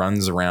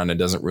runs around and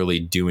doesn't really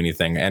do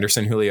anything.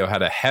 Anderson Julio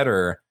had a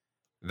header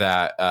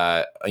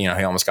that he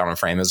almost got on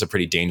frame. It was a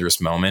pretty dangerous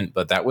moment,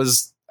 but that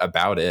was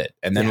about it.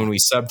 And then when we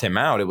subbed him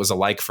out, it was a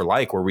like for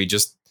like where we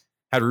just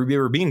had Rubio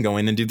Rubin go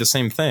in and do the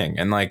same thing.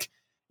 And like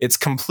it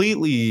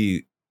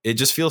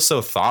just feels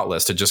so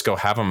thoughtless to just go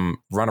have him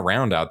run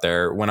around out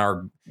there when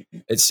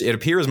it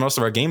appears most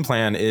of our game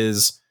plan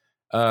is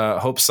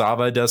hope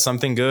Sava does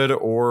something good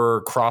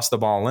or cross the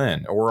ball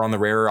in, or on the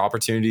rare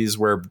opportunities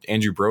where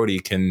Andrew Brody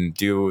can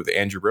do the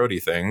Andrew Brody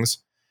things,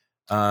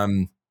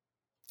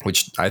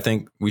 which I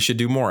think we should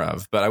do more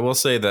of. But I will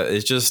say that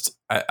it's just,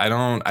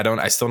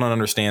 I still don't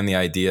understand the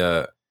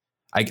idea.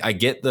 I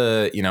get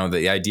the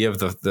idea of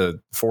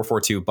the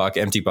 4-4-2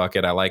 empty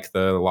bucket. I like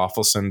the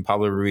Lawfulson,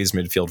 Pablo Ruiz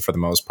midfield for the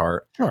most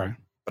part. Sure.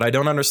 But I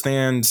don't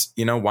understand,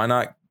 why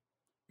not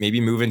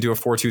maybe move into a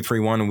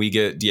 4-2-3-1 and we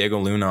get Diego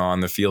Luna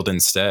on the field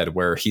instead,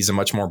 where he's a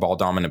much more ball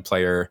dominant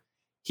player.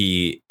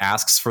 He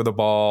asks for the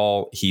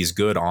ball. He's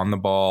good on the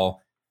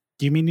ball.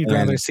 Do you mean you'd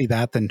rather see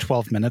that than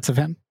 12 minutes of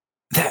him?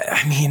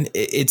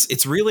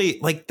 It's really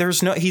like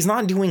he's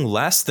not doing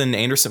less than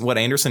what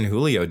Anderson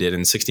Julio did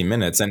in 60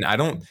 minutes. And I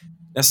don't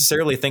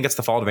necessarily think it's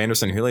the fault of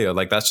Anderson Julio.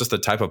 Like that's just the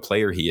type of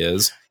player he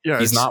is. Yeah,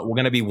 he's not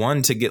going to be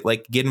one to get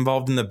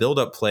involved in the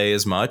build-up play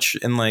as much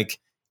and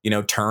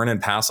turn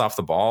and pass off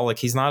the ball. Like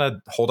he's not a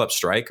hold-up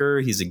striker.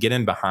 He's a get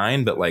in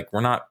behind, but like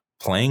we're not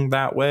playing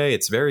that way.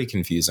 It's very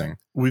confusing.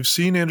 We've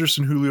seen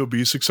Anderson Julio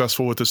be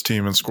successful with his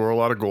team and score a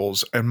lot of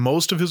goals, and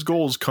most of his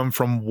goals come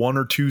from 1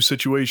 or 2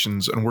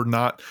 situations, and we're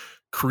not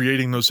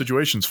creating those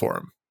situations for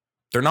him.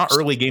 They're not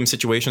early game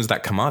situations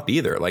that come up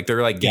either. Like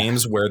they're like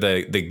games where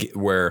the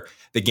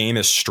game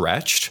is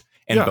stretched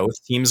and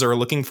both teams are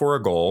looking for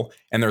a goal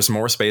and there's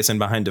more space in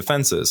behind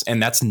defenses.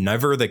 And that's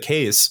never the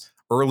case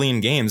early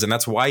in games. And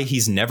that's why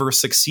he's never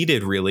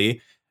succeeded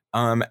really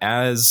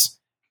as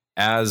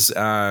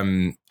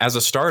a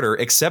starter,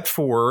 except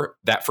for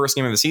that first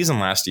game of the season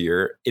last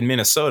year in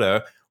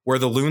Minnesota, where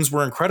the Loons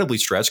were incredibly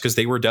stretched because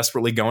they were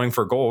desperately going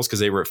for goals because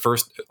they were at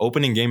first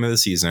opening game of the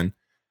season.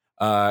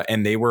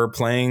 And they were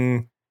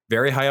playing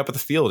very high up at the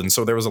field. And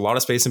so there was a lot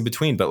of space in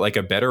between, but like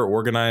a better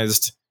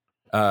organized,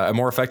 a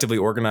more effectively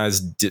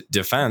organized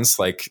defense,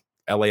 like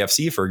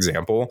LAFC, for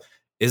example,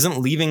 isn't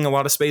leaving a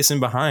lot of space in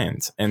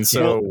behind. And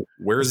so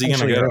where is he going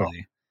to go?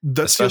 Early.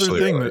 That's the other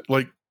thing that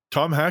like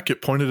Tom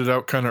Hackett pointed it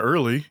out kind of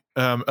early.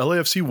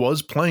 LAFC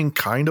was playing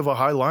kind of a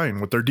high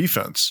line with their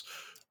defense.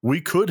 We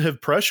could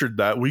have pressured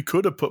that. We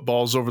could have put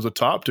balls over the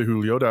top to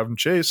Julio to have him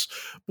chase,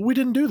 but we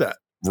didn't do that.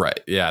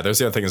 Right. Yeah. There's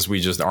the other thing is we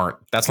just aren't.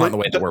 That's not the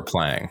way that we're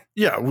playing.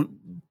 Yeah.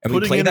 And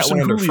we played that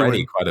way under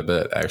Freddie quite a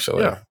bit,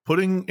 actually. Yeah.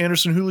 Putting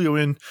Anderson Julio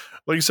in,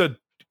 like you said,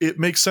 it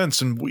makes sense.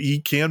 And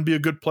he can be a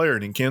good player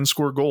and he can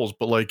score goals,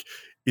 but like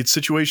it's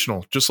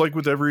situational. Just like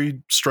with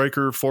every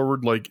striker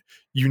forward, like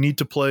you need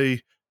to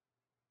play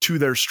to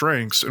their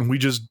strengths. And we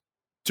just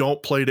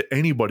don't play to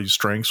anybody's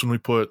strengths when we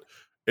put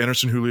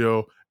Anderson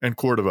Julio and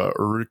Cordova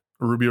or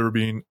Rubio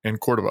Rubin and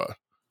Cordova.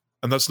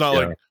 And that's not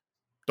like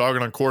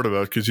dogging on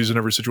Cordova because he's in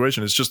every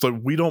situation. It's just like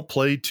we don't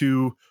play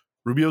to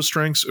Rubio's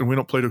strengths and we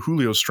don't play to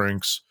Julio's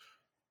strengths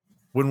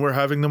when we're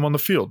having them on the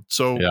field.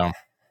 So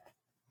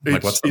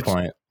what's the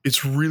point?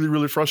 It's really,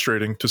 really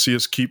frustrating to see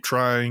us keep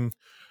trying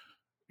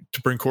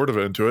to bring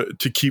Cordova into it,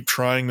 to keep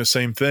trying the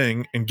same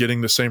thing and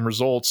getting the same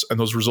results, and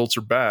those results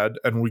are bad,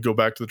 and we go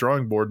back to the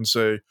drawing board and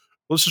say,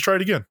 let's just try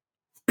it again.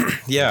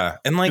 Yeah,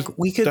 and like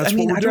we could. I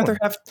mean, I'd rather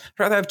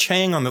have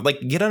Chang on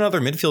get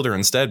another midfielder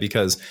instead,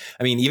 because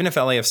I mean, even if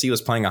LAFC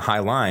was playing a high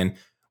line,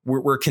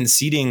 we're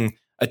conceding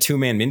a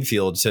 2-man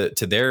midfield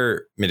to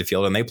their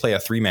midfield, and they play a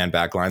 3-man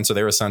back line, so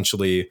they're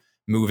essentially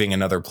moving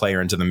another player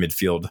into the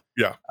midfield.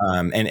 Yeah,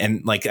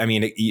 and like I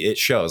mean, it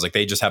shows. Like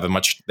they had a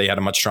much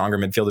stronger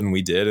midfield than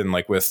we did, and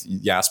like with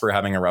Jasper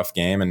having a rough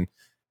game and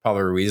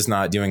Pablo Ruiz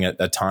not doing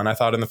a ton, I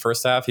thought in the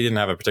first half he didn't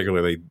have a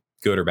particularly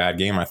good or bad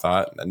game. I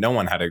thought no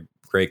one had a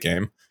great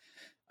game.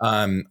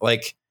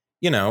 If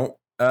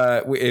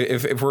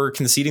we're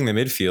conceding the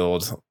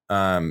midfield,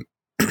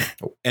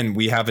 and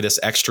we have this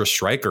extra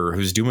striker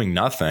who's doing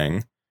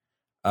nothing,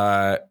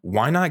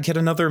 why not get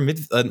another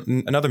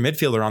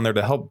midfielder on there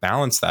to help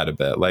balance that a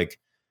bit? Like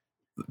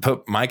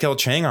put Michael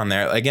Chang on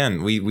there again.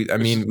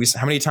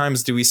 How many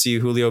times do we see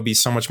Julio be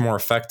so much more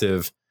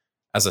effective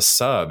as a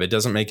sub? It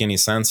doesn't make any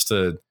sense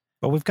to.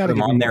 But we've got to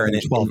get him on there in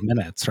 12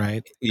 minutes,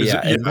 right?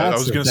 I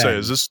was going to say,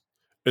 is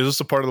this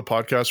the part of the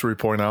podcast where we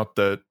point out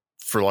that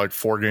for like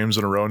 4 games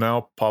in a row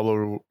now,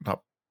 Pablo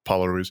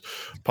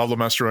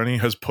Mastroeni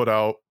has put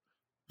out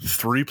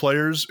 3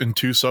 players in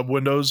 2 sub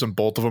windows, and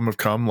both of them have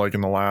come like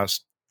in the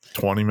last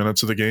 20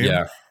 minutes of the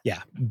game.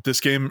 Yeah.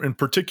 This game in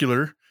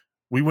particular,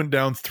 we went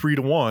down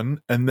 3-1,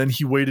 and then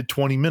he waited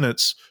 20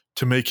 minutes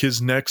to make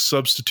his next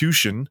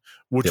substitution,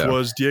 which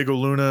was Diego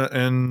Luna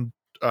and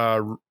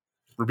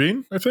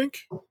Rubin, I think.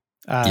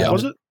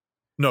 Was it?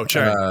 No,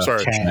 Chang.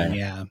 Sorry. Chang,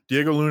 yeah.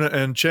 Diego Luna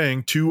and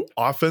Chang, 2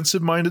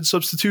 offensive-minded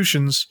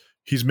substitutions.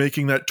 He's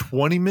making that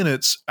 20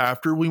 minutes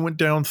after we went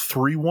down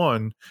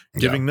 3-1,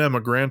 giving them a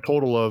grand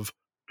total of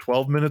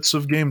 12 minutes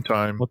of game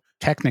time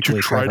technically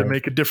to try to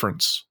make a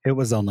difference. It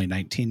was only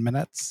 19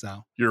 minutes,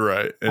 so. You're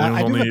right. And it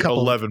was only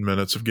 11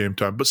 minutes of game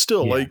time. But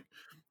still, like,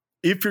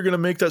 if you're going to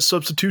make that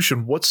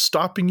substitution, what's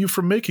stopping you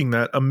from making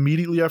that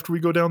immediately after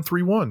we go down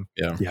 3-1?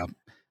 Yeah.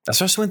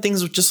 Especially when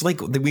things were just like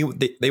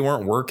they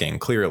weren't working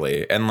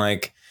clearly, and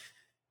like,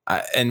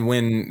 and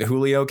when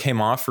Julio came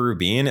off for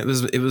Rubin, it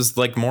was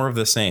like more of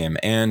the same.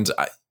 And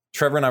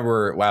Trevor and I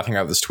were laughing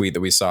about this tweet that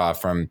we saw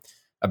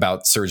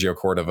about Sergio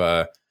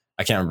Cordova.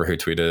 I can't remember who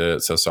tweeted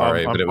it, so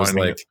sorry, but it was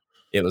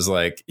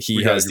like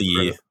he has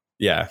the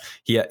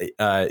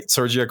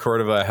Sergio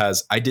Cordova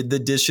has I did the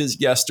dishes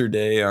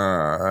yesterday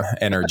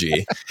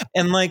energy,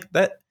 and like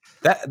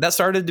that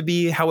started to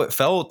be how it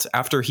felt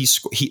after he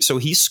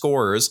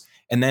scores.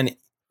 And then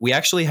we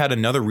actually had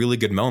another really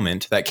good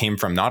moment that came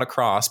from not a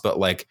cross, but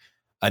like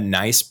a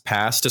nice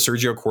pass to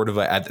Sergio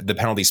Cordova at the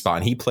penalty spot.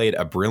 And he played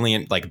a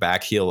brilliant like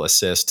back heel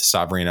assist to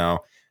Sabrino,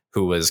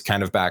 who was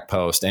kind of back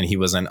post, and he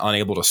was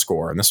unable to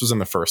score. And this was in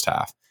the first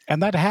half.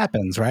 And that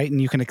happens, right?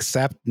 And you can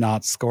accept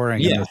not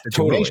scoring in those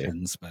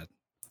situations. Totally.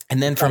 And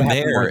then from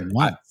there,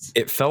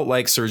 it felt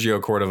like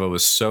Sergio Cordova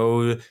was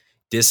so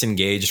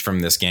disengaged from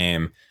this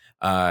game.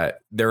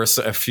 There were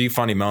a few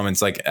funny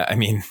moments, like, I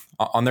mean,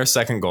 on their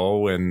second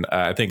goal when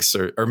I think,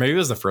 or maybe it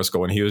was the first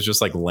goal when he was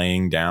just like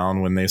laying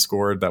down when they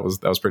scored. That was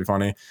pretty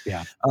funny.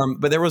 Yeah.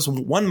 But there was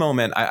one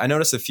moment I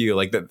noticed a few,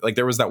 like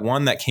there was that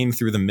one that came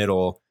through the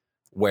middle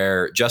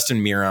where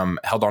Justin Meram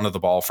held onto the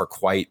ball for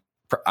quite,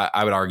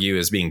 I would argue,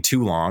 as being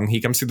too long.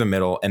 He comes through the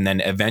middle and then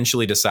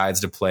eventually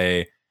decides to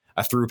play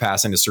a through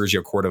pass into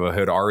Sergio Cordova, who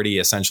had already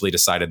essentially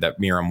decided that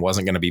Meram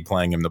wasn't going to be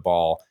playing him the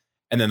ball.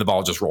 And then the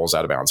ball just rolls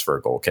out of bounds for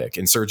a goal kick.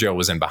 And Sergio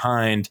was in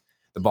behind.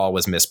 The ball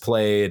was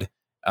misplayed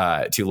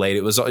too late.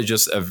 It was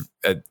just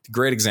a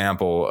great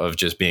example of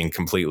just being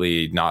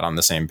completely not on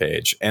the same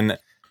page. And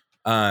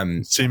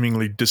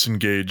seemingly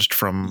disengaged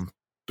from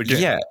the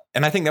game. Yeah.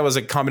 And I think that was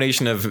a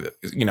combination of,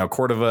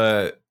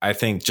 Cordova, I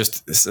think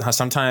just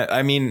sometimes,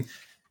 I mean,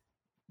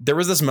 there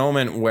was this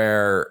moment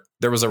where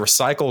there was a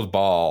recycled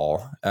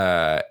ball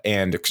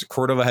and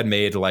Cordova had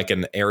made like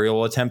an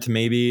aerial attempt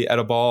maybe at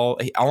a ball.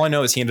 All I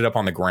know is he ended up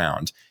on the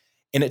ground,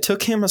 and it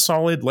took him a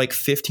solid like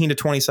 15 to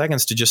 20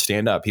 seconds to just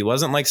stand up. He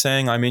wasn't like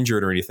saying I'm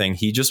injured or anything.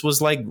 He just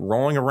was like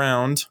rolling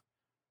around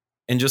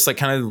and just like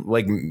kind of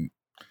like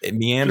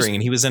meandering,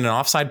 and he was in an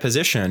offside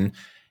position,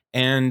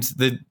 and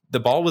the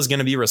ball was going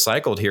to be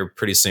recycled here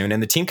pretty soon.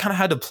 And the team kind of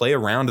had to play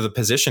around the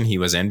position he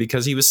was in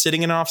because he was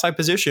sitting in an offside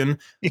position,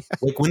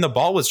 like when the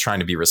ball was trying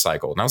to be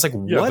recycled. And I was like,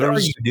 what are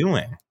you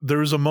doing? There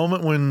was a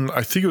moment when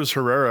I think it was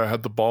Herrera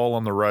had the ball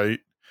on the right,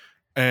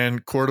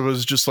 and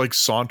Cordova's just like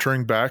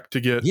sauntering back to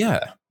get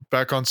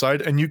back on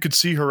side. And you could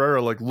see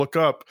Herrera like look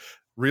up,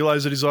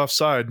 realize that he's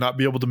offside, not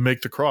be able to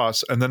make the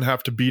cross, and then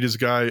have to beat his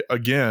guy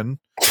again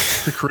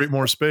to create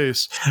more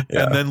space,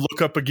 and then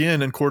look up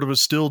again, and Cordova's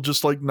still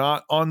just like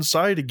not on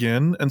side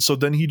again. And so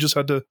then he just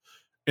had to,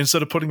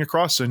 instead of putting a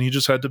cross in, he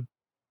just had to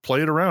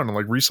play it around and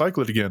like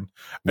recycle it again.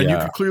 And you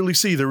could clearly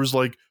see there was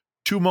like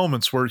 2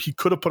 moments where he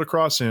could have put a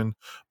cross in,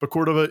 but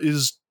Cordova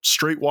is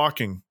straight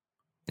walking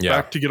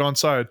back to get on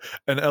side,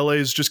 and LA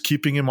is just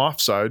keeping him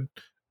offside.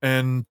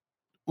 And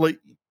like,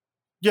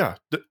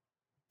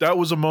 that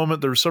was a moment.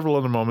 There were several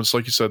other moments,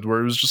 like you said, where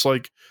it was just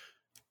like,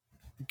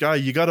 guy,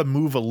 you got to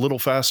move a little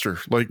faster.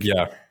 Like,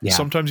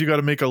 sometimes you got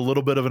to make a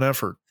little bit of an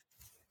effort.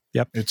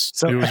 Yep. It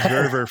was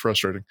very, very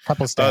frustrating.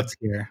 Couple stats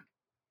here.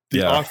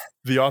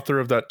 The author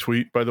of that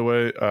tweet, by the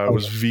way,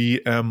 was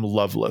VM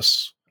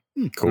Loveless.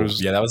 Cool.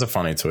 That was a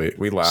funny tweet.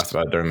 We laughed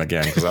about it during the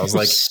game because I was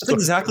like, that's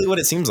exactly what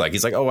it seems like.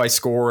 He's like, oh, I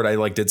scored. I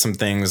like did some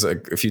things a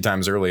few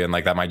times early, and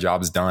like that my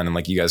job's done, and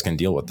like you guys can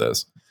deal with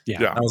this.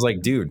 Yeah. I was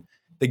like, dude,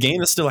 the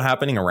game is still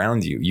happening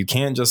around you. You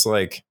can't just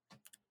like,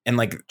 and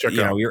like,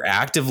 you're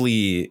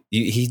actively,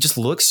 he just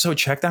looks so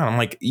checked out. I'm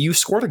like, you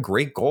scored a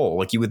great goal.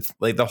 Like you would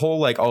like the whole,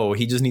 like, oh,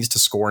 he just needs to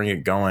score and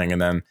get going, and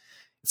then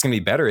it's going to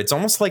be better. It's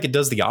almost like it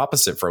does the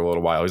opposite for a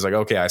little while. He's like,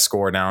 okay, I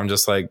scored. Now I'm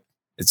just like,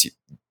 it's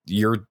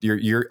your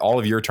all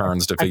of your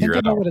turns to figure it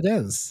out. I know what it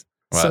is.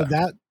 What?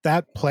 So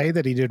that play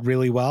that he did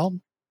really well.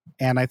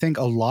 And I think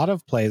a lot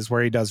of plays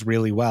where he does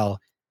really well,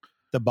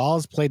 the ball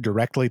is played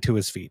directly to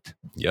his feet.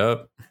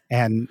 Yep.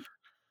 And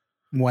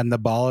when the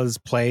ball is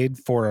played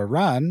for a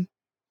run,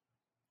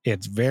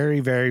 it's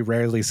very, very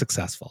rarely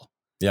successful.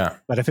 Yeah.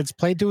 But if it's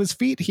played to his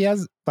feet,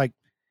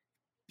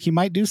 he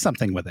might do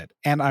something with it.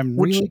 And I'm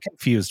really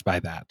confused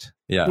by that.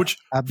 Yeah.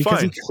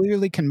 Because he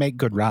clearly can make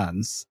good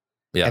runs.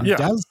 Yeah. And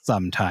does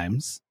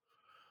sometimes,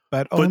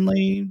 but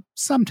only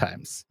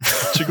sometimes.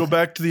 To go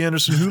back to the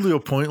Anderson Julio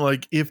point,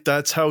 like if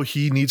that's how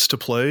he needs to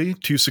play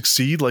to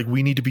succeed, like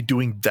we need to be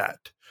doing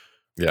that.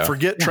 Yeah.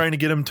 Forget trying to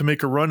get him to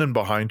make a run in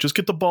behind. Just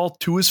get the ball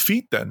to his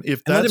feet then.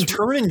 If and that's let him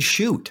turn and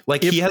shoot.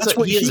 Like if he has that's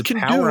what he can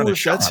do, if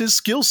shot. that's his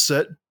skill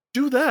set,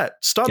 do that.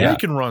 Stop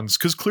making runs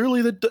because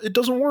clearly that it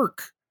doesn't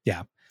work.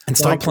 Yeah. And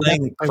stop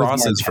playing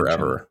crosses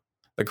forever.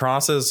 The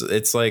crosses,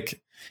 it's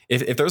like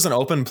if there's an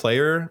open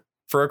player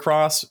for a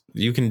cross,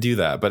 you can do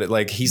that.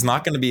 But he's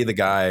not going to be the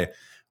guy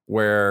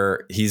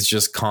where he's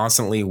just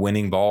constantly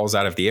winning balls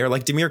out of the air.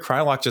 Like Damir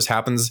Kreilach just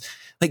happens.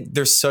 Like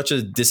there's such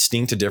a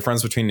distinct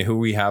difference between who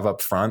we have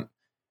up front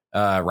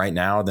right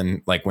now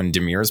than like when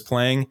Damir is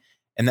playing.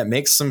 And that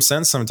makes some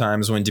sense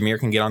sometimes when Damir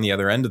can get on the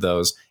other end of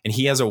those. And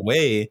he has a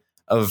way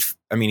of,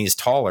 I mean, he's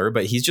taller,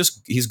 but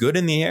he's good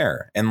in the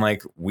air. And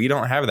like, we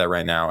don't have that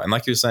right now. And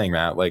like you're saying,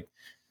 Matt, like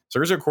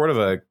Sergio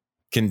Cordova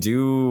can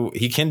do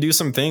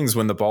some things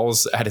when the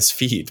ball's at his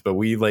feet, but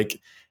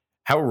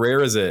how rare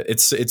is it?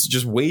 It's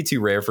just way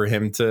too rare for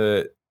him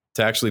to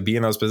actually be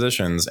in those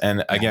positions.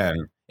 And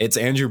again, it's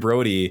Andrew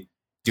Brody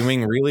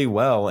doing really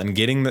well and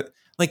getting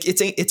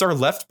it's our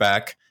left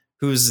back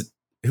who's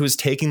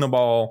taking the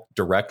ball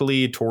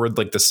directly toward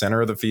like the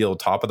center of the field,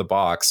 top of the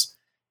box,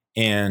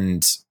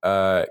 and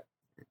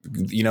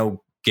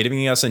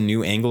giving us a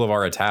new angle of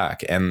our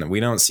attack. And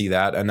we don't see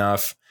that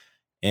enough.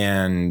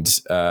 And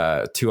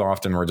too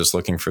often we're just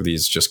looking for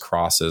these just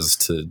crosses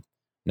to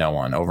no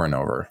one over and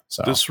over.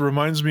 So this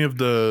reminds me of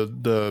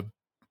the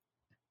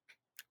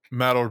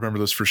Matt will remember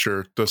this for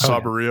sure. The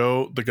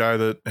Saborio, the guy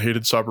that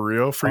hated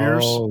Saborio for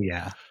years. Oh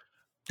yeah.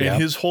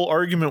 And his whole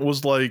argument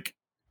was like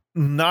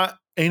not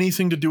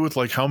anything to do with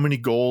like how many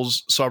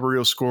goals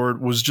Saborio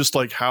scored, was just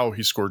like how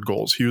he scored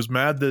goals. He was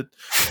mad that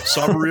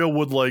Saborio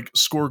would like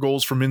score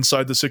goals from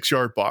inside the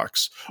 6-yard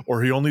box,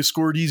 or he only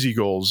scored easy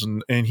goals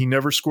and he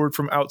never scored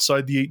from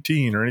outside the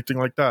 18 or anything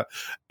like that.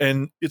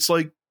 And it's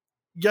like,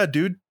 yeah,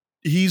 dude,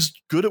 he's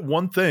good at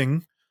one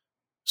thing,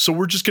 so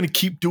we're just going to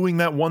keep doing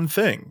that one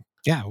thing.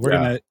 Yeah, we're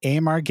going to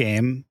aim our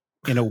game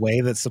in a way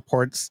that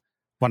supports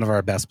one of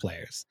our best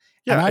players.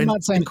 Yeah, and I'm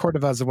not saying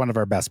Cordova is one of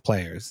our best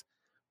players.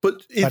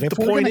 But if the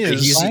point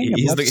is,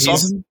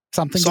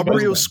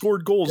 Saborio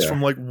scored goals from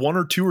like 1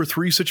 or 2 or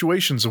 3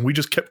 situations, and we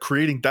just kept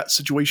creating that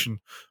situation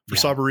for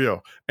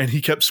Saborio, and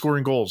he kept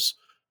scoring goals.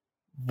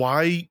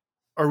 Why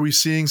are we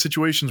seeing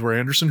situations where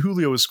Anderson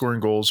Julio is scoring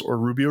goals, or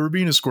Rubio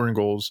Rubin is scoring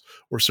goals,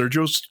 or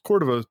Sergio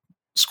Cordova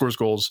scores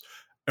goals,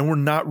 and we're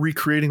not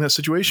recreating that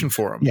situation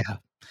for him? Yeah.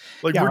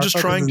 Like we're just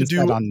trying to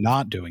do on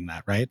not doing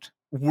that, right?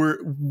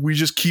 We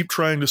just keep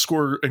trying to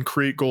score and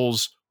create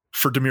goals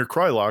for Damir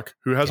Kreilach,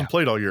 who hasn't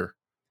played all year.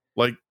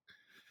 Like,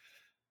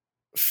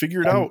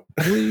 figure it out.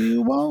 We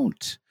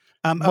won't.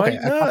 Okay,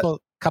 a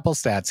couple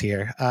stats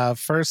here.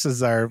 First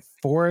is our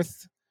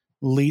 4th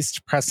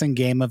least pressing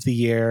game of the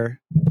year.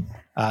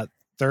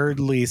 Third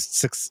least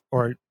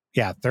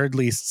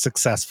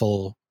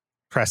successful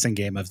pressing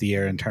game of the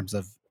year in terms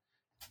of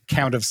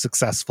count of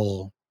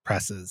successful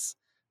presses.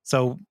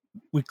 So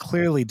we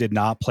clearly did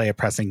not play a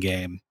pressing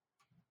game.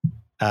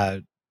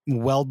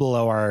 Well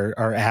below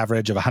our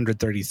average of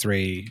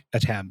 133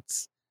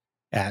 attempts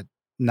at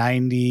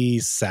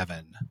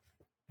 97.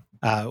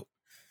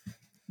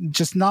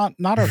 Just not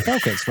our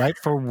focus, right?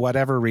 For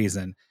whatever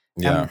reason.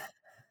 Yeah.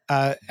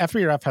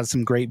 FBRF has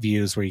some great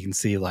views where you can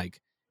see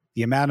like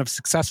the amount of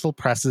successful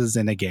presses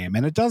in a game,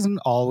 and it doesn't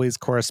always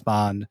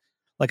correspond.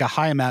 Like a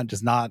high amount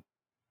does not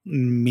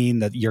mean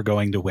that you're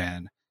going to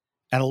win,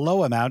 and a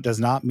low amount does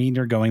not mean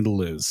you're going to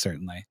lose,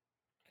 certainly.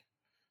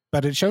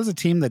 But it shows a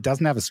team that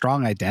doesn't have a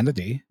strong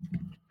identity.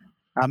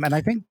 And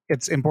I think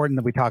it's important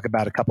that we talk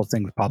about a couple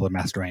things Pablo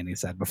Mastroeni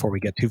said before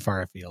we get too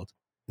far afield.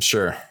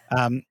 Sure.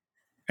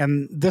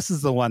 And this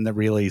is the one that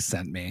really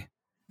sent me.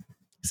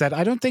 He said,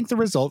 I don't think the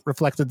result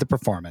reflected the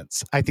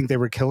performance. I think they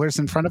were killers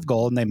in front of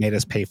goal and they made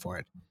us pay for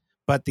it.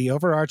 But the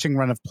overarching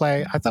run of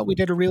play, I thought we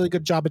did a really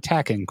good job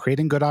attacking,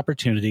 creating good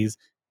opportunities,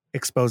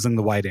 exposing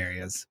the wide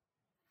areas.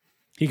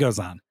 He goes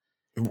on.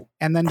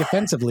 And then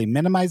defensively,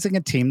 minimizing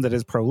a team that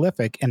is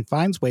prolific and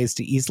finds ways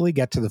to easily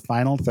get to the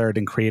final third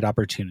and create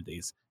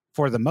opportunities.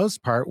 For the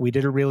most part, we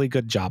did a really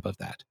good job of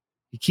that.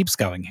 He keeps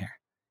going here.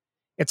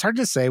 It's hard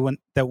to say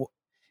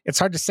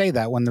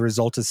that when the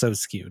result is so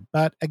skewed.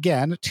 But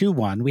again,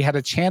 2-1, we had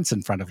a chance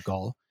in front of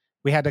goal.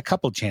 We had a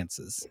couple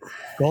chances.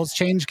 Goals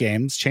change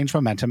games, change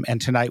momentum, and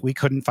tonight we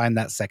couldn't find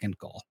that second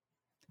goal.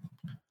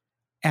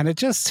 And it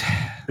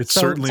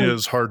certainly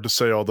is hard to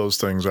say all those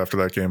things after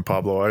that game,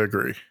 Pablo. I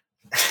agree.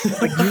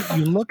 Like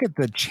you look at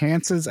the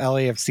chances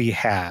LAFC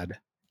had,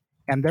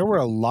 and there were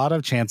a lot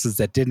of chances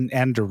that didn't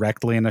end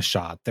directly in a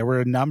shot. There were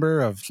a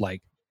number of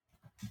like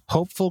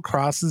hopeful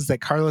crosses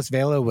that Carlos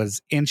Vela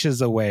was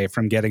inches away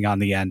from getting on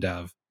the end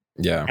of.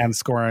 Yeah. And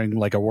scoring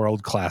like a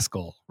world-class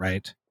goal,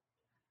 right?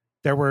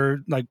 There were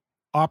like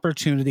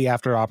opportunity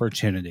after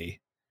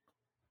opportunity.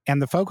 And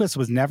the focus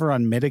was never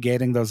on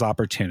mitigating those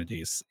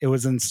opportunities. It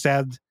was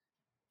instead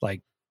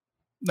like,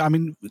 I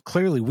mean,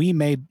 clearly we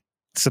made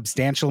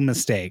substantial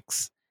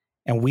mistakes,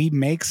 and we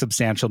make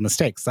substantial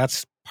mistakes.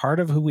 That's part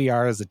of who we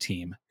are as a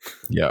team.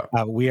 Yeah.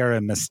 We are a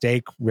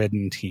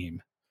mistake-ridden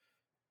team.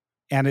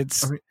 And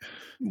it's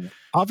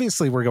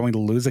obviously we're going to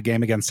lose a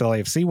game against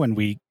LAFC when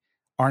we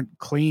aren't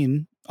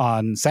clean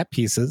on set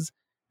pieces.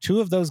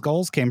 2 of those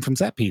goals came from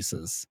set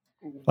pieces.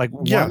 Like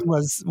one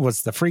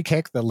was the free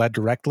kick that led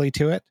directly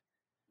to it.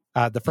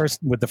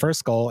 The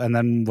first goal, and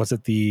then was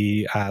it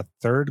the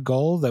third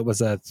goal that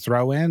was a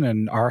throw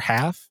in our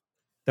half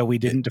that we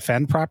didn't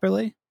defend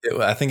properly?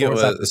 I think it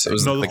was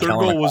no. The third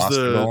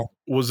goal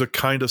was a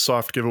kind of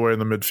soft giveaway in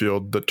the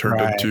midfield that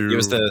turned into. It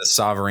was the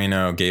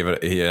Savarino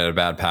he had a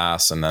bad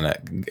pass, and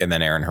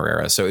then Aaron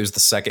Herrera. So it was the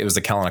second. It was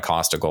the Kellen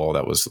Acosta goal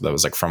that was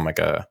like from like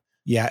a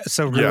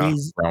So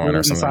Ruiz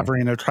and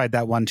Savarino tried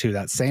that one too.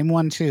 That same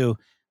one too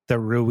that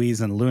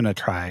Ruiz and Luna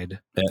tried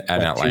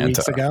at Atlanta 2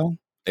 weeks ago.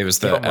 It was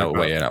the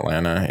away in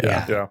Atlanta.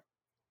 Yeah.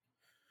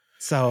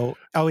 So,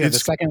 the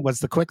second was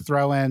the quick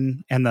throw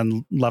in, and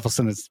then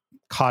Levelson is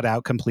caught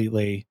out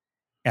completely,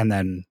 and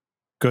then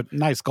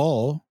nice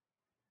goal.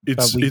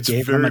 It's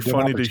very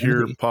funny to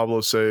hear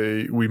Pablo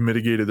say we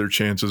mitigated their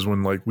chances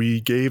when like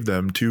we gave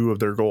them 2 of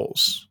their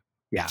goals.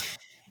 Yeah.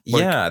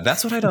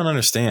 That's what I don't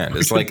understand.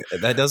 It's like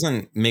that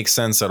doesn't make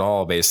sense at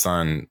all based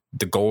on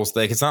the goals.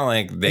 Like it's not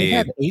like they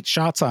had 8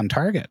 shots on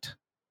target.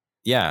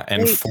 Yeah,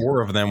 and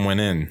 4 of them went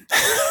in.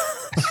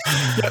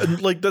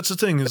 Like that's the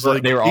thing is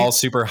like they were all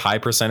super high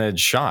percentage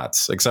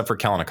shots except for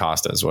Kellen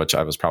Acosta's, which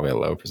I was probably a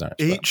low percentage.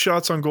 8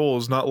 shots on goal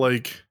is not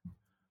like,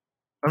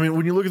 I mean,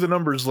 when you look at the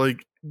numbers,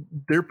 like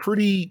they're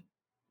pretty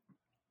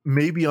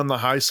maybe on the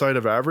high side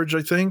of average,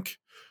 I think,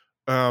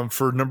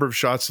 for a number of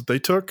shots that they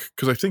took,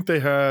 because I think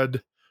they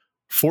had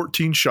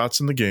 14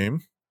 shots in the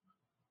game,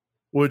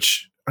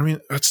 which I mean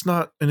that's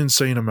not an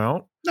insane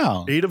amount.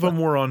 No, 8 of them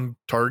were on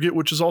target,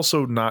 which is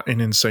also not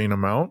an insane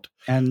amount.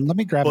 And let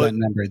me grab that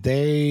number.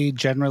 They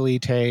generally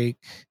take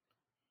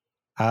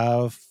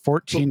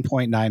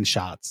 14.9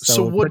 shots.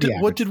 So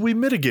what did we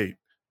mitigate?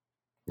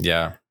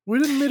 Yeah, we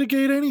didn't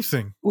mitigate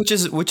anything. Which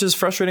is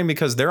frustrating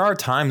because there are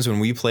times when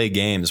we play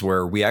games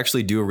where we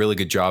actually do a really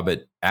good job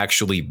at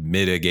actually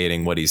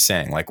mitigating what he's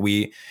saying. Like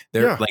we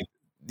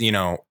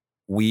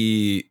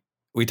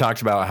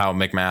talked about how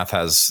McMath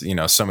has,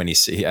 so many,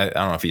 I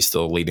don't know if he's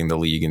still leading the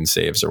league in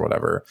saves or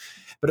whatever,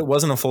 but it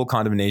wasn't a full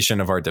condemnation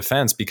of our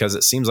defense because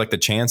it seems like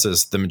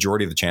the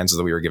majority of the chances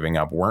that we were giving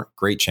up weren't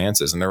great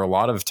chances. And there were a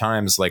lot of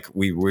times like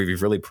we've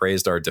really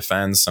praised our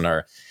defense and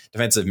our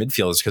defensive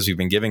midfielders because we've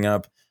been giving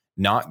up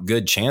not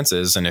good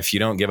chances. And if you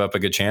don't give up a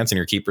good chance and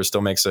your keeper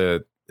still makes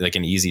an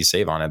easy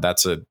save on it,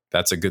 that's a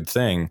good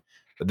thing.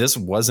 But this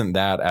wasn't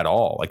that at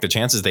all. Like the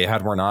chances they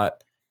had were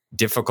not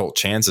difficult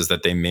chances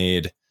that they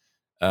made.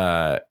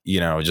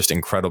 Just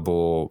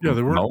incredible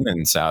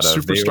moments out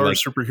of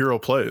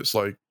superhero plays.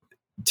 Like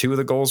 2 of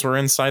the goals were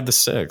inside the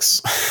 6.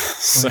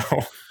 So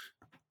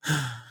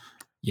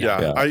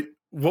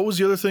what was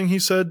the other thing he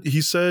said?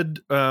 He said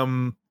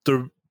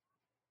the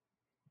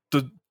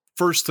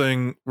first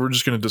thing we're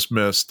just going to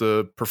dismiss,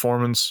 the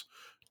performance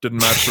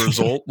didn't match the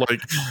result.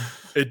 Like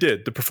it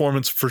did. The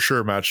performance for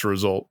sure matched the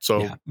result.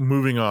 So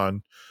moving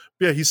on.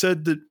 Yeah, he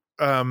said that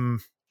the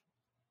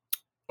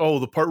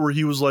part where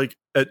he was like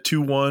at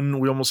 2-1,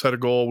 we almost had a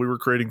goal. We were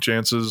creating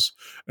chances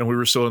and we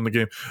were still in the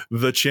game.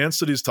 The chance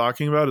that he's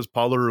talking about is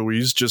Paulo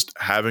Ruiz just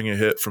having a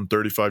hit from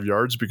 35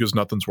 yards because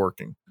nothing's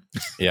working.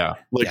 Yeah.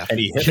 And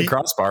he hit the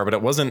crossbar, but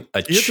it wasn't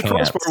a chance. He hit the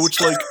crossbar, which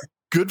like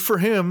good for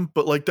him,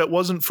 but like that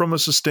wasn't from a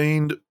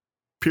sustained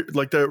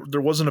like there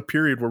wasn't a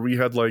period where we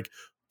had like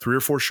 3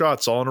 or 4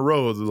 shots all in a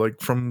row,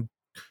 like from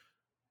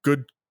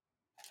good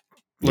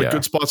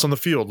spots on the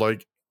field.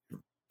 Like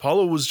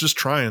Paulo was just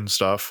trying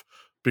stuff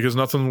because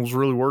nothing was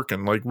really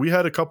working. Like we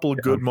had a couple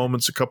of good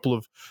moments, a couple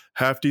of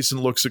half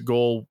decent looks at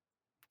goal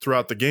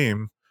throughout the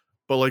game,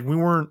 but like we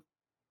weren't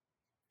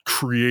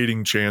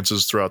creating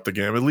chances throughout the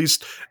game, at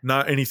least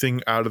not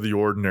anything out of the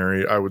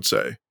ordinary, I would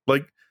say.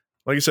 Like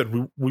I said,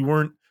 we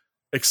weren't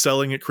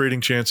excelling at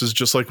creating chances,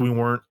 just like we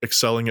weren't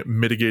excelling at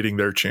mitigating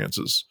their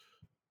chances.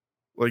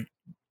 Like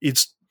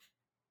it's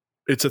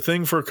a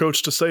thing for a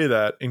coach to say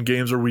that in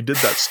games where we did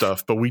that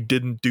stuff, but we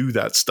didn't do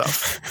that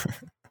stuff.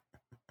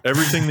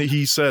 Everything that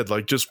he said,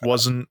 like, just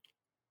wasn't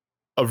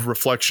a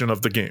reflection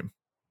of the game.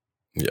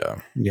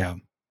 Yeah. Yeah.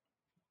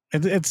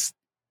 This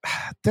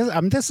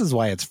is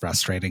why it's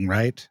frustrating,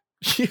 right?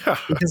 Yeah.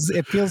 Because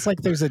it feels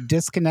like there's a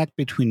disconnect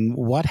between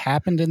what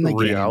happened in the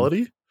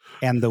reality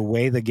and the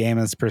way the game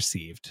is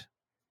perceived.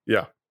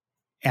 Yeah.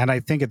 And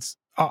I think it's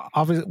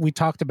obviously, we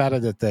talked about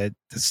it at the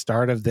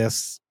start of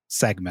this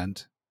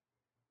segment.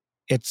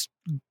 It's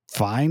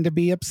fine to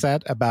be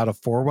upset about a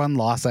 4-1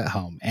 loss at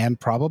home, and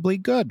probably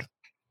good.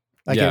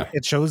 Like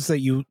it shows that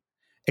you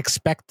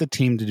expect the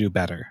team to do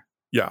better.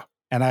 Yeah.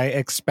 And I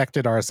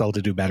expected RSL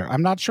to do better.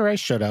 I'm not sure I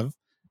should have.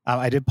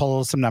 I did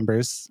pull some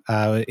numbers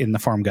in the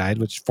form guide,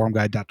 which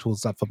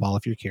formguide.tools.football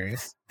if you're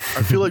curious.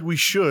 I feel like we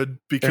should,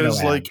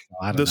 because like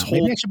this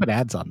whole... Maybe I should put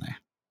ads on there.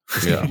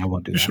 Yeah. I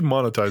won't do that. We should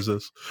monetize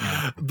this.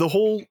 Yeah. The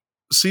whole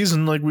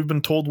season, like we've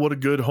been told what a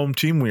good home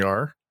team we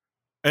are.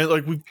 And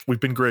like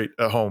we've been great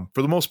at home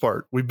for the most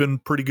part. We've been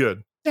pretty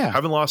good. Yeah.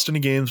 Haven't lost any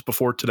games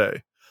before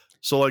today.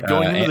 So like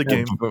going into the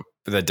game,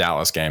 the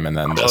Dallas game, and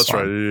then that's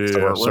right. Yeah,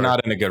 so we're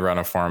not in a good run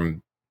of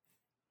form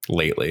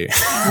lately.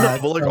 No,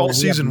 but like all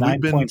season, we've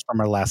been points from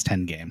our last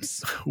 10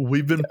 games.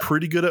 We've been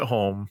pretty good at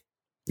home.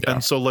 Yeah.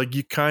 And so like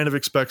you kind of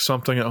expect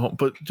something at home,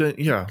 but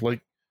yeah,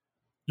 like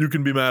you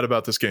can be mad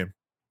about this game.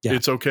 Yeah.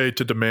 It's okay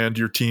to demand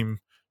your team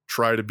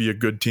try to be a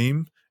good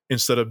team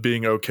instead of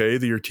being okay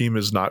that your team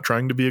is not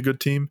trying to be a good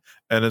team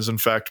and is in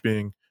fact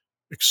being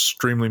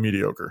extremely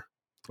mediocre.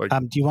 Like,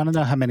 do you want to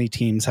know how many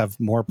teams have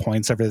more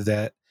points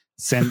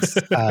since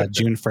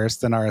June 1st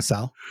than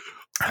RSL?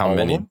 How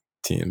many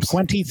teams?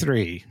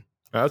 23.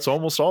 That's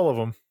almost all of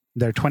them.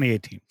 There are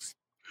 28 teams.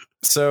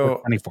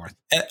 So 24th.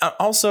 And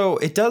also,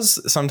 it does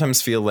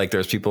sometimes feel like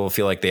there's people who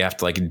feel like they have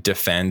to like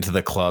defend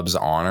the club's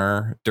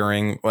honor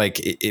during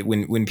like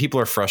when people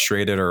are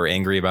frustrated or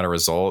angry about a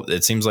result.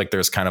 It seems like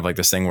there's kind of like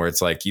this thing where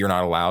it's like you're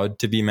not allowed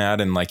to be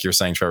mad, and like you're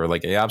saying, Trevor,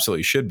 like it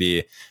absolutely should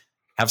be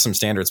have some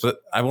standards. But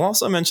I will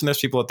also mention there's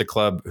people at the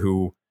club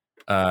who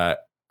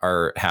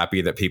are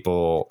happy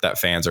that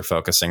fans are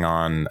focusing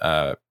on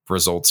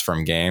results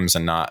from games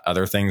and not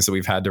other things that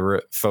we've had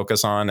to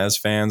focus on as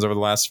fans over the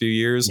last few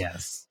years.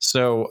 Yes.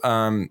 So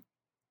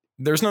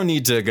there's no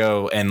need to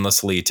go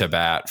endlessly to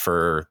bat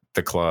for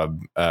the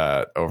club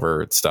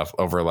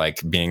over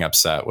like being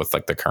upset with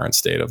like the current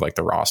state of like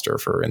the roster,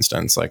 for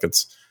instance. Like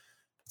it's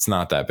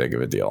not that big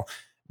of a deal.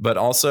 But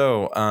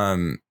also,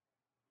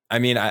 I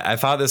mean, I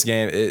thought this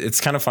game, it's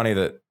kind of funny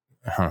that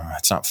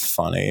it's not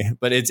funny,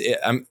 but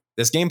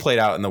this game played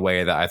out in the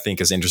way that I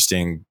think is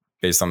interesting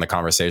based on the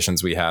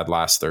conversations we had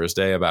last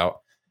Thursday about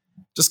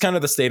just kind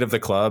of the state of the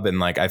club. And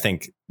like, I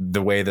think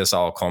the way this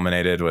all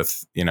culminated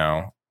with, you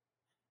know,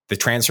 the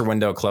transfer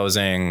window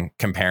closing,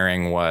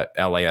 comparing what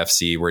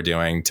LAFC were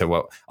doing to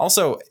what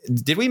also,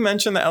 did we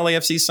mention that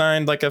LAFC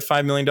signed like a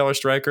 $5 million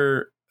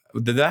striker?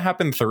 Did that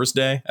happen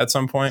Thursday at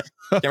some point?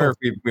 I can't remember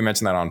if we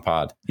mentioned that on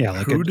pod. Yeah.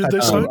 Like who did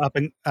they sign?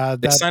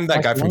 They signed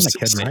that guy from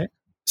right?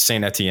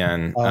 Saint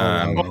Etienne.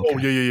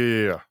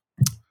 Yeah.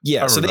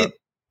 Yeah. So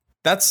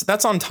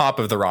that's on top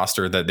of the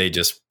roster that they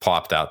just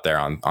plopped out there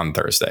on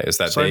Thursday. Is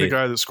that signed a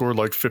guy that scored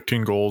like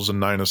 15 goals and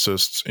 9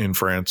 assists in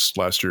France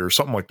last year or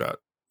something like that.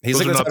 He's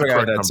like the type of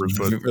guy that's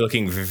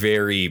looking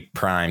very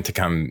prime to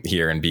come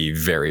here and be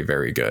very,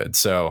 very good.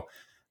 So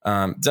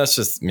that's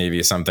just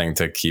maybe something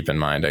to keep in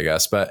mind, I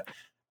guess. But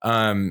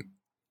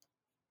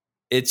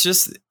it's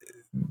just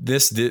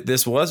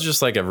this was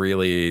just like a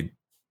really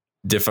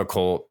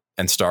difficult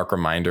and stark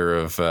reminder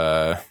of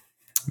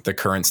the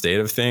current state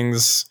of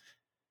things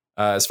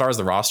as far as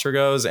the roster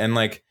goes. And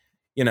like,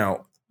 you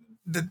know,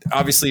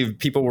 obviously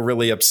people were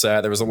really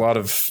upset. There was a lot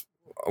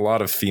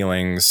of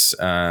feelings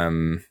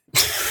on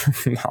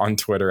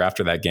Twitter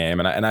after that game,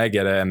 and I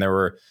get it. And there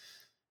were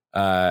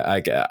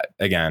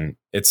again,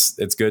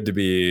 it's good to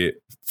be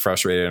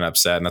frustrated and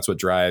upset, and that's what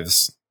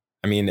drives.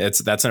 I mean,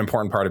 that's an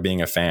important part of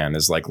being a fan,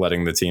 is like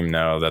letting the team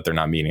know that they're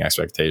not meeting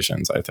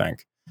expectations, I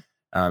think.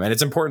 And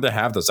it's important to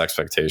have those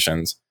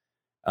expectations.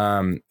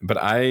 But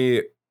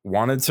I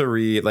wanted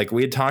to like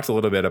we had talked a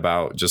little bit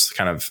about just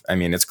kind of, I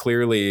mean, it's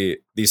clearly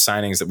these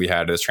signings that we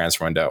had this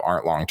transfer window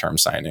aren't long-term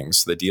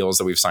signings. The deals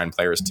that we've signed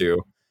players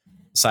to,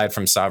 aside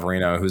from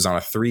Savarino, who's on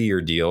a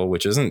 3-year deal,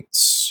 which isn't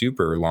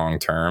super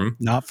long-term.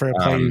 Not for a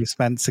player you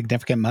spent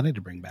significant money to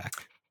bring back.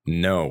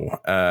 No.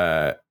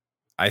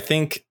 I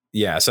think,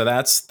 yeah, so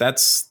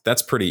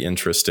that's pretty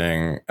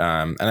interesting.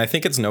 And I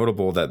think it's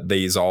notable that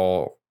these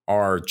all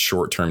are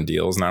short-term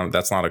deals. Now,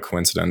 that's not a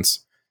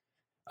coincidence.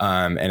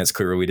 And it's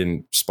clear we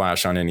didn't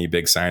splash on any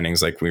big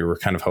signings like we were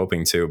kind of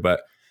hoping to,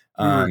 but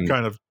we were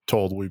kind of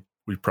told we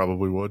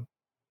probably would.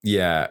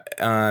 Yeah.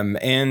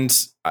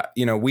 And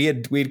you know,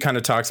 we'd kind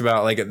of talked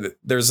about like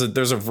there's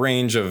a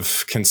range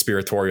of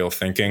conspiratorial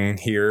thinking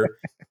here,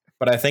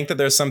 but I think that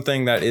there's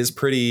something that is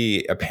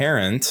pretty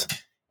apparent.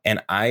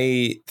 And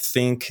I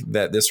think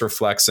that this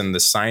reflects in the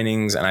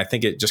signings, and I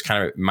think it just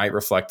kind of might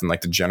reflect in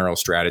like the general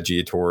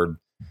strategy toward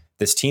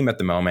this team at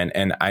the moment.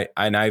 And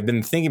I've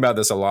been thinking about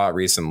this a lot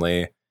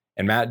recently.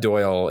 And Matt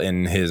Doyle,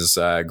 in his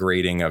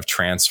grading of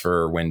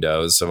transfer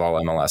windows of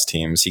all MLS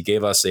teams, he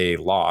gave us a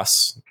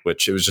loss,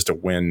 which it was just a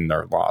win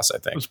or loss, I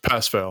think. It was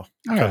pass fail.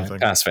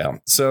 Pass fail.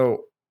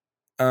 So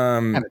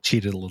kind of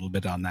cheated a little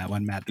bit on that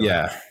one, Matt Doyle.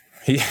 Yeah.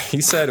 He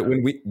said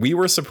when we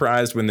were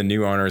surprised when the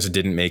new owners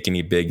didn't make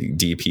any big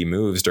DP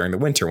moves during the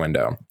winter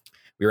window.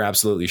 We were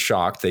absolutely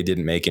shocked they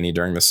didn't make any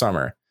during the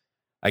summer.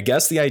 I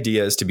guess the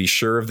idea is to be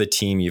sure of the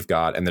team you've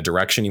got and the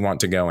direction you want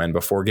to go in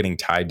before getting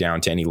tied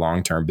down to any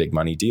long-term big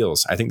money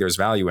deals. I think there's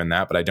value in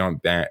that, but I don't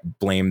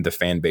blame the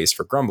fan base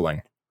for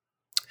grumbling.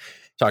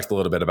 Talked a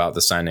little bit about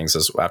the signings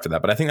after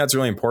that, but I think that's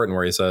really important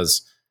where he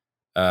says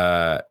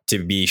to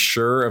be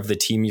sure of the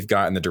team you've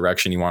got and the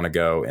direction you want to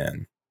go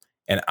in.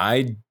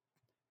 And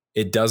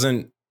it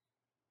doesn't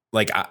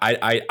like,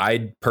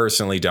 I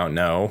personally don't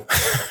know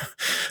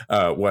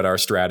what our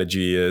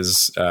strategy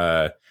is,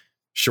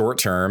 short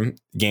term,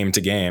 game to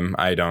game,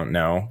 I don't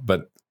know,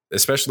 but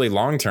especially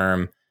long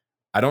term,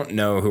 I don't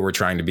know who we're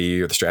trying to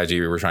be or the strategy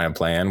we're trying to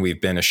play in.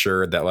 We've been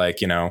assured that, like,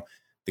 you know,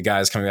 the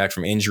guys coming back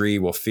from injury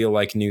will feel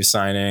like new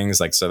signings,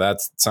 like, so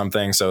that's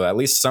something. So at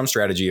least some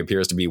strategy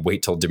appears to be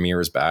wait till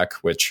Demir's back,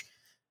 which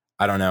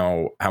I don't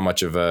know how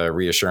much of a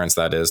reassurance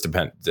that is,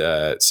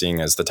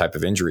 seeing as the type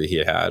of injury he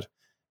had.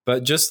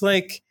 But just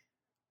like,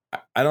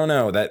 I don't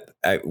know, that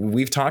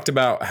we've talked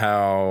about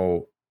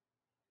how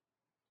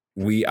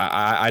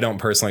I don't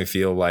personally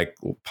feel like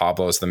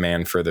Pablo is the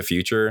man for the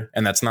future.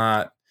 And I'm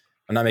not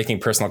making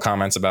personal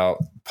comments about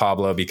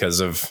Pablo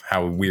because of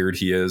how weird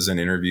he is in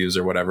interviews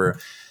or whatever.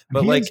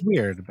 But he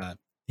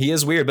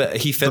is weird, but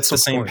he fits the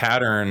same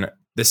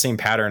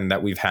pattern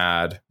that we've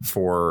had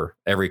for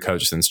every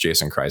coach since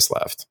Jason Kreis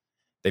left.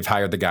 They've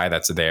hired the guy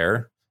that's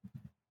there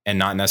and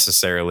not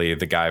necessarily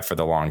the guy for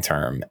the long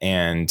term.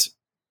 And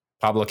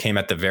Pablo came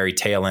at the very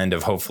tail end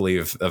of hopefully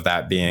of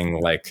that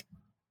being like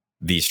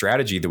the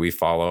strategy that we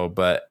follow.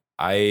 But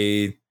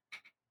I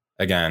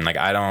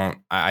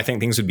think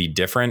things would be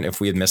different if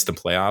we had missed the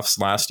playoffs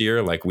last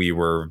year, like we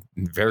were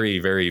very,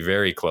 very,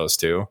 very close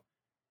to.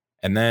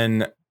 And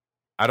then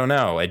I don't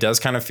know, it does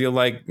kind of feel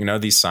like,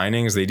 these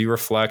signings, they do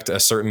reflect a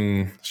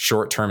certain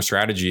short-term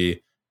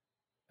strategy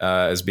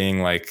as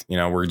being like,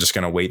 we're just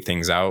going to wait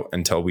things out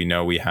until we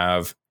know we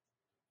have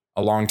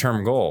a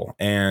long-term goal.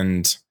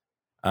 And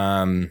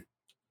I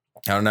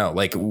don't know,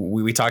 like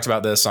we talked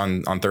about this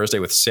on Thursday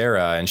with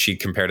Sarah, and she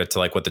compared it to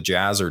like what the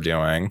Jazz are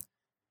doing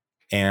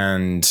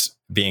and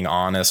being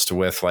honest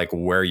with like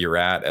where you're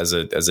at as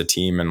a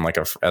team and like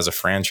as a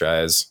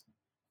franchise.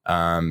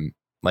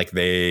 Like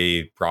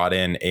they brought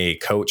in a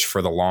coach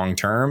for the long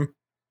term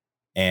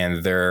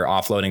and they're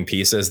offloading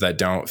pieces that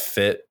don't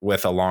fit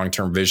with a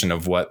long-term vision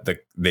of what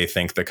they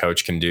think the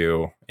coach can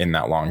do in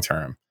that long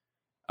term.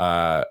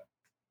 I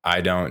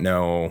don't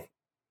know.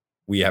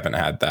 We haven't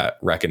had that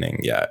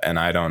reckoning yet. And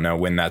I don't know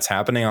when that's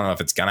happening. I don't know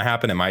if it's going to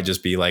happen. It might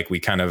just be like we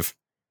kind of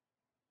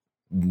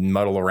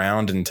muddle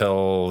around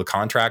until the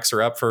contracts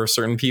are up for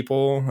certain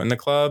people in the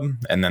club.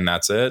 And then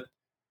that's it.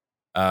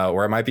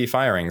 Or it might be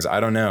firings. I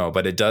don't know.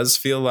 But it does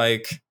feel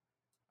like,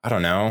 I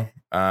don't know.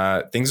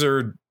 Things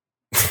are,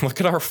 look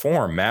at our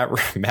form. Matt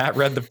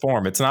read the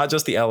form. It's not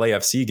just the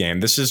LAFC game.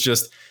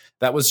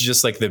 That was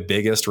just like the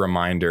biggest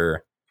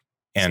reminder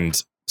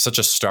and such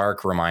a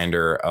stark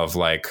reminder of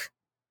like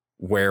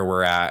where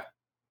we're at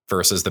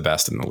versus the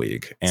best in the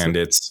league. And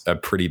it's a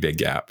pretty big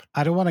gap.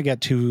 I don't want to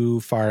get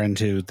too far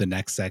into the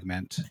next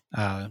segment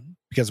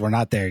because we're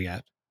not there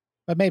yet,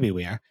 but maybe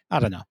we are. I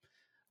don't know.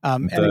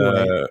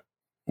 Anyway.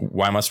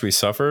 Why must we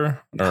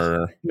suffer?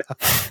 Or no,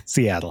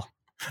 Seattle.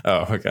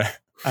 Oh, okay.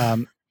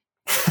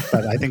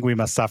 But I think we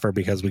must suffer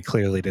because we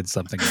clearly did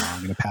something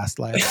wrong in a past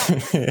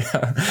life.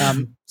 Yeah.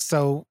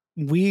 So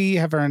we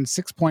have earned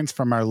 6 points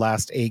from our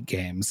last 8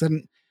 games.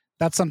 And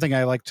that's something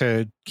I like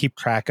to keep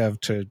track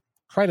of to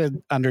try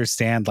to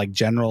understand like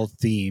general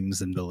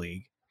themes in the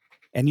league.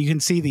 And you can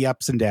see the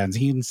ups and downs.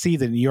 You can see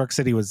that New York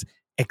City was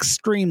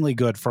extremely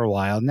good for a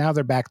while. Now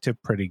they're back to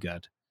pretty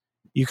good.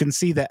 You can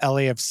see that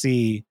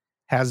LAFC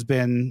has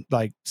been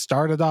like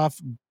started off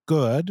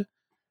good,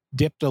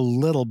 dipped a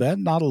little bit,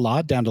 not a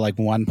lot, down to like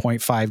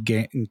 1.5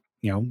 game,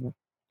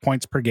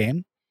 points per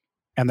game.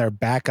 And they're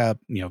back up,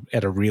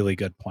 at a really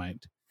good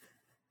point.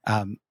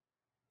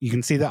 You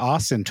can see that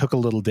Austin took a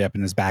little dip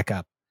and is back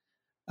up.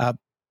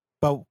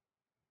 But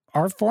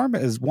our form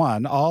is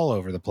all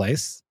over the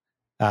place,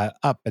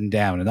 up and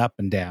down and up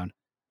and down.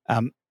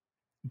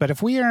 But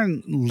if we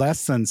earn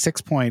less than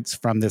 6 points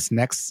from this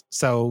next,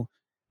 so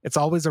it's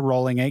always a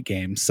rolling 8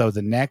 games. So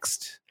the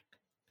next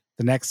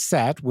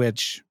set,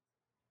 which,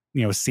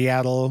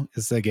 Seattle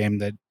is the game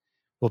that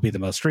will be the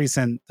most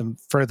recent. The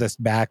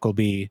furthest back will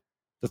be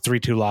the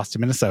 3-2 loss to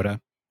Minnesota.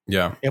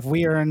 Yeah. If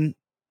we earn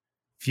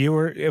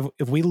fewer,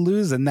 if we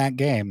lose in that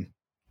game,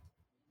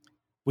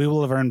 we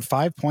will have earned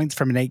 5 points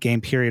from an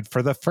 8-game period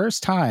for the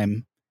first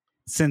time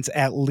since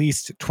at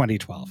least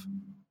 2012.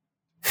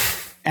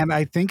 And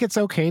I think it's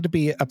okay to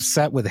be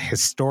upset with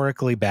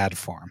historically bad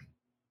form.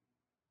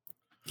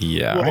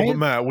 Yeah. Well, but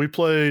Matt, we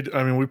played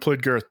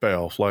Gareth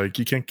Bale. Like,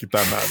 you can't keep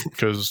that mad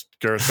because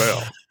Gareth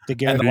Bale.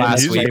 And the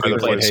last week we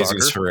played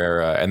Jesus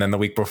Ferreira. And then the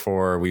week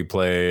before we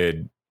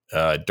played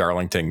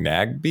Darlington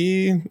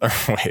Nagby.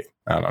 Wait,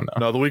 I don't know.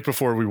 No, the week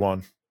before we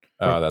won.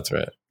 Oh, that's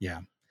right. Yeah.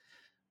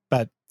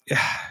 But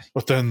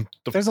then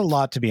there's a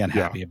lot to be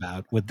unhappy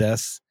about with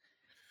this.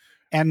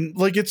 And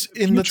like it's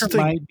in the future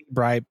might be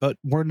bright, but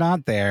we're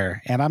not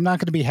there. And I'm not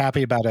going to be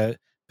happy about a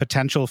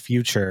potential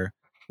future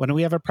when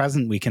we have a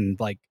present we can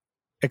like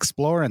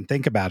explore and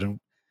think about. And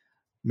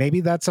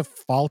maybe that's a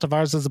fault of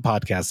ours as a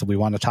podcast that we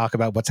want to talk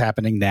about what's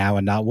happening now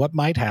and not what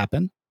might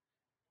happen.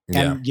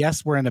 Yeah. And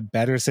yes, we're in a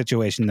better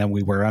situation than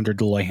we were under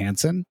Deloy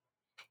Hansen,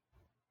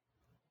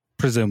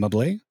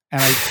 presumably.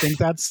 And I think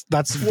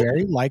that's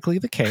very likely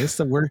the case,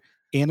 that we're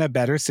in a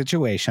better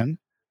situation,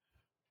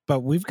 but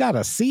we've got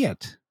to see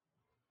it.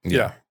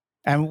 Yeah.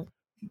 And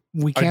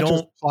we can't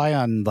just rely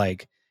on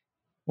like,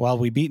 well,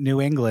 we beat New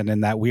England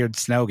in that weird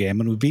snow game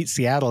and we beat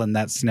Seattle in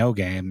that snow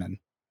game and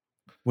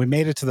we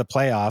made it to the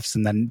playoffs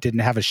and then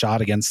didn't have a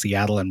shot against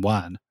Seattle and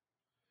won.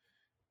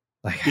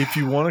 Like, if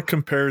you want to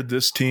compare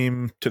this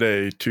team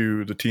today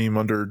to the team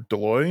under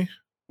Deloy,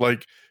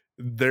 like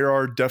there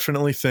are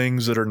definitely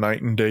things that are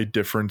night and day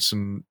difference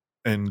and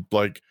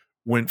like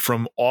went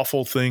from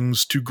awful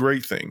things to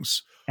great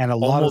things. And a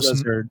lot of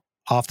those are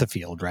off the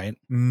field, right?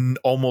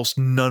 Almost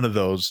none of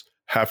those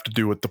have to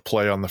do with the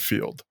play on the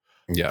field.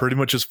 Yeah. Pretty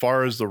much as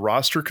far as the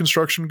roster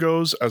construction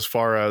goes, as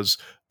far as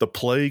the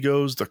play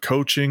goes, the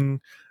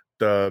coaching,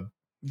 the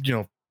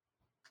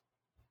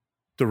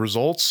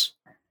results,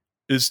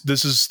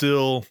 this is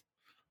still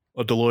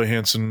a Deloy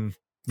Hansen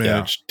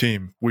managed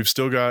team. We've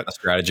still got a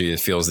strategy. It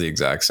feels the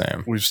exact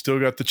same. We've still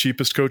got the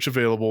cheapest coach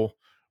available.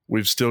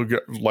 We've still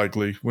got,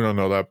 likely, we don't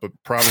know that, but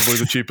probably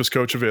the cheapest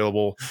coach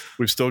available.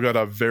 We've still got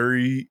a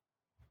very,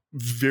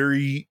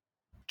 very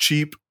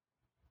cheap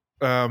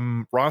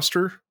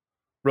roster,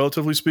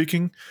 relatively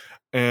speaking.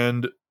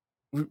 And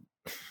we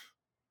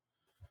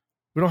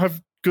don't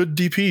have good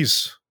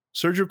DPs.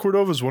 Sergio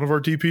Cordova is one of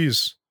our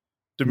DPs.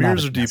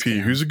 Demir's a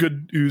DP who's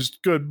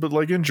good, but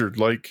like injured.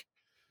 Like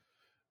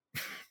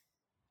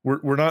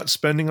we're not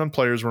spending on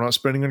players. We're not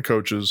spending on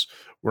coaches.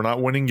 We're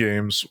not winning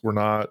games. We're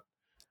not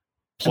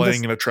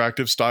playing an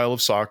attractive style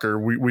of soccer.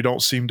 We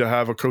don't seem to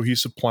have a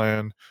cohesive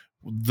plan.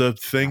 The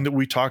thing that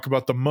we talk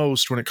about the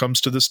most when it comes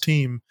to this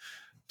team,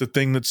 the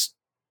thing that's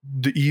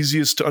the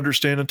easiest to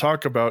understand and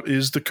talk about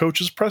is the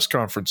coaches' press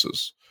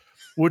conferences,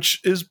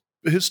 which is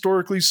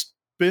historically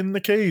been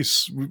the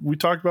case. We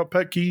talked about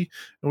Petke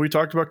and we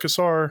talked about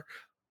Cassar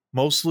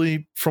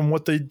mostly from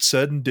what they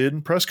said and did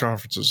in press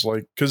conferences,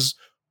 like, because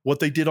what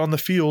they did on the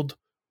field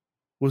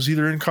was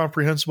either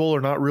incomprehensible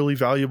or not really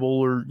valuable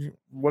or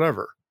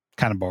whatever.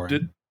 Kind of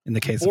boring in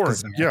the case of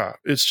Cassar. Yeah,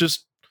 it's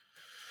just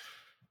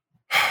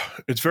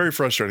it's very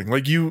frustrating.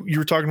 Like you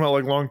were talking about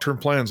like long-term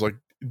plans. Like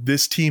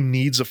this team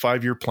needs a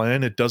 5-year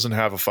plan. It doesn't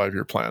have a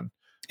 5-year plan.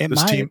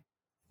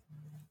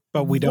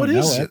 But we don't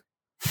know it.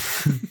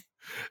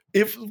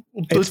 If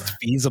it's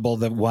feasible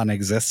that one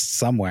exists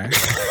somewhere.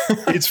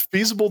 It's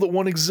feasible that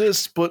one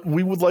exists, but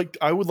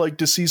I would like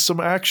to see some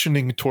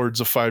actioning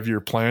towards a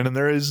 5-year plan, and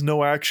there is no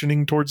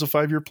actioning towards a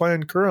 5-year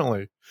plan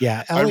currently.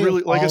 Yeah, I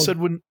really, like I said,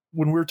 when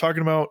we were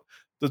talking about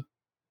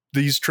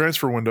these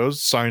transfer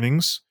windows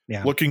signings,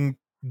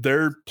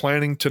 they're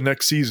planning to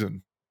next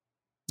season.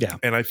 Yeah,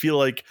 and I feel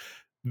like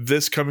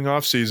this coming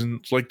off season,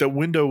 like that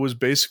window was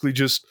basically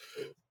just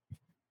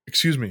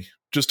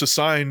a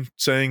sign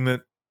saying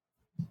that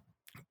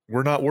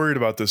we're not worried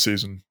about this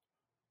season.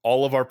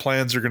 All of our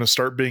plans are going to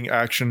start being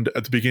actioned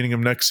at the beginning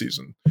of next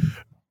season,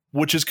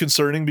 which is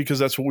concerning because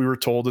that's what we were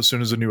told as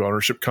soon as the new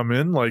ownership come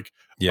in. Like,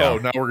 now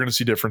we're going to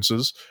see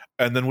differences.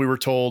 And then we were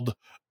told,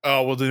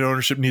 oh, well, the new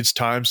ownership needs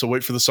time, so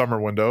wait for the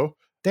summer window.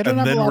 They don't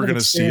have a lot of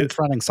experience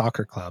running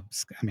soccer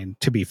clubs. I mean,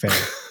 to be fair.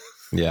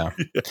 Yeah.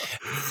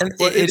 And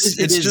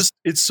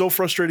it's so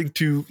frustrating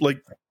to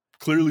like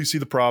clearly see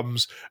the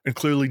problems and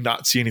clearly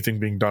not see anything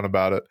being done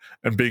about it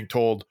and being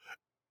told,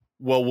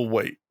 well, we'll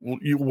wait.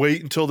 You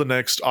wait until the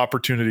next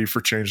opportunity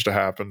for change to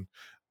happen.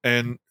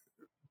 And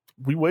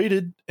we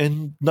waited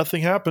and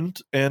nothing happened.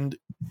 And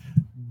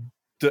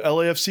the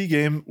LAFC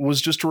game was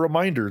just a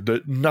reminder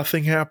that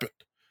nothing happened.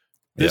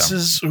 This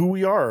is who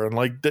we are. And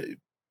like,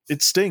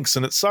 it stinks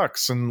and it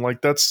sucks. And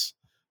like, it's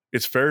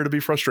fair to be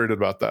frustrated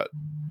about that.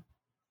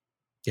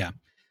 Yeah.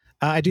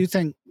 I do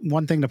think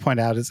one thing to point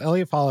out is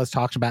Elliot Fall has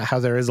talked about how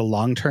there is a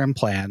long-term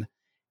plan,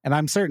 and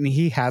I'm certain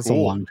he has a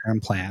long-term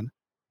plan.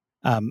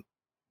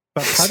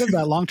 But part of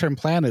that long-term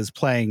plan is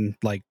playing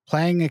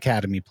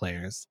academy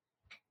players.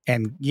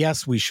 And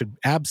yes, we should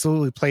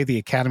absolutely play the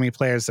academy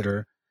players that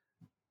are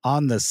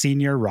on the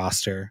senior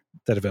roster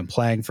that have been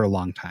playing for a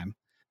long time.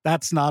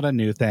 That's not a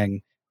new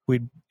thing.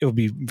 It would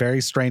be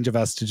very strange of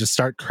us to just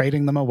start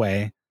trading them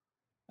away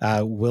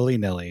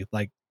willy-nilly.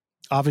 Like,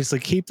 obviously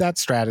keep that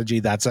strategy.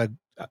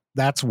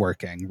 That's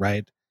working,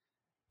 right?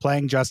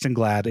 Playing Justin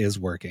Glad is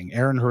working.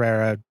 Aaron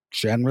Herrera,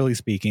 generally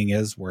speaking,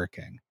 is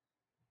working.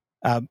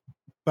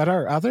 But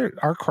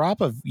our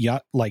crop of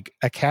like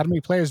academy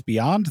players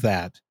beyond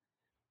that,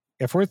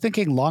 if we're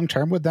thinking long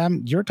term with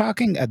them, you're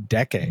talking a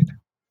decade.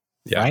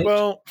 Yeah. Right?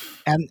 Well,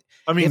 and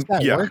I mean, if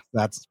that works,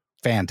 that's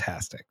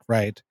fantastic,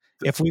 right?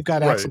 If we've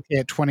got Axel Kai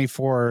at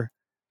 24,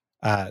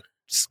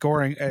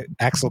 scoring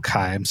Axel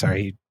Kai. I'm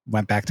sorry, he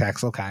went back to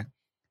Axel Kai.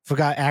 If we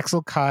got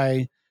Axel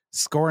Kai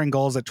scoring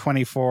goals at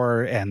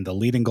 24 and the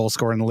leading goal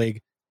scorer in the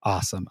league,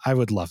 awesome. I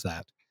would love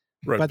that.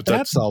 Right, but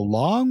that's a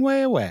long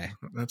way away.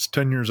 That's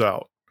 10 years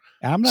out.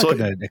 I'm not going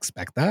to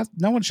expect that.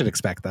 No one should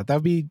expect that. That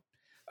would be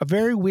a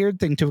very weird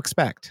thing to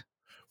expect.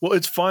 Well,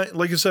 it's fine.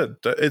 Like you said,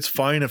 it's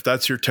fine if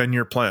that's your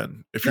 10-year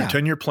plan. If your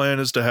 10-year plan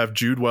is to have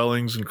Jude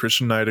Wellings and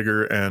Christian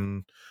Neidegger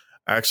and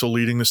Axel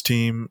leading this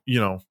team,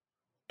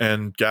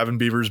 and Gavin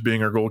Beavers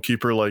being our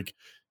goalkeeper, like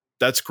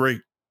that's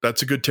great.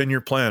 That's a good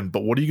 10-year plan.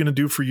 But what are you going to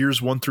do for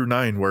years 1 through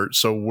 9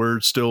 so we're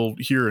still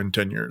here in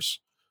 10 years?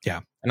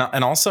 Yeah.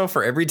 And also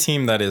for every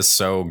team that is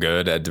so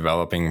good at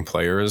developing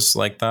players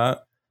like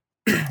that,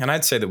 and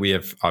I'd say that we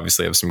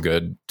obviously have some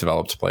good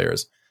developed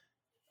players.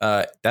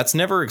 That's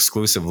never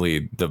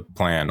exclusively the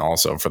plan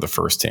also for the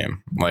first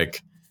team.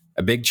 Like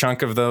a big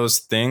chunk of those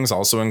things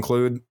also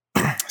include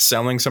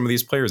selling some of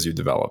these players you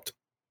developed.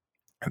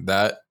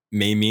 That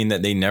may mean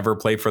that they never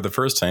play for the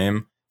first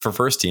team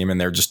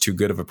and they're just too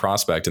good of a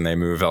prospect and they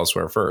move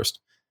elsewhere first.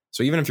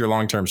 So even if your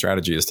long-term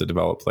strategy is to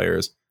develop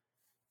players,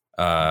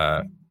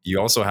 you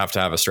also have to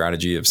have a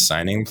strategy of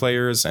signing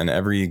players, and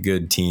every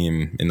good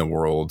team in the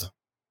world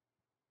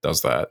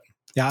does that.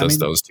 Yeah, does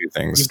those two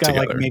things you've got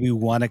together. like maybe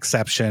one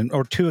exception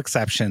or two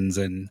exceptions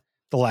in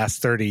the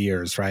last 30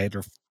 years, right?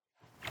 Or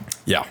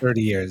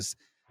 30 years.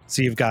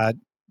 So you've got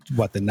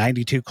the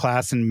 92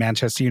 class in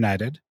Manchester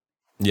United.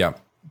 Yeah.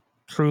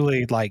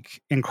 Truly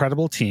like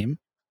incredible team,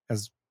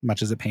 as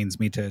much as it pains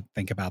me to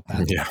think about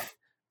that. Yeah.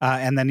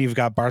 And then you've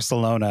got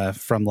Barcelona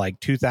from like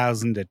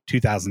 2000 to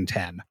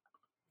 2010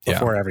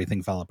 before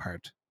everything fell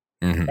apart.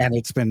 Mm-hmm.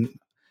 And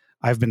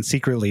I've been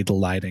secretly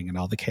delighting in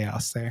all the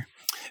chaos there.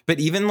 But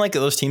even like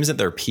those teams at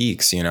their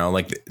peaks, you know,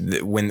 like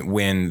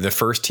when the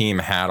first team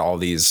had all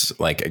these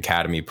like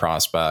academy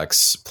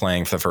prospects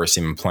playing for the first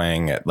team and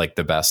playing at like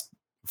the best,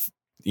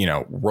 you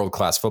know,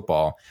 world-class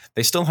football,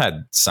 they still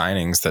had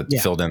signings that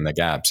filled in the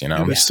gaps, you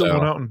know. They still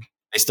went out and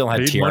they still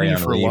had Thierry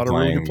Henry for a lot of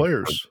really good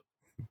players.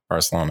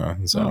 Barcelona.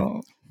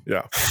 So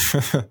yeah.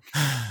 I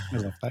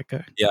love that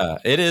guy. Yeah,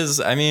 it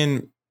is. I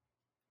mean,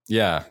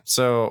 yeah.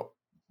 So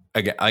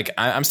again, like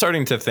I'm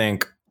starting to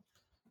think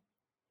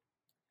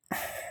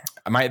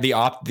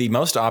the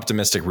most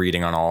optimistic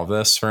reading on all of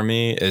this for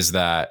me is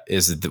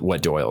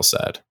what Doyle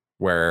said,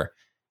 and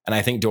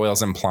I think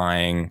Doyle's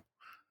implying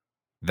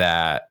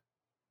that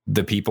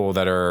the people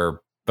that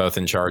are both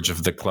in charge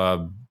of the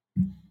club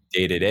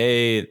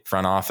day-to-day,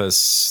 front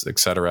office,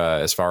 etc.,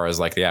 as far as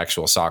like the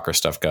actual soccer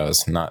stuff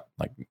goes, not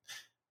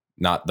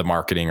the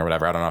marketing or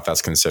whatever. I don't know if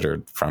that's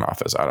considered front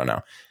office. I don't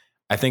know.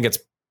 I think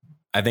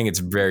it's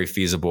very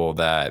feasible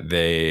that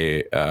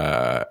they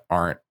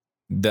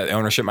that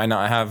ownership might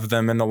not have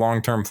them in the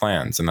long-term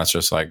plans. And that's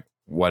just like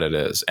what it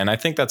is. And I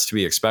think that's to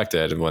be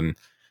expected when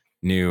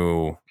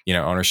new, you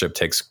know, ownership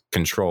takes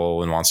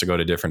control and wants to go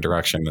to a different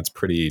direction. That's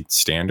pretty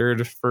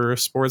standard for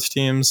sports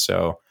teams.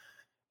 So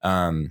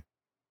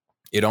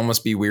it'd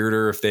almost be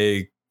weirder if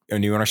a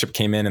new ownership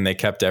came in and they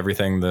kept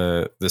everything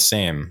the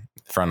same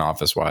front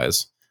office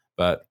wise.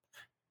 But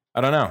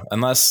I don't know,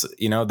 unless,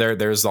 you know,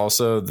 there's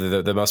also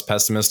the most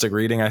pessimistic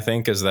reading, I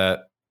think, is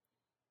that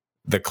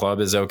the club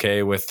is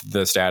okay with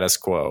the status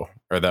quo,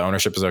 or the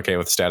ownership is okay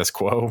with the status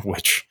quo,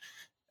 which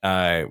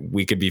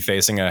we could be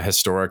facing a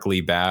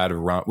historically bad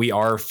run. We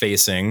are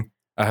facing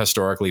a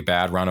historically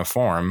bad run of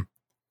form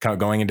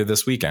going into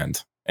this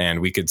weekend,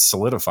 and we could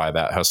solidify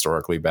that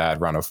historically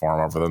bad run of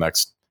form over the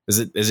next. Is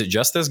it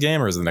just this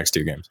game, or is it the next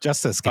two games?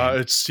 Just this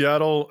game. It's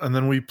Seattle, and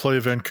then we play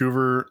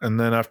Vancouver, and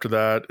then after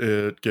that,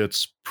 it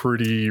gets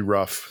pretty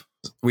rough.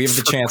 We have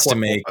the chance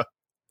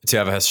to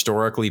have a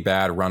historically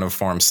bad run of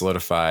form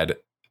solidified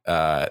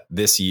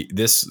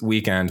this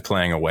weekend,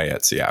 playing away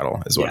at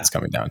Seattle is what it's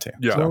coming down to.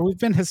 Yeah, so we've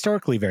been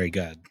historically very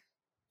good.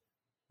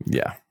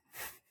 Yeah.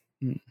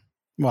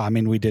 Well, I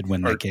mean, we did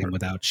win that game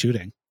without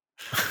shooting.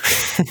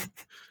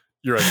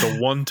 You're right. The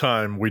one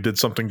time we did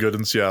something good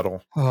in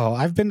Seattle. Oh,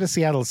 I've been to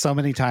Seattle so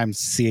many times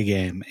to see a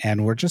game,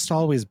 and we're just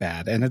always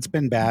bad. And it's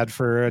been bad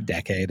for a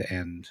decade.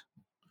 And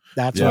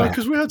that's why.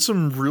 Because we had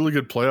some really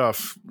good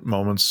playoff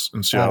moments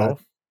in Seattle.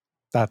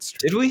 That's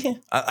true. Did we?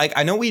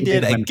 I know we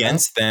did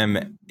against them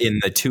in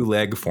the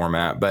 2-leg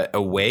format, but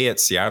away at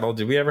Seattle,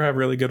 did we ever have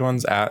really good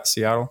ones at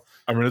Seattle?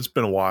 I mean, it's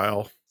been a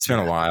while. It's been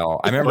a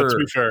while. I remember. But to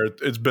be fair,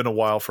 it's been a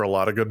while for a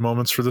lot of good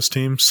moments for this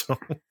team. So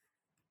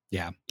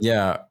yeah.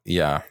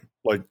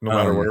 Like no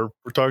matter what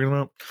we're talking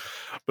about.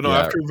 But no,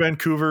 after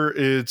Vancouver,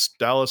 it's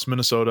Dallas,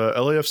 Minnesota,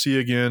 LAFC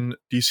again,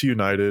 DC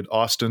United,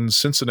 Austin,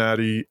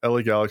 Cincinnati, LA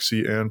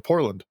Galaxy, and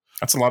Portland.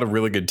 That's a lot of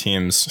really good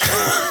teams.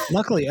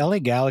 Luckily, LA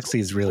Galaxy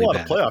is really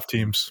bad. A lot of playoff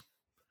teams.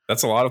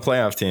 That's a lot of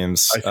playoff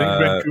teams. I think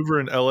Vancouver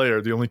and LA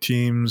are the only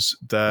teams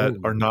that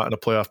are not in a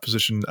playoff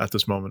position at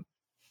this moment.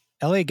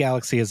 LA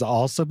Galaxy has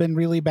also been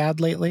really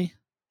bad lately,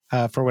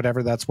 for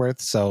whatever that's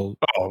worth. So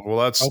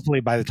that's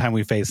hopefully by the time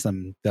we face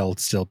them, they'll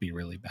still be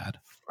really bad.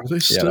 Are they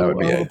still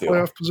in a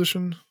playoff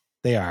position?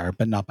 They are,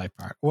 but not by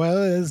far. Well,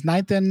 is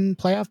ninth in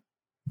playoff?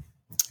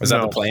 Is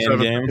that the play-in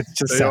game?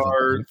 They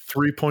are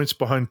 3 points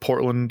behind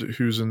Portland,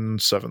 who's in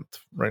 7th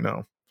right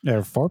now.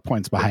 They're 4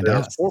 points behind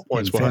us. 4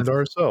 points behind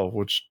RSL,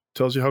 which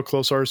tells you how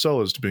close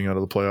RSL is to being out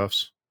of the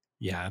playoffs.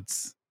 Yeah,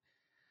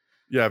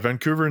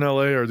 Vancouver and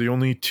LA are the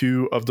only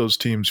two of those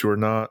teams who are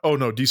not. Oh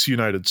no, DC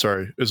United,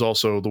 sorry, is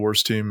also the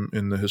worst team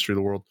in the history of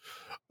the world.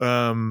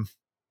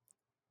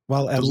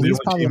 Well, at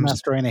least Pablo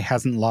Mastroeni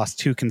hasn't lost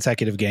 2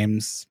 consecutive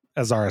games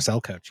as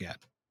RSL coach yet.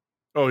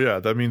 Oh yeah,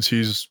 that means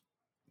he's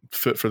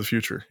fit for the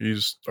future.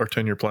 He's our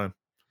 10-year plan.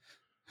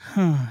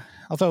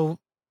 Although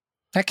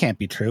that can't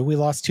be true. We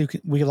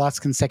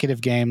lost consecutive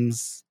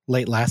games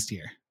late last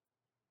year.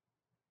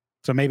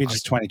 So maybe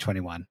just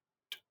 2021.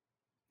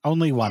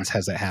 Only once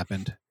has it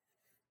happened.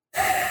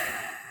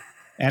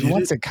 And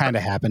once it kind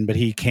of happened, but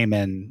he came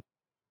in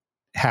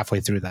halfway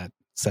through that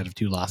set of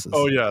 2 losses.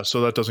 Oh yeah, so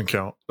that doesn't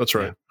count. That's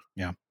right.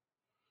 Yeah.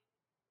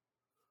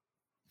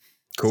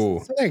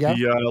 Cool. So there you go.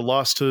 He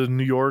lost to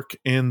New York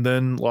and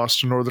then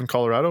lost to Northern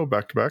Colorado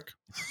back to back.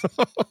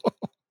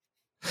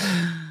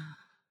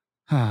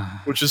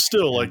 which is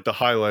still like the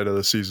highlight of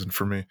the season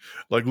for me.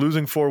 Like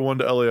losing 4-1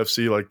 to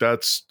LAFC, like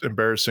that's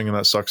embarrassing and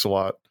that sucks a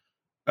lot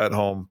at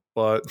home.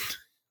 But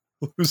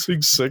losing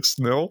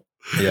 6-0,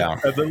 yeah,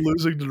 and then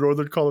losing to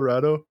Northern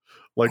Colorado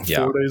like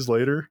 4 days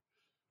later,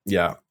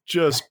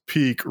 just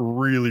peak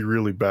really,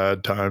 really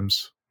bad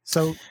times.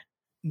 So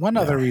one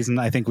other reason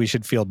I think we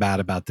should feel bad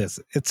about this,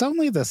 it's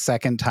only the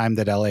second time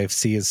that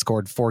LAFC has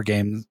scored 4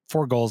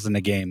 goals in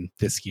a game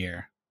this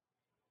year.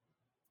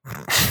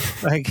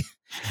 Like,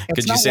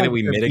 could you say that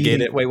we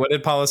mitigated? Wait, what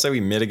did Paulo say? We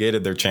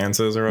mitigated their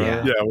chances, or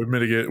whatever? Yeah, we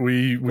mitigated.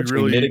 We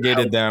really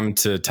mitigated them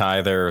to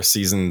tie their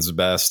season's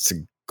best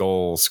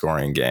goal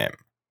scoring game.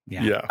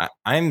 Yeah.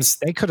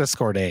 They could have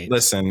scored 8.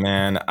 Listen,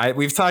 man,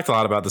 we've talked a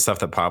lot about the stuff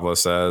that Pablo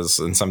says,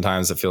 and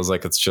sometimes it feels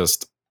like it's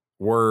just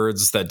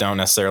words that don't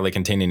necessarily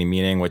contain any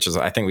meaning, which is,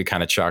 I think we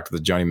kind of chalked the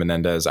Joni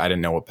Menendez, I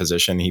didn't know what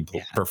position he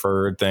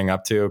preferred thing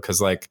up to, because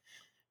like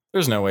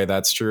there's no way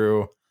that's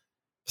true.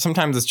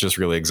 Sometimes it's just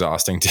really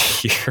exhausting to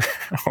hear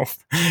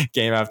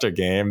game after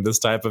game, this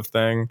type of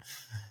thing.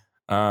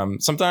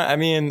 Sometimes, I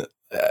mean,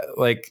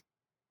 like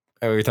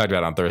we talked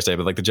about on Thursday,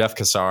 but like the Jeff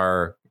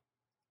Cassar,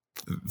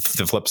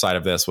 the flip side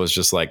of this was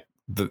just like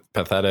the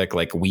pathetic,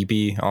 like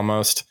weepy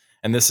almost.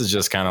 And this is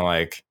just kind of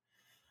like,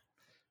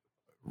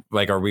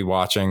 are we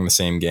watching the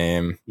same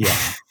game? Yeah.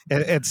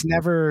 It's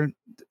never,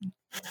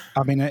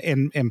 I mean,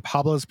 in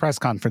Pablo's press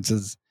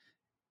conferences,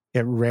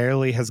 it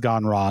rarely has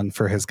gone wrong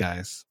for his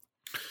guys.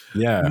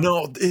 Yeah.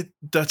 No,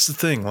 that's the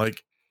thing.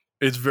 Like,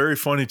 it's very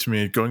funny to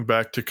me going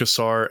back to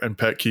Cassar and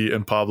Petke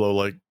and Pablo,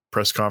 like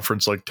press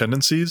conference, like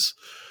tendencies.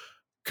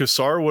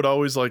 Cassar would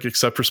always like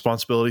accept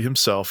responsibility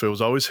himself. It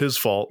was always his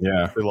fault.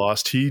 Yeah. They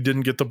lost. He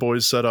didn't get the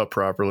boys set up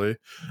properly.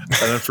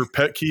 And then for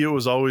Petke, it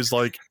was always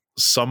like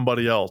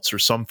somebody else or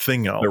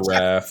something else. The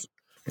ref.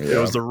 It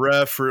was the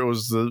ref, or it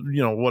was the,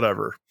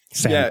 whatever.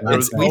 Yeah. It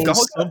was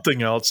always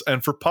something else.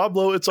 And for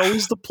Pablo, it's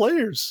always the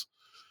players.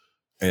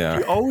 Yeah.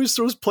 He always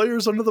throws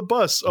players under the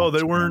bus. Oh,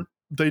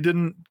 they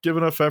didn't give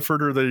enough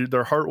effort, or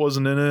their heart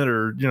wasn't in it,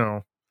 or,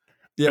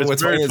 Yeah. It's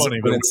what's very funny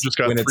funny, is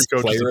when it's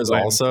players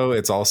also,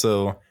 it's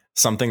also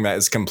something that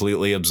is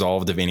completely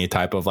absolved of any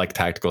type of like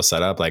tactical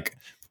setup. Like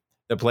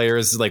the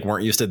players like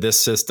weren't used to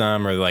this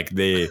system, or like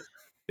they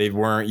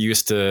weren't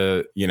used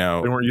to, they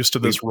weren't used to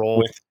this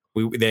role.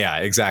 Yeah,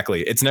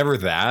 exactly. It's never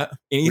that.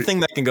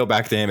 Anything that can go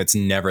back to him, it's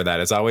never that.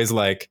 It's always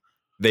like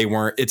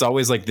it's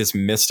always like this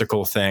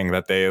mystical thing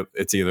that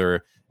it's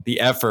either the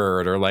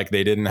effort, or like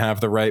they didn't have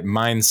the right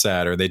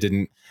mindset, or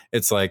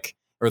it's like,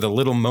 or the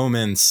little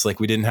moments, like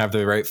we didn't have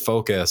the right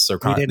focus, or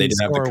they didn't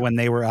score when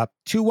they were up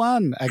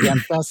 2-1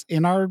 against us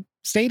in our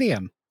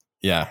stadium.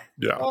 Yeah.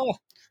 Yeah. Oh.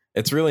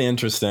 It's really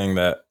interesting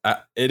that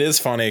it is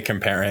funny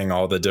comparing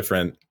all the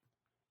different,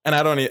 and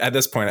I don't, at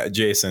this point,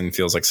 Jason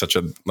feels like such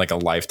a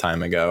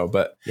lifetime ago,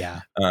 but yeah.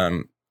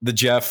 The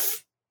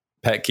Jeff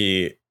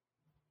Petke,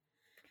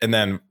 and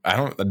then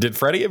did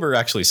Freddie ever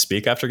actually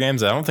speak after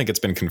games? I don't think it's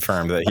been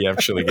confirmed that he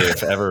actually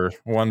gave ever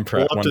one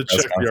press. We'll have to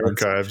check the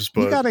archives,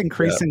 but he got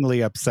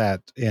increasingly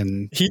upset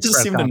he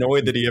just seemed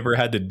annoyed that he ever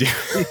had to do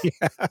it.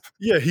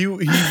 Yeah, he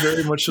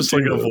very much just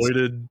like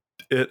avoided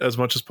it as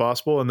much as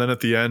possible. And then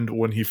at the end,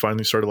 when he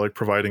finally started like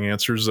providing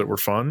answers that were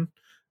fun,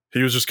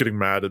 he was just getting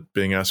mad at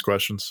being asked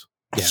questions.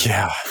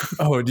 Yeah.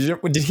 Oh,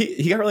 did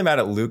he got really mad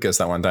at Lucas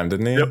that one time,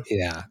 didn't he? Yep.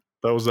 Yeah.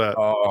 That was that.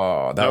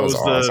 Oh, that was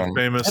awesome.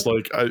 The famous,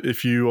 like,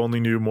 if you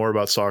only knew more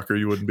about soccer,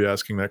 you wouldn't be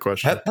asking that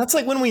question. That's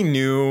like when we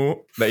knew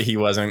that he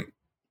wasn't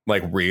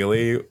like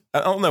really,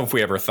 I don't know if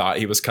we ever thought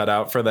he was cut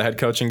out for the head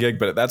coaching gig,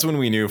 but that's when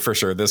we knew for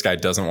sure this guy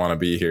doesn't want to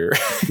be here.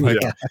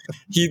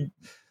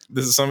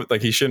 This is something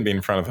like he shouldn't be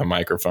in front of a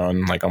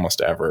microphone like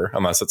almost ever,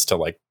 unless it's to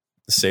like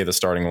say the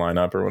starting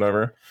lineup or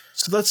whatever.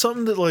 So that's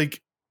something that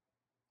like,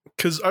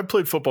 because I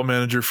played Football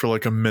Manager for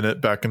like a minute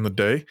back in the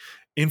day.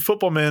 In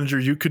Football Manager,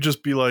 you could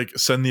just be like,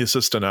 send the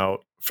assistant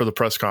out for the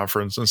press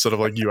conference instead of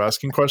like you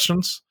asking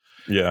questions.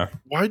 Yeah.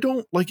 Why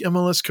don't like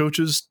MLS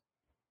coaches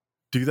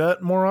do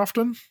that more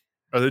often?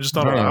 Are they just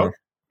not allowed?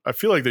 I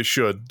feel like they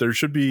should. There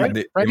should be.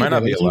 They might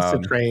not be allowed. He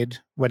used to trade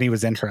when he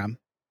was interim.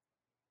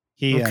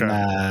 He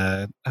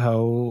and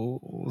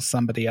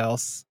somebody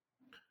else.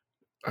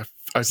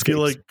 I feel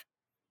like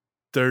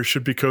there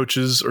should be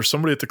coaches or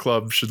somebody at the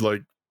club should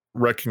like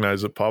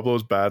recognize that Pablo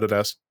is bad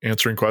at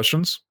answering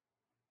questions.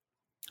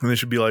 And they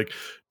should be like,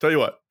 tell you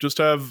what, just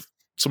have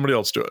somebody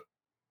else do it.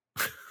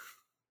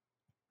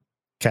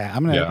 Okay,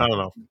 I'm gonna. I don't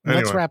know.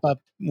 Let's wrap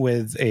up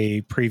with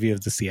a preview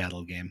of the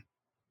Seattle game.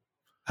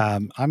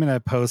 I'm gonna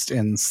post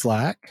in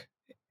Slack,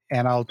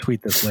 and I'll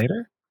tweet this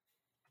later.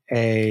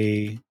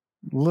 A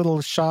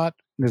little shot.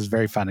 This is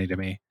very funny to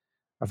me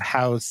of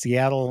how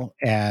Seattle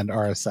and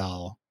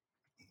RSL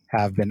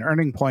have been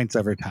earning points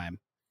over time.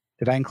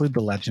 Did I include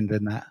the legend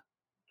in that?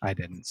 I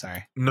didn't.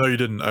 Sorry. No, you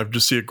didn't. I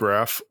just see a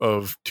graph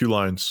of 2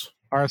 lines.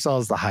 RSL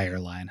is the higher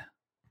line.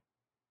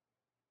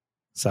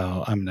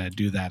 So I'm going to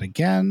do that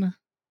again.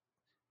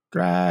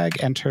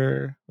 Drag,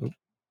 enter. Oops,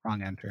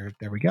 wrong enter.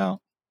 There we go.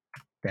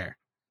 There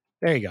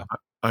you go.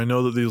 I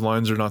know that these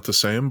lines are not the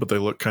same, but they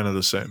look kind of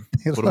the same.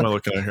 What am I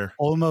looking at here?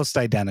 Almost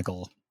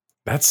identical.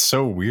 That's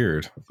so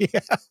weird. Yeah.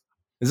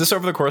 Is this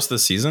over the course of the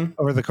season?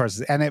 Over the course,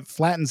 and it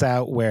flattens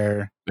out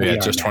where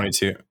just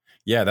 22.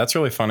 Yeah, that's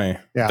really funny.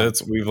 Yeah.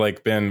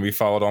 We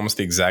followed almost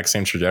the exact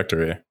same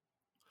trajectory.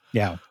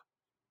 Yeah.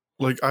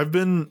 Like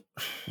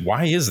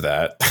why is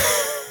that?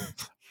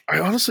 I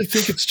honestly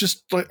think it's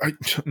just like I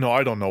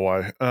don't know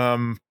why.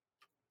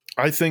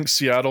 I think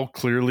Seattle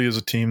clearly is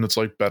a team that's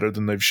like better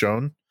than they've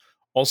shown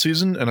all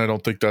season, and I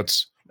don't think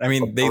that's. I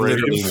mean, they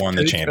literally won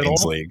the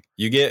Champions League.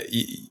 You get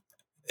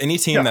any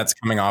team that's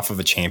coming off of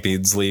a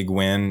Champions League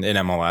win in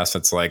MLS.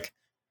 It's like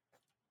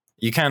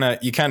you kind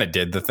of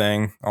did the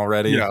thing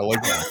already. Yeah,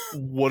 like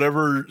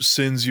whatever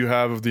sins you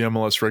have of the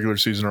MLS regular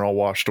season are all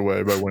washed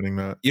away by winning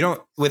that. You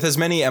don't, with as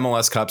many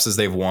MLS Cups as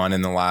they've won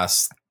in the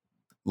last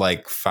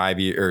like 5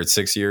 years or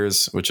 6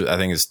 years, which I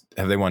think is,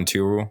 have they won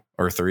 2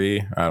 or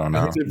 3? I don't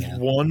know. I think they've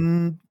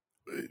won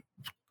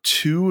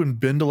 2 and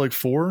been to like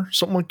 4,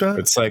 something like that.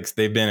 It's like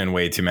they've been in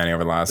way too many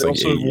over the last they like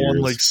 8 also won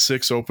years. like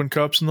 6 Open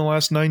Cups in the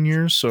last 9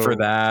 years. So for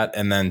that,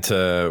 and then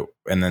to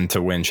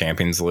win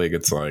Champions League,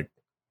 it's like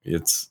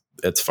it's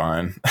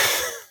fine.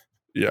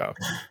 Yeah.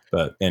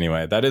 But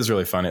anyway, that is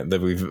really funny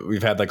that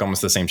we've had like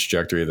almost the same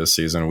trajectory this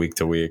season, week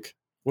to week.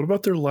 What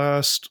about their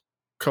last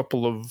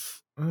couple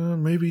of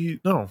maybe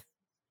no?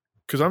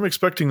 Because I'm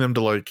expecting them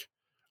to like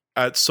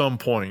at some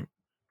point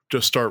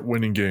just start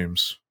winning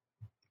games.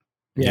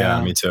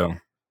 Yeah, me too.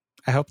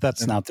 I hope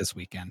that's not this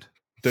weekend.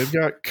 They've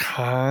got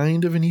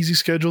kind of an easy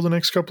schedule the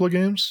next couple of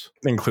games,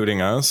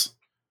 including us.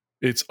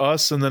 It's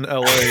us and then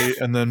LA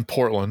and then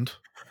Portland,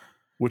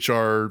 which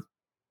are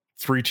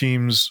 3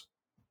 teams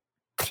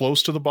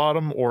close to the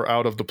bottom or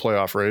out of the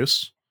playoff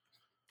race.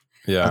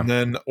 Yeah. And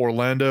then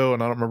Orlando,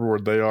 and I don't remember where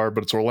they are,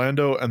 but it's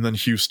Orlando and then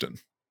Houston.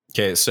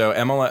 Okay, so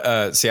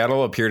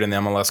Seattle appeared in the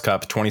MLS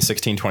Cup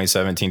 2016,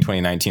 2017,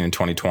 2019, and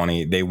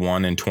 2020. They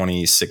won in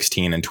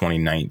 2016 and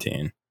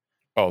 2019.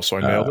 Oh, so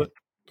I nailed it.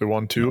 They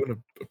won 2 and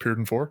appeared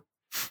in 4?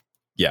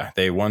 Yeah,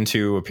 they won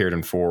 2, appeared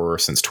in 4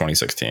 since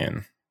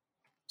 2016.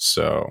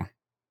 So,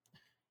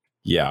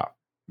 yeah,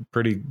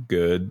 pretty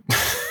good.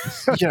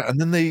 Yeah, and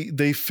then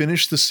they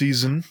finish the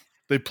season.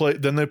 They play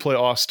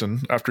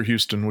Austin after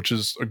Houston, which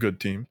is a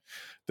good team.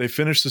 They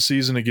finish the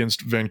season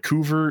against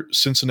Vancouver,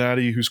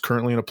 Cincinnati, who's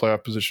currently in a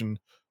playoff position,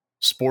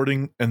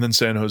 Sporting, and then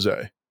San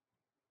Jose.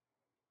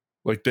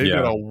 Like they've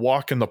got a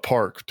walk in the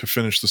park to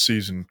finish the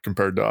season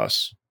compared to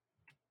us.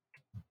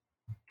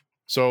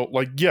 So,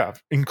 like, yeah,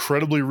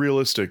 incredibly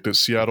realistic that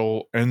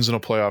Seattle ends in a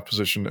playoff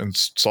position and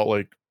Salt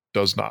Lake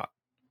does not.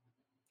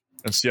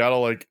 And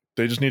Seattle, like,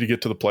 they just need to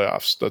get to the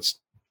playoffs. That's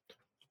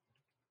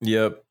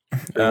yep.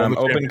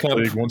 Open Cup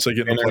League. Once they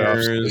get in the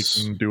playoffs,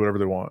 they can do whatever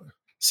they want.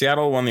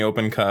 Seattle won the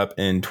Open Cup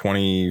in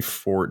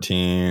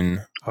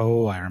 2014.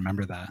 Oh, I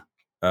remember that.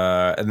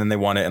 And then they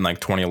won it in like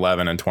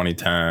 2011 and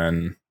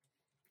 2010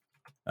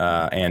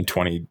 and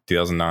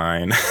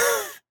 2009.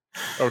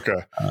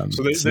 Okay.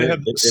 So they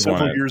had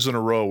several years in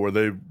a row where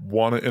they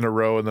won it in a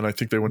row, and then I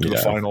think they went to the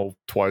final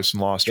twice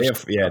and lost.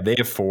 They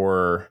have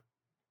 4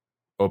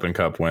 Open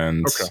Cup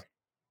wins. Okay.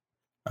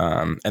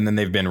 And then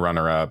they've been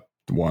runner-up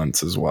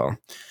once as well.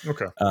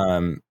 Okay.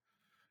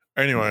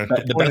 Anyway,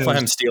 the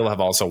Bethlehem Steel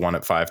have also won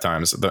it 5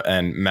 times,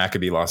 and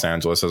Maccabi Los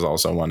Angeles has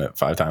also won it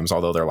 5 times,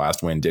 although their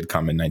last win did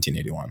come in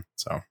 1981.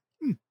 So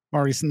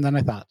more recent than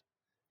I thought.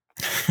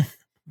 I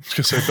was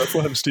gonna say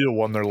Bethlehem Steel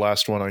won their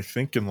last one, I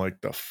think, in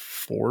like the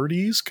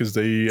 40s because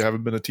they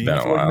haven't been a team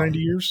for like 90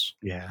 years.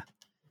 Yeah.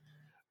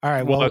 All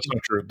right. Well, that's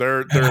not true. They're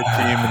a team,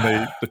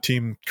 and the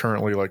team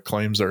currently like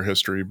claims their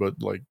history, but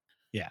like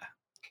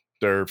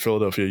they're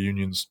Philadelphia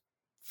Union's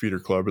feeder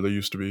club, or they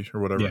used to be,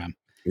 or whatever.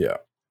 Yeah.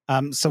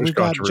 So we've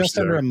got just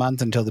under a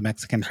month until the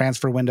Mexican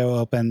transfer window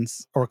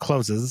opens, or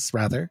closes,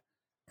 rather.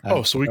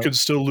 So we could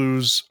still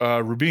lose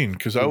Rubin,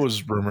 because that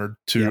was rumored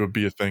to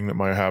be a thing that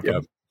might happen.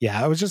 Yep.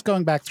 Yeah, I was just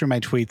going back through my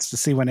tweets to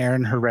see when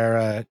Aaron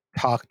Herrera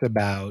talked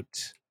about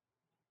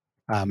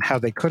how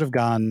they could have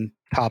gone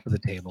top of the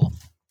table.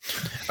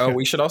 Oh,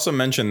 we should also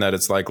mention that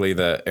it's likely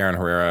that Aaron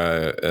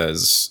Herrera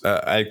is,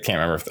 I can't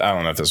remember, I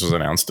don't know if this was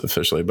announced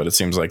officially, but it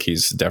seems like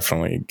he's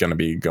definitely going to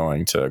be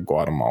going to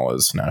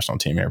Guatemala's national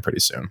team here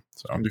pretty soon.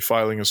 So he'll be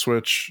filing a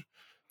switch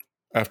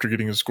after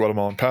getting his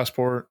Guatemalan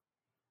passport,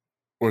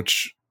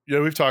 which,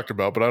 we've talked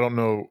about, but I don't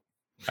know.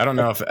 I don't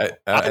know if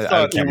I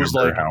thought it was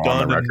like how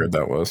done on the record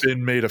that was.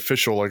 Been made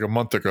official like a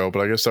month ago, but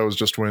I guess that was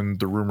just when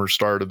the rumor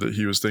started that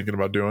he was thinking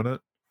about doing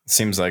it.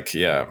 Seems like,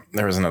 there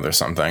was another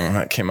something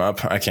that came up.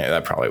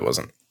 That probably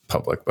wasn't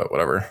public, but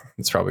whatever.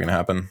 It's probably going to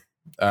happen.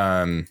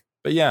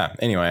 But yeah,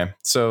 anyway,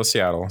 so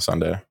Seattle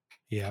Sunday.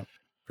 Yeah.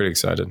 Pretty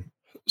excited.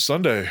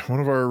 Sunday,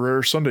 one of our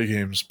rare Sunday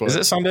games. But is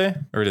it Sunday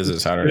or is it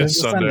Saturday? It's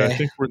Sunday. I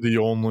think we're the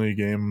only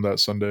game that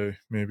Sunday,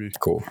 maybe.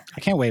 Cool.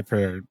 I can't wait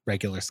for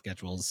regular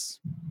schedules.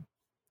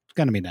 It's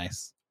going to be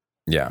nice.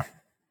 Yeah.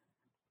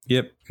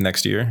 Yep.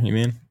 Next year, you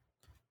mean?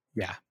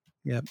 Yeah.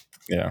 Yep.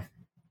 Yeah.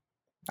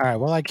 All right.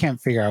 Well, I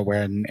can't figure out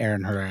where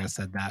Aaron Herrera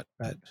said that,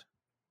 but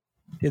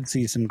did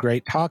see some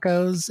great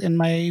tacos in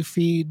my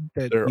feed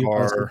that there you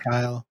posted, are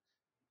Kyle.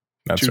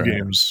 That's 2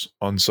 games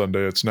on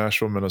Sunday. It's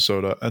Nashville,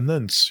 Minnesota, and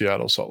then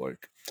Seattle, Salt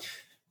Lake.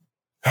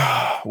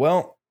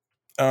 Well,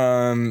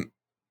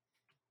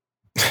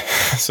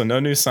 so no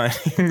new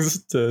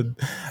signings to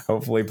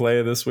hopefully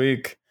play this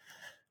week.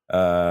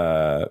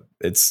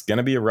 It's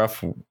gonna be a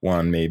rough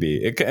one.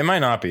 Maybe it might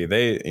not be.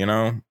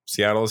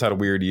 Seattle has had a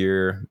weird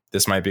year.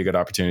 This might be a good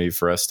opportunity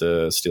for us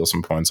to steal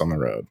some points on the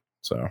road.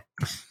 So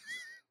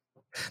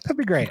that'd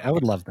be great. I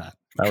would love that.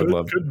 I would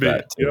love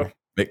that too. Yep.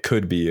 It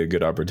could be a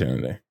good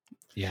opportunity.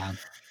 Yeah.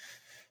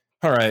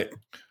 All right.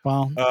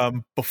 Well,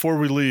 before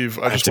we leave,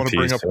 I just want to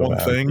bring up one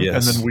thing,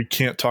 and then we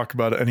can't talk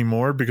about it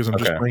anymore because I'm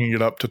just bringing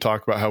it up to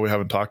talk about how we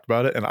haven't talked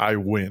about it, and I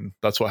win.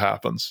 That's what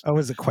happens. Oh,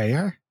 is it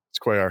Cuellar? It's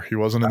Cuellar. He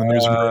wasn't in the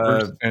news and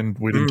rumors, and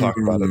we didn't talk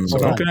about it. So.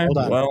 Hold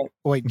on. Well,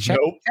 wait. Check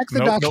the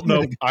document.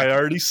 Nope. I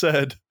already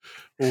said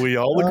we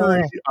all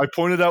agree. I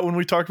pointed out when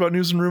we talked about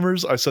news and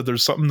rumors. I said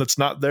there's something that's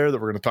not there that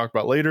we're going to talk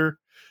about later,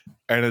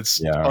 and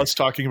it's us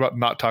talking about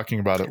not talking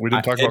about it. We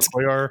didn't talk about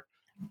Cuellar.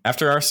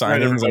 After our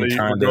signings, I'm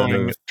trying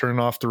to turn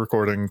off the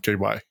recording. Okay,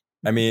 bye.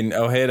 I mean,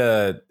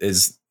 Ojeda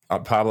is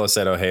Pablo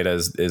said Ojeda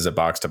is a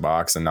box to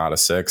box and not a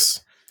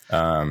 6.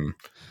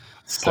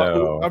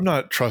 So I'm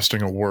not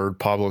trusting a word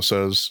Pablo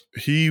says.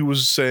 He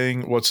was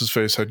saying what's his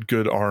face had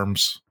good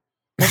arms.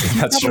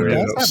 That's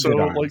true. So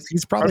like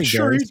he's probably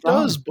sure he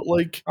does, but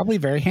like probably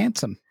very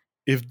handsome.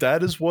 If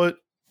that is what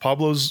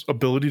Pablo's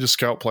ability to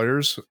scout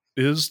players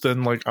is,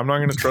 then like I'm not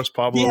going to trust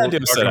Pablo. Yeah,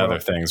 to say other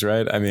things,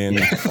 right? I mean,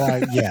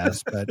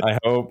 yes, but I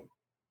hope.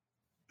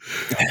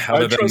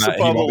 I trust that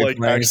Pablo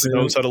like actually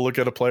knows how to look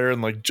at a player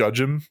and like judge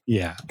him.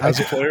 Yeah,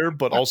 as a player,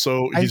 but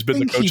also he's been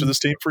the coach of this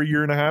team for a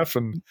year and a half,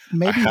 and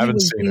maybe I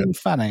haven't seen it.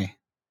 Funny.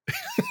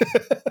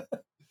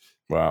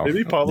 Wow.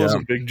 Maybe Pablo's a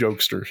big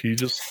jokester. He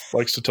just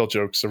likes to tell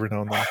jokes every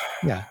now and then.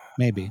 Yeah,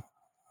 maybe.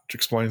 Which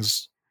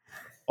explains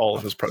all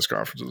of his press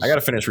conferences. I got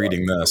to finish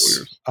reading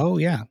this. Oh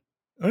yeah.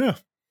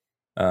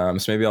 So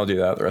maybe I'll do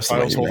that the rest of the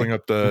night. I was holding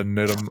up the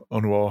Nedum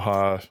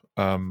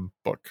Onuoha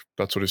book.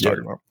 That's what he's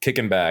talking about.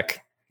 Kicking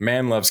back.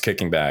 Man loves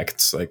kicking back.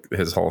 It's like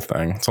his whole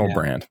thing. It's whole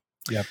brand.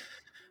 Yep.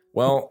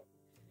 Well,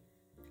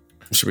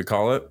 should we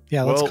call it?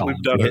 Yeah, let's call it.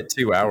 We hit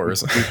 2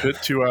 hours. We've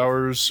hit 2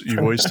 hours.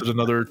 You wasted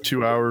another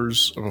 2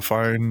 hours of a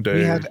fine day.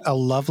 We had a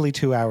lovely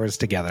 2 hours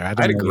together. I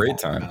had a great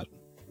time.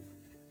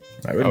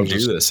 I wouldn't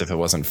do this if it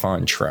wasn't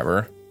fun,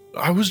 Trevor.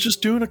 I was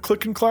just doing a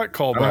click and clack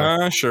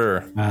callback.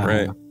 Sure.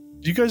 Right.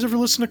 Do you guys ever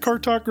listen to Car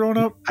Talk growing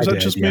up? Is that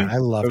just me? I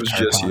love it. It was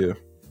just you.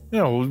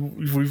 Yeah,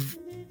 we've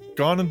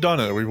gone and done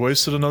it. We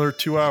wasted another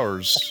 2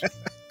 hours.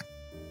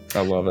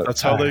 I love it.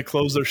 That's how they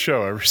close their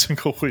show every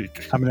single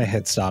week. I'm going to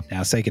hit stop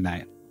now. Say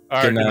goodnight.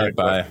 All good right, night.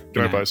 Bye.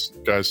 Good night,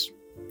 guys.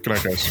 Good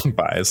night, guys.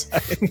 Bye.